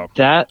 Farva.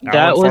 That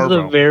Alan was Farva.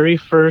 the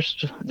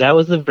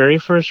very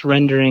first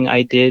rendering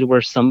I did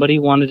where somebody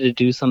wanted to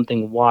do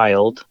something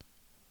wild,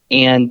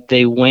 and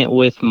they went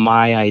with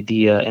my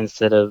idea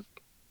instead of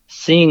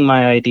seeing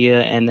my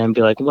idea and then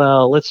be like,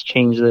 well, let's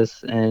change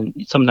this, and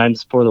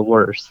sometimes for the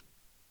worse.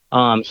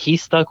 He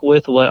stuck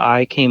with what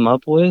I came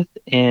up with,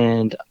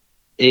 and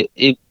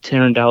it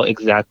turned out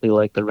exactly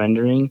like the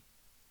rendering,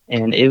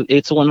 and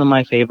it's one of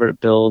my favorite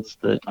builds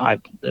that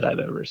I've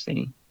ever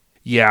seen.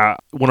 Yeah,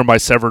 one of my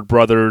severed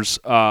brothers.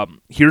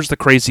 Here's the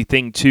crazy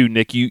thing too,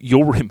 Nick.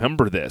 You'll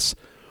remember this.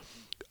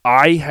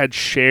 I had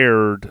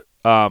shared.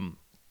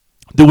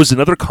 There was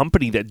another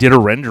company that did a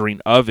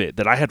rendering of it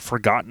that I had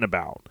forgotten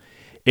about,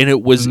 and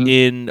it was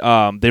in.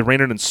 They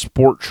ran it in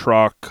Sport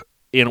Truck,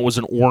 and it was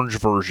an orange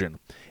version.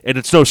 And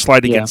it's no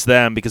slight against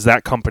them because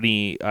that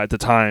company at the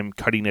time,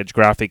 Cutting Edge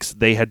Graphics,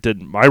 they had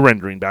did my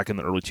rendering back in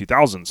the early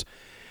 2000s.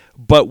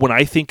 But when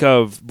I think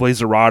of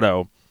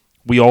Blazerado,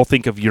 we all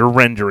think of your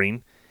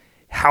rendering.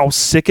 How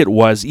sick it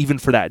was even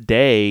for that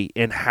day,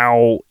 and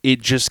how it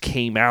just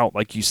came out.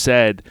 Like you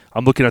said,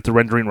 I'm looking at the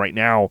rendering right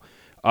now.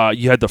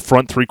 You had the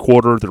front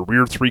 3/4, the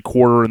rear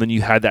 3/4, and then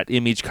you had that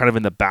image kind of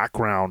in the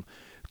background.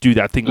 Dude,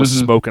 that thing was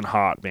smoking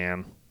hot,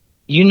 man.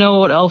 You know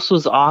what else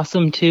was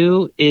awesome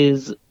too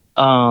is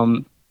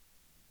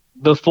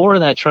before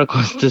that truck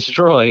was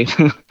destroyed,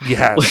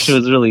 Yes. which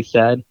was really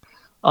sad.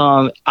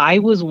 I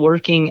was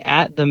working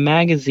at the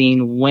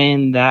magazine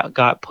when that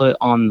got put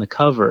on the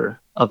cover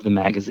of the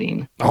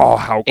magazine. Oh,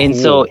 how cool. And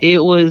so it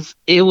was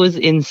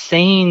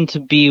insane to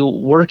be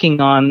working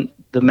on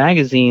the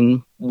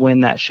magazine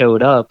when that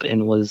showed up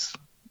and was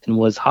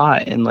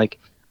hot, and like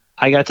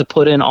I got to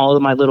put in all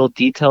of my little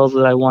details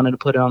that I wanted to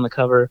put on the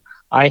cover.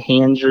 I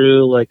hand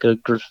drew like a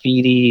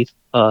graffiti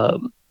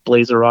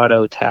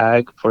Blazerado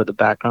tag for the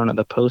background of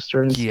the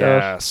poster and stuff.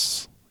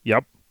 Yes.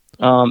 Yep.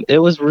 It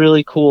was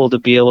really cool to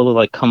be able to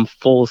like come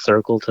full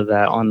circle to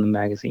that on the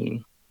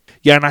magazine.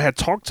 Yeah, and I had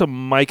talked to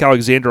Mike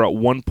Alexander at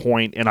one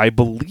point, and I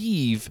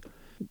believe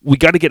we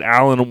got to get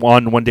Alan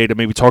on one day to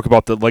maybe talk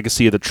about the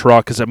legacy of the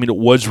truck, because, I mean, it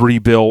was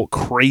rebuilt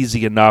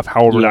crazy enough,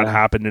 however that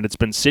happened, and it's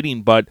been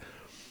sitting. But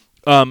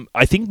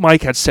I think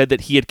Mike had said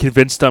that he had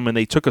convinced them, and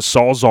they took a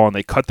Sawzall and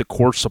they cut the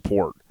core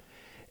support.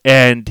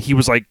 And he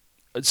was like,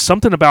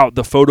 something about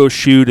the photo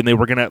shoot, and they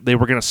were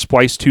gonna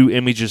splice two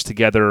images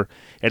together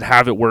and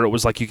have it where it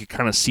was like you could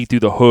kind of see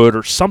through the hood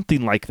or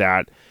something like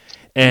that.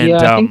 And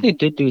yeah, I think they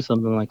did do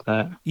something like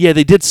that. Yeah,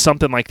 they did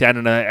something like that,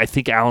 and I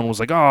think Alan was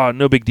like, "Oh,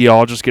 no big deal.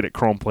 I'll just get it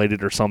chrome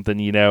plated or something,"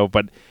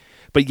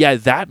 But yeah,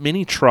 that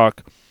mini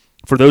truck.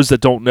 For those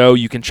that don't know,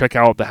 you can check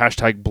out the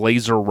hashtag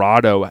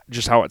Blazerado,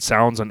 just how it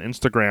sounds on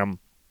Instagram.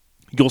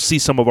 You'll see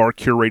some of our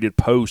curated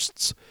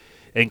posts,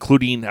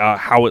 including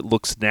how it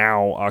looks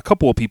now. A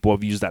couple of people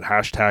have used that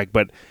hashtag,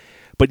 but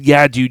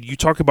yeah, dude, you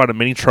talk about a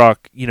mini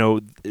truck.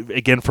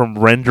 Again, from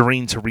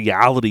rendering to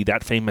reality,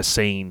 that famous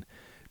saying.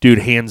 Dude,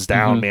 hands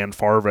down, man,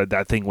 Farva,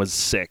 that thing was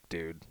sick,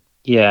 dude.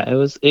 Yeah,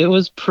 it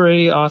was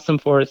pretty awesome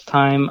for its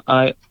time.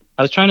 I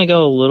was trying to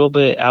go a little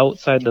bit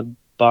outside the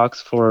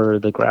box for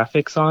the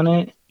graphics on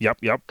it. Yep.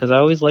 Because I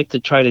always like to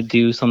try to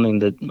do something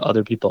that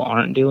other people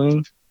aren't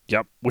doing.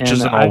 Yep, which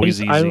isn't always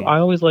easy. I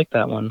always like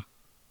that one.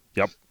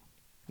 Yep,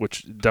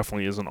 which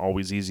definitely isn't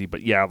always easy.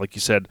 But yeah, like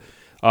you said,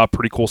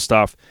 pretty cool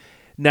stuff.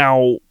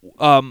 Now,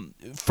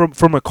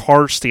 from a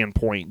car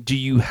standpoint, do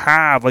you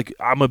have, like,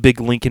 I'm a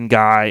big Lincoln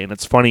guy, and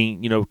it's funny,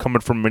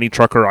 coming from a mini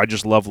trucker, I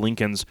just love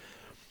Lincolns.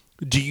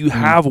 Do you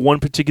have one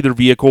particular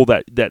vehicle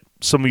that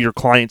some of your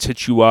clients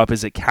hit you up?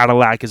 Is it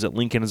Cadillac? Is it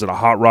Lincoln? Is it a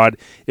hot rod?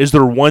 Is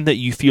there one that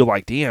you feel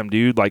like, damn,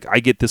 dude, like I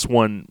get this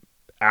one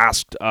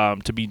asked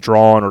to be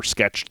drawn or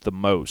sketched the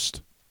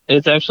most?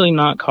 It's actually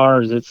not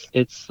cars. It's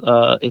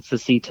the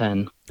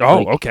C10. Oh,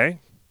 Like, okay.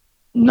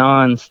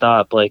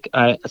 non-stop. Like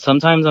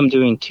sometimes I'm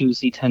doing 2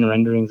 C10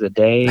 renderings a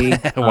day.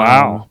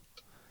 Wow.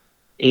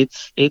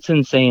 It's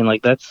insane.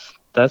 Like that's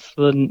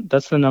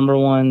the number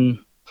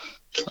one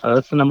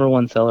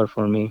seller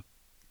for me.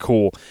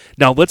 Cool.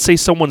 Now, let's say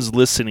someone's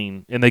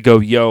listening and they go,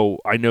 yo,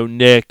 I know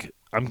Nick,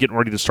 I'm getting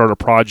ready to start a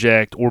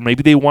project, or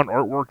maybe they want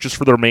artwork just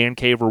for their man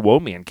cave or Whoa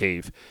Man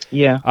Cave.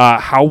 Yeah.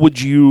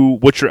 What's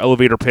your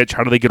elevator pitch?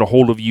 How do they get a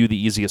hold of you the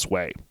easiest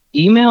way?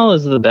 Email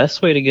is the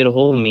best way to get a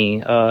hold of me.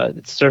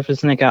 It's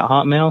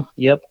surfacenick@hotmail.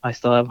 Yep, I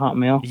still have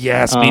Hotmail.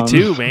 Yes, me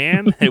too,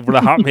 man. We're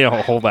the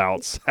Hotmail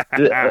holdouts.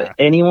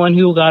 Anyone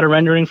who got a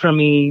rendering from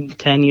me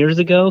 10 years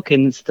ago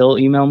can still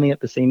email me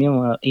at the same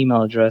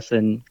email address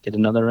and get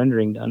another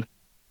rendering done.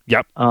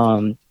 Yep.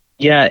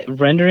 Yeah,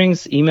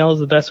 renderings, email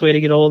is the best way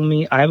to get a hold of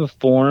me. I have a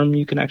form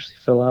you can actually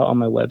fill out on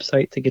my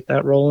website to get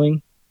that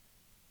rolling.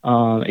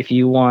 If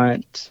you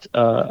want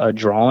a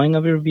drawing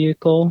of your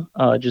vehicle,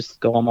 just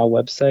go on my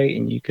website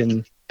and you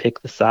can pick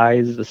the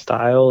size, the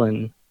style,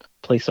 and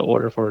place an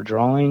order for a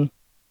drawing.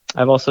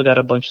 I've also got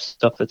a bunch of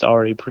stuff that's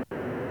already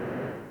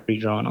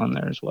pre-drawn on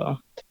there as well.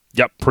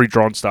 Yep,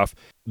 pre-drawn stuff.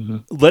 Mm-hmm.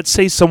 Let's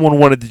say someone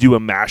wanted to do a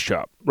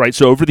mashup, right?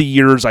 So over the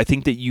years, I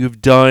think that you've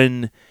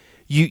done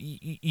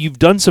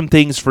some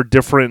things for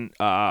different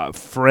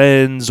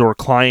friends or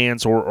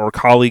clients or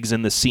colleagues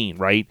in the scene,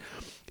 right?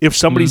 If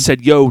somebody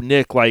said, yo,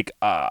 Nick, like,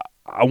 I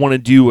want to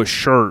do a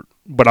shirt,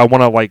 but I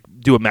want to, like,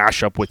 do a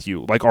mashup with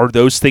you, like, are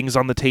those things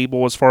on the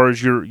table as far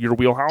as your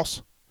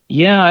wheelhouse?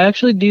 Yeah, I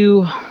actually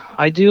do.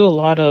 I do a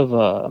lot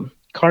of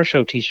car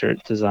show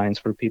t-shirt designs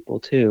for people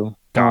too.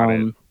 Got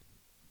it.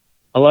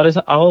 A lot of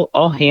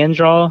I'll hand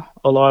draw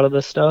a lot of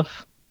the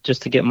stuff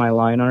just to get my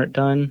line art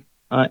done,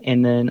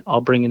 and then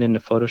I'll bring it into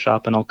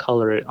Photoshop and I'll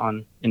color it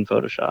in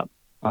Photoshop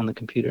on the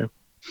computer.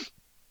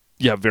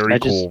 Yeah, very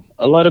cool.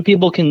 A lot of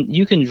people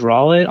you can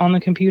draw it on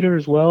the computer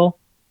as well.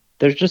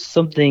 There's just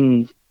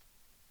something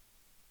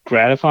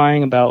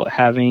gratifying about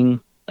having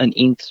an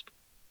inked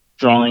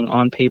drawing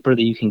on paper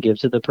that you can give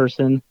to the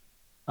person.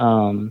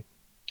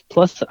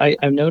 Plus,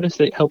 I've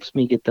noticed it helps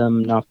me get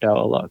them knocked out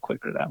a lot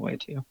quicker that way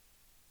too.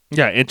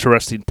 Yeah,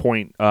 interesting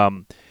point.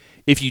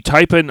 If you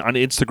type in on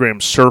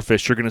Instagram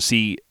Surface, you're going to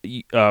see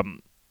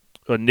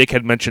Nick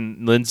had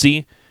mentioned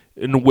Lindsay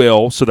and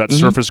Will, so that's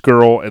Surface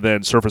Girl, and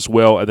then Surface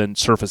Will, and then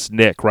Surface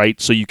Nick, right?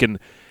 So you can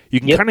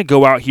kind of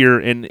go out here,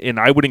 and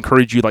I would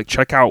encourage you, like,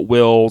 check out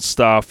Will's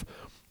stuff,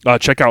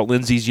 check out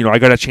Lindsay's. I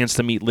got a chance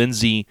to meet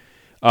Lindsay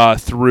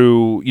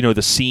through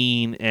the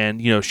scene,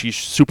 and she's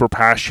super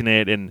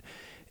passionate, and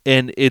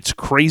it's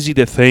crazy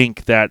to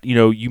think that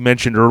you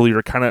mentioned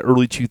earlier, kind of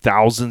early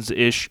 2000s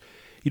ish.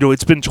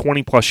 It's been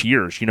 20 plus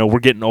years. We're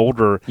getting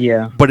older.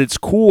 Yeah. But it's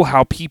cool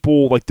how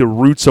people, like, the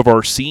roots of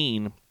our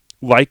scene,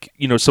 like,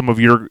 some of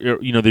your,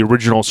 the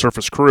original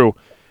Surface crew,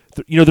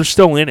 they're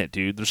still in it,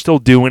 dude. They're still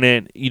doing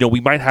it.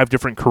 We might have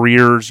different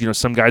careers.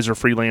 Some guys are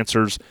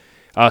freelancers.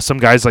 Some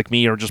guys like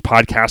me are just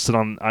podcasting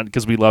on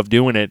because we love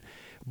doing it.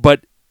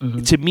 But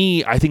to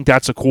me, I think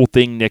that's a cool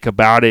thing, Nick,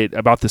 about it,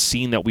 about the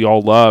scene that we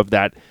all love,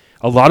 that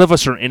a lot of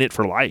us are in it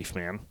for life,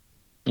 man.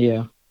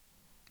 Yeah.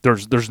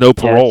 There's no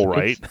parole,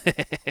 right?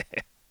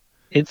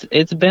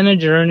 It's been a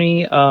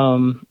journey.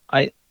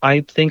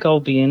 I think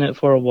I'll be in it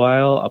for a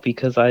while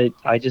because I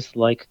just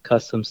like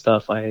custom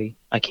stuff. I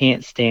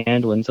can't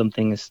stand when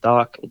something is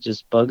stock. It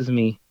just bugs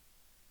me.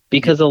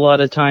 Because a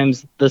lot of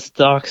times the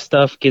stock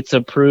stuff gets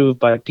approved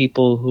by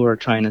people who are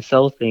trying to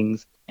sell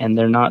things, and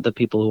they're not the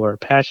people who are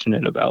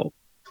passionate about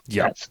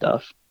that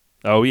stuff.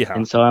 Oh, yeah.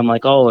 And so I'm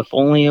like, oh, if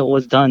only it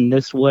was done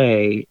this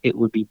way, it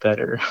would be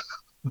better.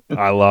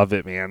 I love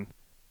it, man.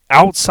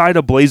 Outside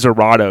of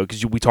Blazerado,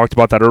 because we talked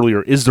about that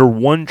earlier, is there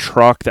one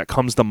truck that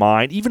comes to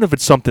mind, even if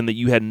it's something that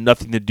you had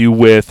nothing to do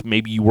with,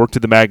 maybe you worked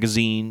at the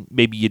magazine,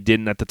 maybe you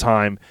didn't at the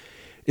time,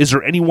 is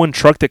there any one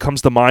truck that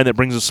comes to mind that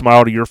brings a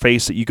smile to your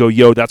face that you go,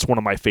 yo, that's one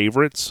of my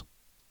favorites?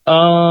 There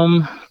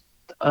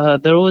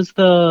was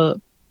the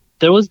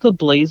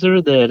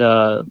Blazer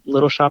that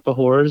Little Shop of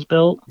Horrors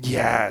built.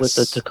 Yes. With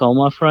the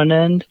Tacoma front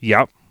end.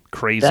 Yep.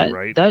 Crazy,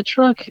 right? That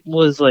truck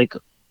was like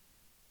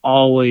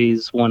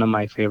always one of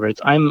my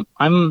favorites. I'm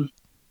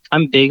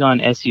big on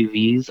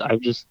SUVs.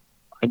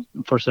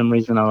 For some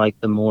reason I like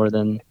them more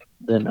than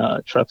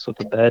trucks with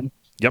a bed.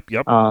 Yep.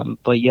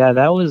 But yeah,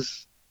 that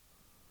was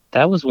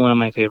one of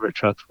my favorite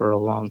trucks for a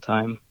long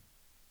time.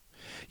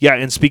 Yeah,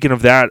 and speaking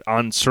of that,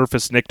 on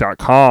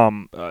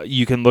surfacenick.com,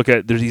 you can look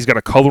at, he's got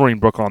a coloring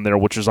book on there,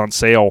 which is on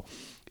sale.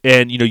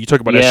 And you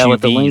talk about yeah, SUVs.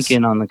 with the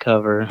Lincoln on the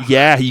cover.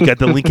 Yeah, you got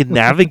the Lincoln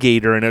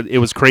Navigator, and it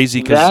was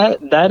crazy because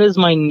That is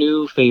my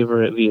new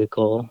favorite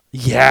vehicle.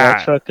 yeah,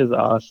 That truck is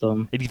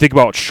awesome. and you think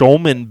about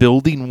Schulman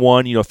building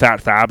one. Fat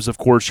Fabs, of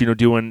course,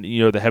 doing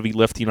the heavy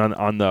lifting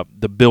on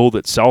the build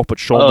itself, but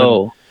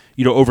Schulman,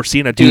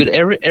 overseeing a dude,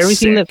 everything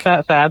sick. that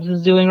Fat Fabs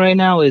is doing right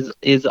now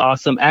is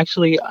awesome.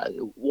 Actually,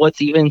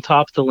 what's even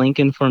topped the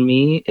Lincoln for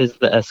me is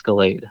the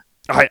Escalade.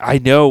 I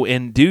know,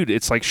 and dude,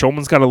 it's like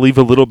Schulman's got to leave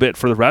a little bit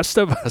for the rest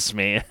of us,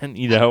 man.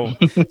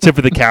 Tip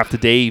of the cap to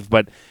Dave,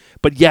 but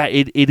yeah,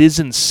 it is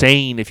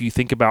insane if you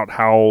think about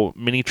how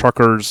many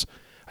truckers,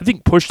 I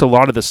think, pushed a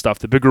lot of this stuff,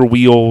 the bigger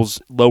wheels,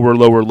 lower,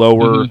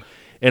 Mm-hmm.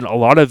 and a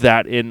lot of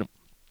that. And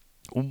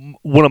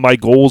one of my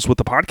goals with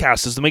the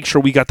podcast is to make sure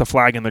we got the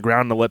flag in the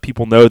ground to let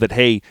people know that,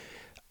 hey,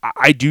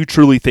 I do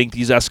truly think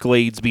these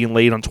Escalades being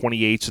laid on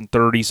 28s and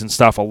 30s and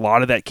stuff, a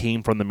lot of that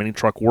came from the mini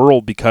truck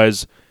world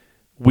because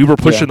we were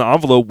pushing the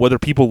envelope, whether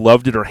people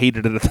loved it or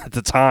hated it at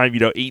the time,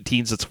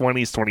 18s to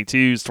 20s,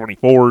 22s,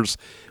 24s.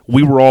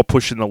 We were all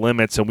pushing the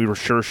limits, and we were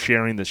sure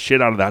sharing the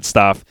shit out of that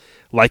stuff,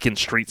 like in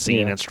Street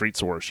Scene and Street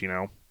Source,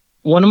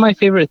 One of my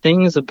favorite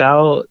things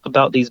about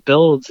these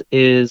builds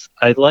is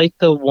I like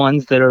the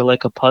ones that are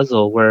like a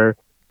puzzle where,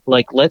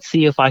 like, let's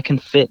see if I can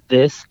fit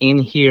this in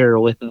here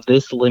with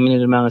this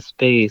limited amount of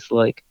space.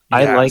 Like,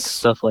 I like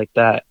stuff like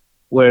that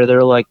where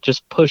they're like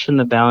just pushing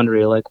the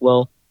boundary. Like,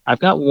 well, I've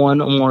got one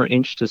more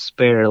inch to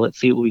spare. Let's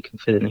see what we can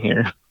fit in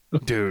here.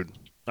 Dude,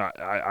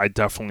 I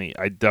definitely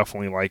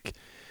like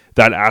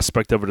that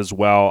aspect of it as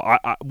well.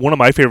 One of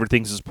my favorite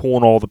things is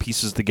pulling all the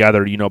pieces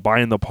together,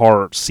 buying the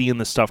parts, seeing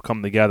the stuff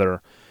come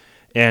together.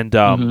 And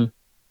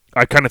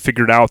I kind of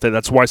figured out that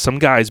that's why some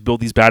guys build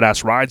these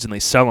badass rides and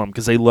they sell them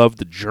because they love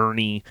the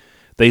journey.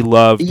 They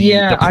love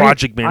the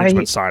project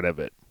management side of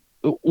it.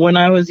 When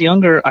I was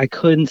younger, I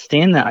couldn't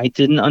stand that. I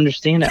didn't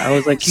understand it. I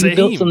was like, you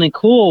built something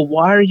cool.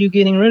 Why are you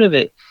getting rid of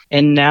it?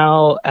 And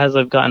now, as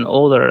I've gotten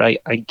older, I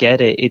get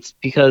it. It's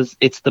because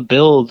it's the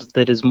build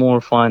that is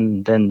more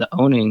fun than the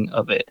owning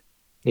of it.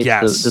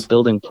 It's the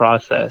building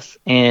process.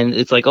 And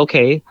it's like,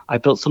 okay, I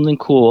built something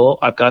cool.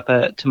 I've got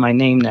that to my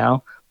name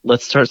now.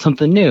 Let's start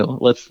something new.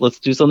 Let's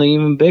do something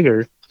even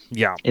bigger.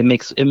 Yeah. It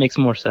makes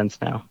more sense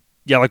now.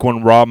 Yeah, like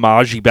when Rob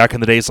Maggi back in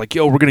the day is like,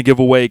 yo, we're going to give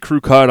away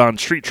crew cut on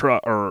Street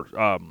Truck or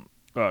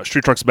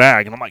Street Truck's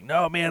bag. And I'm like,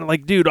 no, man,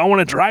 like, dude, I want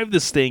to drive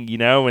this thing,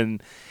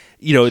 and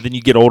then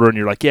you get older and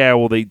you're like, yeah,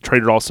 well, they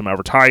traded off some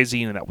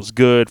advertising and that was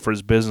good for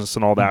his business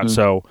and all that.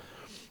 So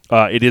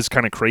it is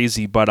kind of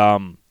crazy. But,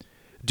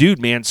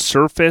 dude, man,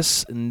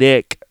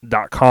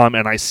 surfacenick.com,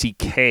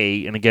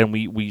 N-I-C-K. And again,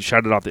 we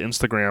shouted out the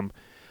Instagram.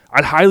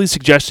 I'd highly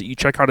suggest that you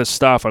check out his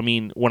stuff. I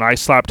mean, when I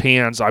slapped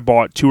hands, I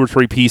bought 2 or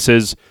 3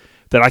 pieces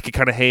that I could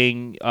kind of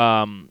hang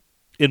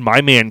in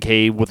my man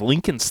cave with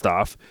Lincoln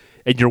stuff.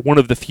 And you're one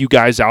of the few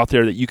guys out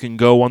there that you can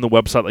go on the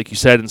website, like you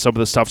said, and some of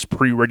the stuff's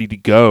pre-ready to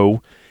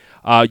go.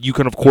 You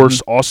can, of course,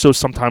 also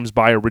sometimes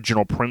buy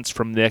original prints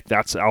from Nick.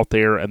 That's out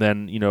there. And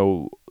then,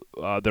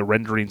 the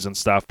renderings and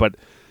stuff. But,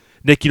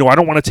 Nick, I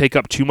don't want to take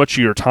up too much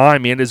of your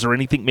time, man. Is there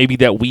anything maybe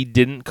that we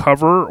didn't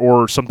cover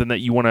or something that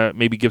you want to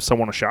maybe give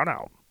someone a shout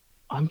out?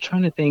 I'm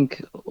trying to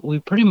think. We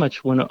pretty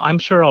much went. I'm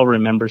sure I'll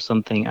remember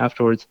something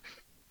afterwards.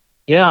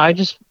 Yeah,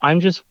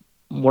 I'm just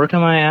working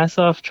my ass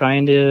off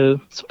trying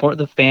to support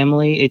the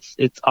family.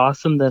 It's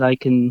awesome that I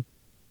can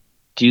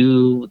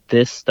do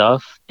this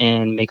stuff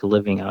and make a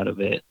living out of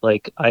it.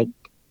 Like I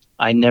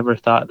never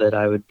thought that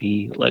I would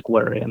be like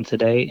where I am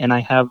today, and I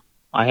have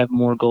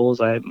more goals.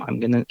 I'm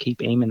gonna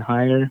keep aiming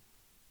higher.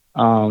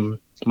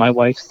 My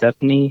wife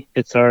Stephanie,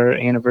 it's our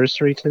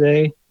anniversary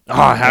today.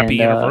 Oh,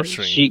 happy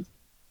anniversary!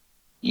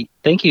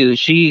 Thank you.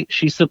 She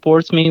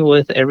supports me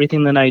with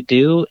everything that I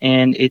do,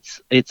 and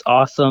it's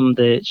awesome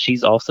that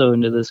she's also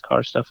into this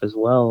car stuff as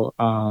well.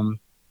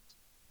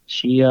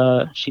 She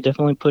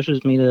definitely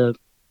pushes me to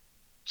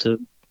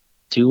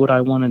do what I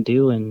want to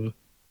do and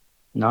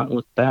not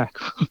look back.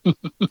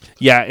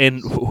 Yeah,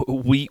 and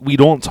we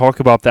don't talk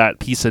about that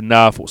piece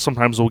enough.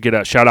 Sometimes we'll get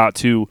a shout out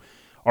to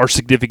our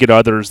significant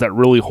others that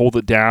really hold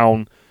it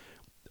down.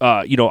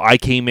 I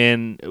came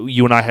in,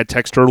 you and I had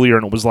text earlier,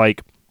 and it was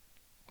like,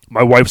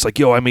 my wife's like,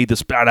 yo, I made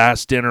this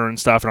badass dinner and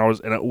stuff.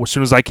 And as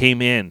soon as I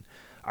came in,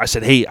 I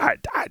said, hey, I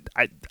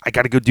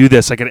got to go do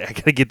this. I got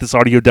to get this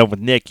audio done with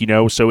Nick,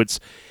 So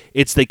it's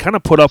they kind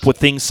of put up with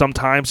things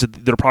sometimes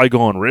that they're probably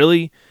going,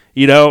 really?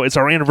 It's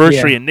our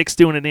anniversary and Nick's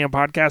doing a damn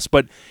podcast.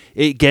 But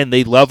again,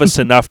 they love us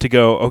enough to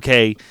go,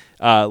 okay,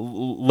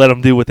 let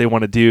them do what they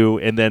want to do,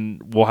 and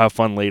then we'll have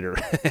fun later.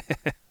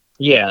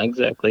 Yeah,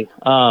 exactly.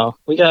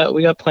 We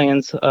got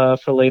plans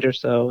for later,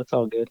 so it's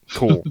all good.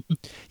 Cool.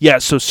 Yeah,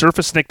 so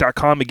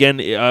surfacenick.com, again,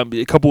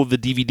 a couple of the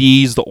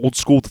DVDs, the old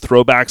school, the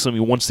throwbacks. I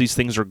mean, once these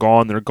things are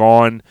gone, they're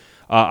gone.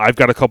 I've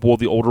got a couple of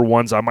the older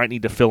ones. I might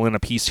need to fill in a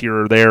piece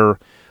here or there,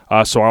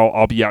 so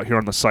I'll be out here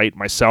on the site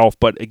myself.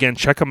 But again,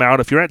 check them out.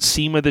 If you're at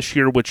SEMA this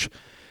year, which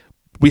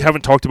we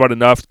haven't talked about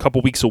enough, a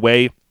couple weeks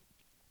away,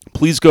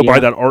 Please go by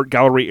Yeah. that art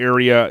gallery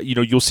area.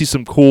 You'll see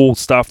some cool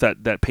stuff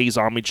that pays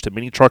homage to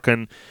Mini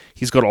Truckin'.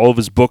 He's got all of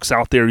his books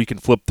out there. You can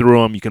flip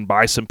through them. You can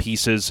buy some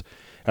pieces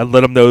and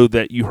let him know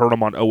that you heard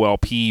him on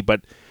OLP.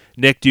 But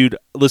Nick, dude,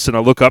 listen, I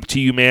look up to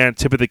you, man.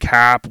 Tip of the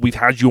cap. We've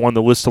had you on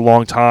the list a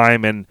long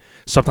time, and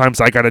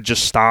sometimes I got to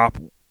just stop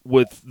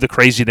with the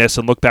craziness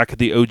and look back at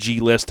the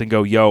OG list and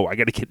go, yo, I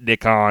got to get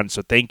Nick on.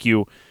 So thank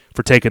you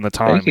for taking the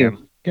time, Thank you.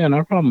 man. Yeah,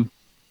 no problem.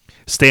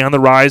 Stay on the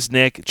rise,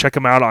 Nick. Check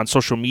him out on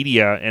social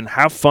media and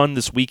have fun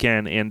this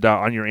weekend and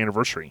on your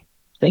anniversary.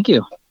 Thank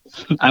you.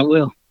 I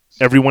will.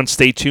 Everyone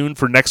stay tuned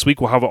for next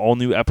week. We'll have an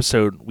all-new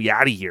episode. We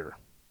out of here.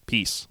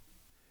 Peace.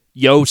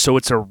 Yo, so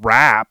it's a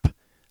wrap.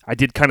 I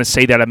did kind of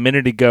say that a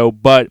minute ago,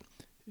 but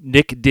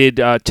Nick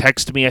did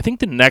text me. I think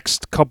the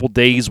next couple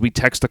days we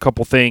text a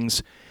couple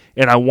things,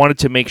 and I wanted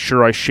to make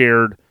sure I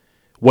shared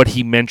what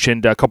he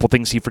mentioned, a couple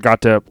things he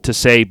forgot to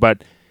say.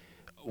 But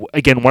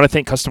again, want to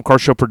thank Custom Car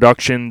Show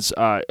Productions.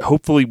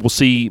 Hopefully we'll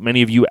see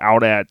many of you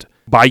out at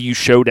Bayou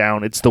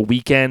Showdown. It's the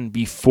weekend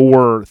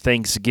before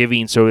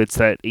Thanksgiving, so it's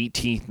that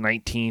 18th,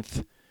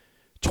 19th,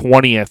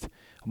 20th.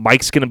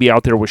 Mike's going to be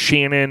out there with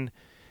Shannon.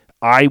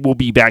 I will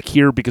be back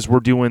here because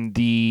we're doing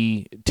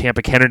the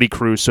Tampa Kennedy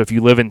cruise. So if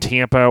you live in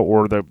Tampa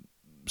or the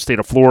state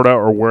of Florida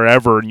or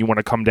wherever and you want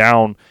to come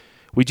down,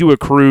 we do a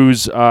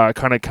cruise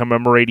kind of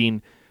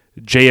commemorating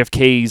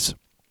JFK's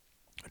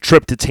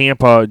trip to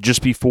Tampa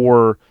just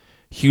before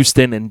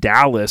Houston and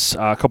Dallas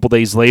a couple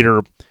days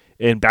later.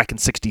 And back in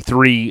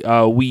 63,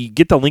 we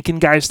get the Lincoln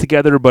guys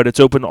together, but it's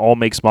open to all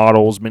makes,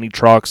 models, mini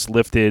trucks,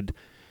 lifted.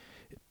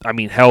 I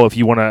mean, hell, if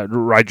you want to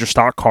ride your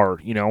stock car,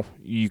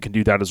 you can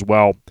do that as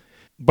well.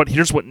 But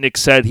here's what Nick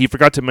said. He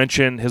forgot to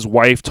mention his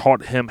wife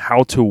taught him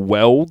how to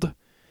weld,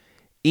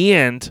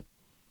 and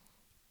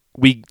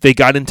they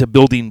got into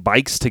building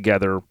bikes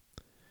together.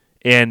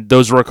 And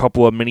those were a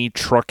couple of Mini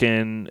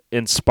Truckin'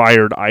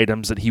 inspired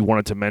items that he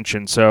wanted to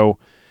mention. So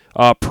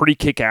pretty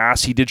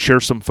kick-ass. He did share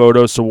some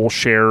photos, so we'll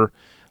share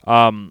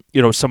some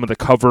of the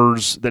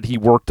covers that he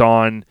worked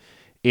on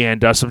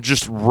and some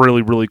just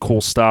really, really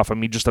cool stuff. I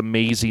mean, just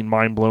amazing,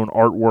 mind-blown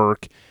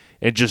artwork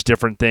and just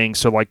different things.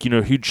 So,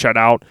 huge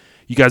shout-out.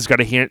 You guys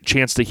got a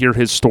chance to hear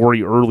his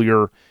story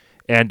earlier,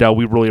 and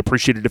we really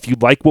appreciate it. If you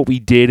like what we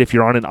did, if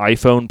you're on an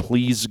iPhone,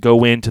 please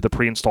go into the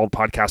pre-installed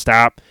podcast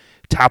app,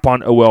 tap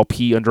on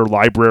OLP under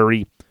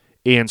Library,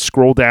 and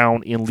scroll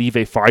down and leave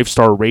a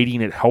 5-star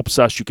rating. It helps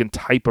us. You can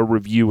type a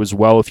review as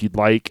well if you'd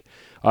like.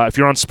 If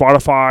you're on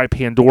Spotify,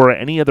 Pandora,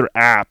 any other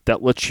app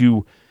that lets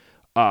you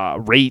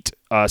rate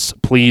us,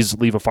 please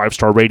leave a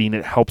 5-star rating.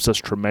 It helps us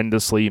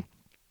tremendously.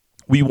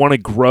 We want to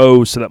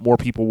grow so that more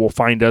people will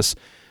find us.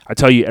 I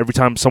tell you, every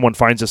time someone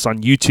finds us on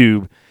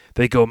YouTube,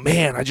 they go,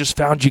 man, I just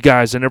found you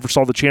guys. I never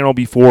saw the channel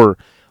before.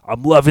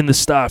 I'm loving the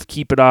stuff.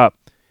 Keep it up.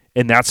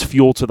 And that's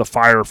fuel to the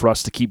fire for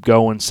us to keep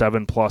going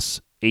 7+,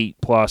 8+,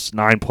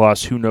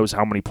 9+, who knows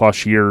how many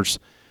plus years.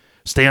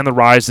 Stay on the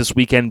rise this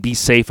weekend. Be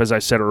safe, as I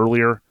said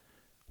earlier.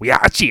 We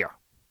out ya.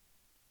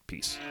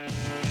 Peace.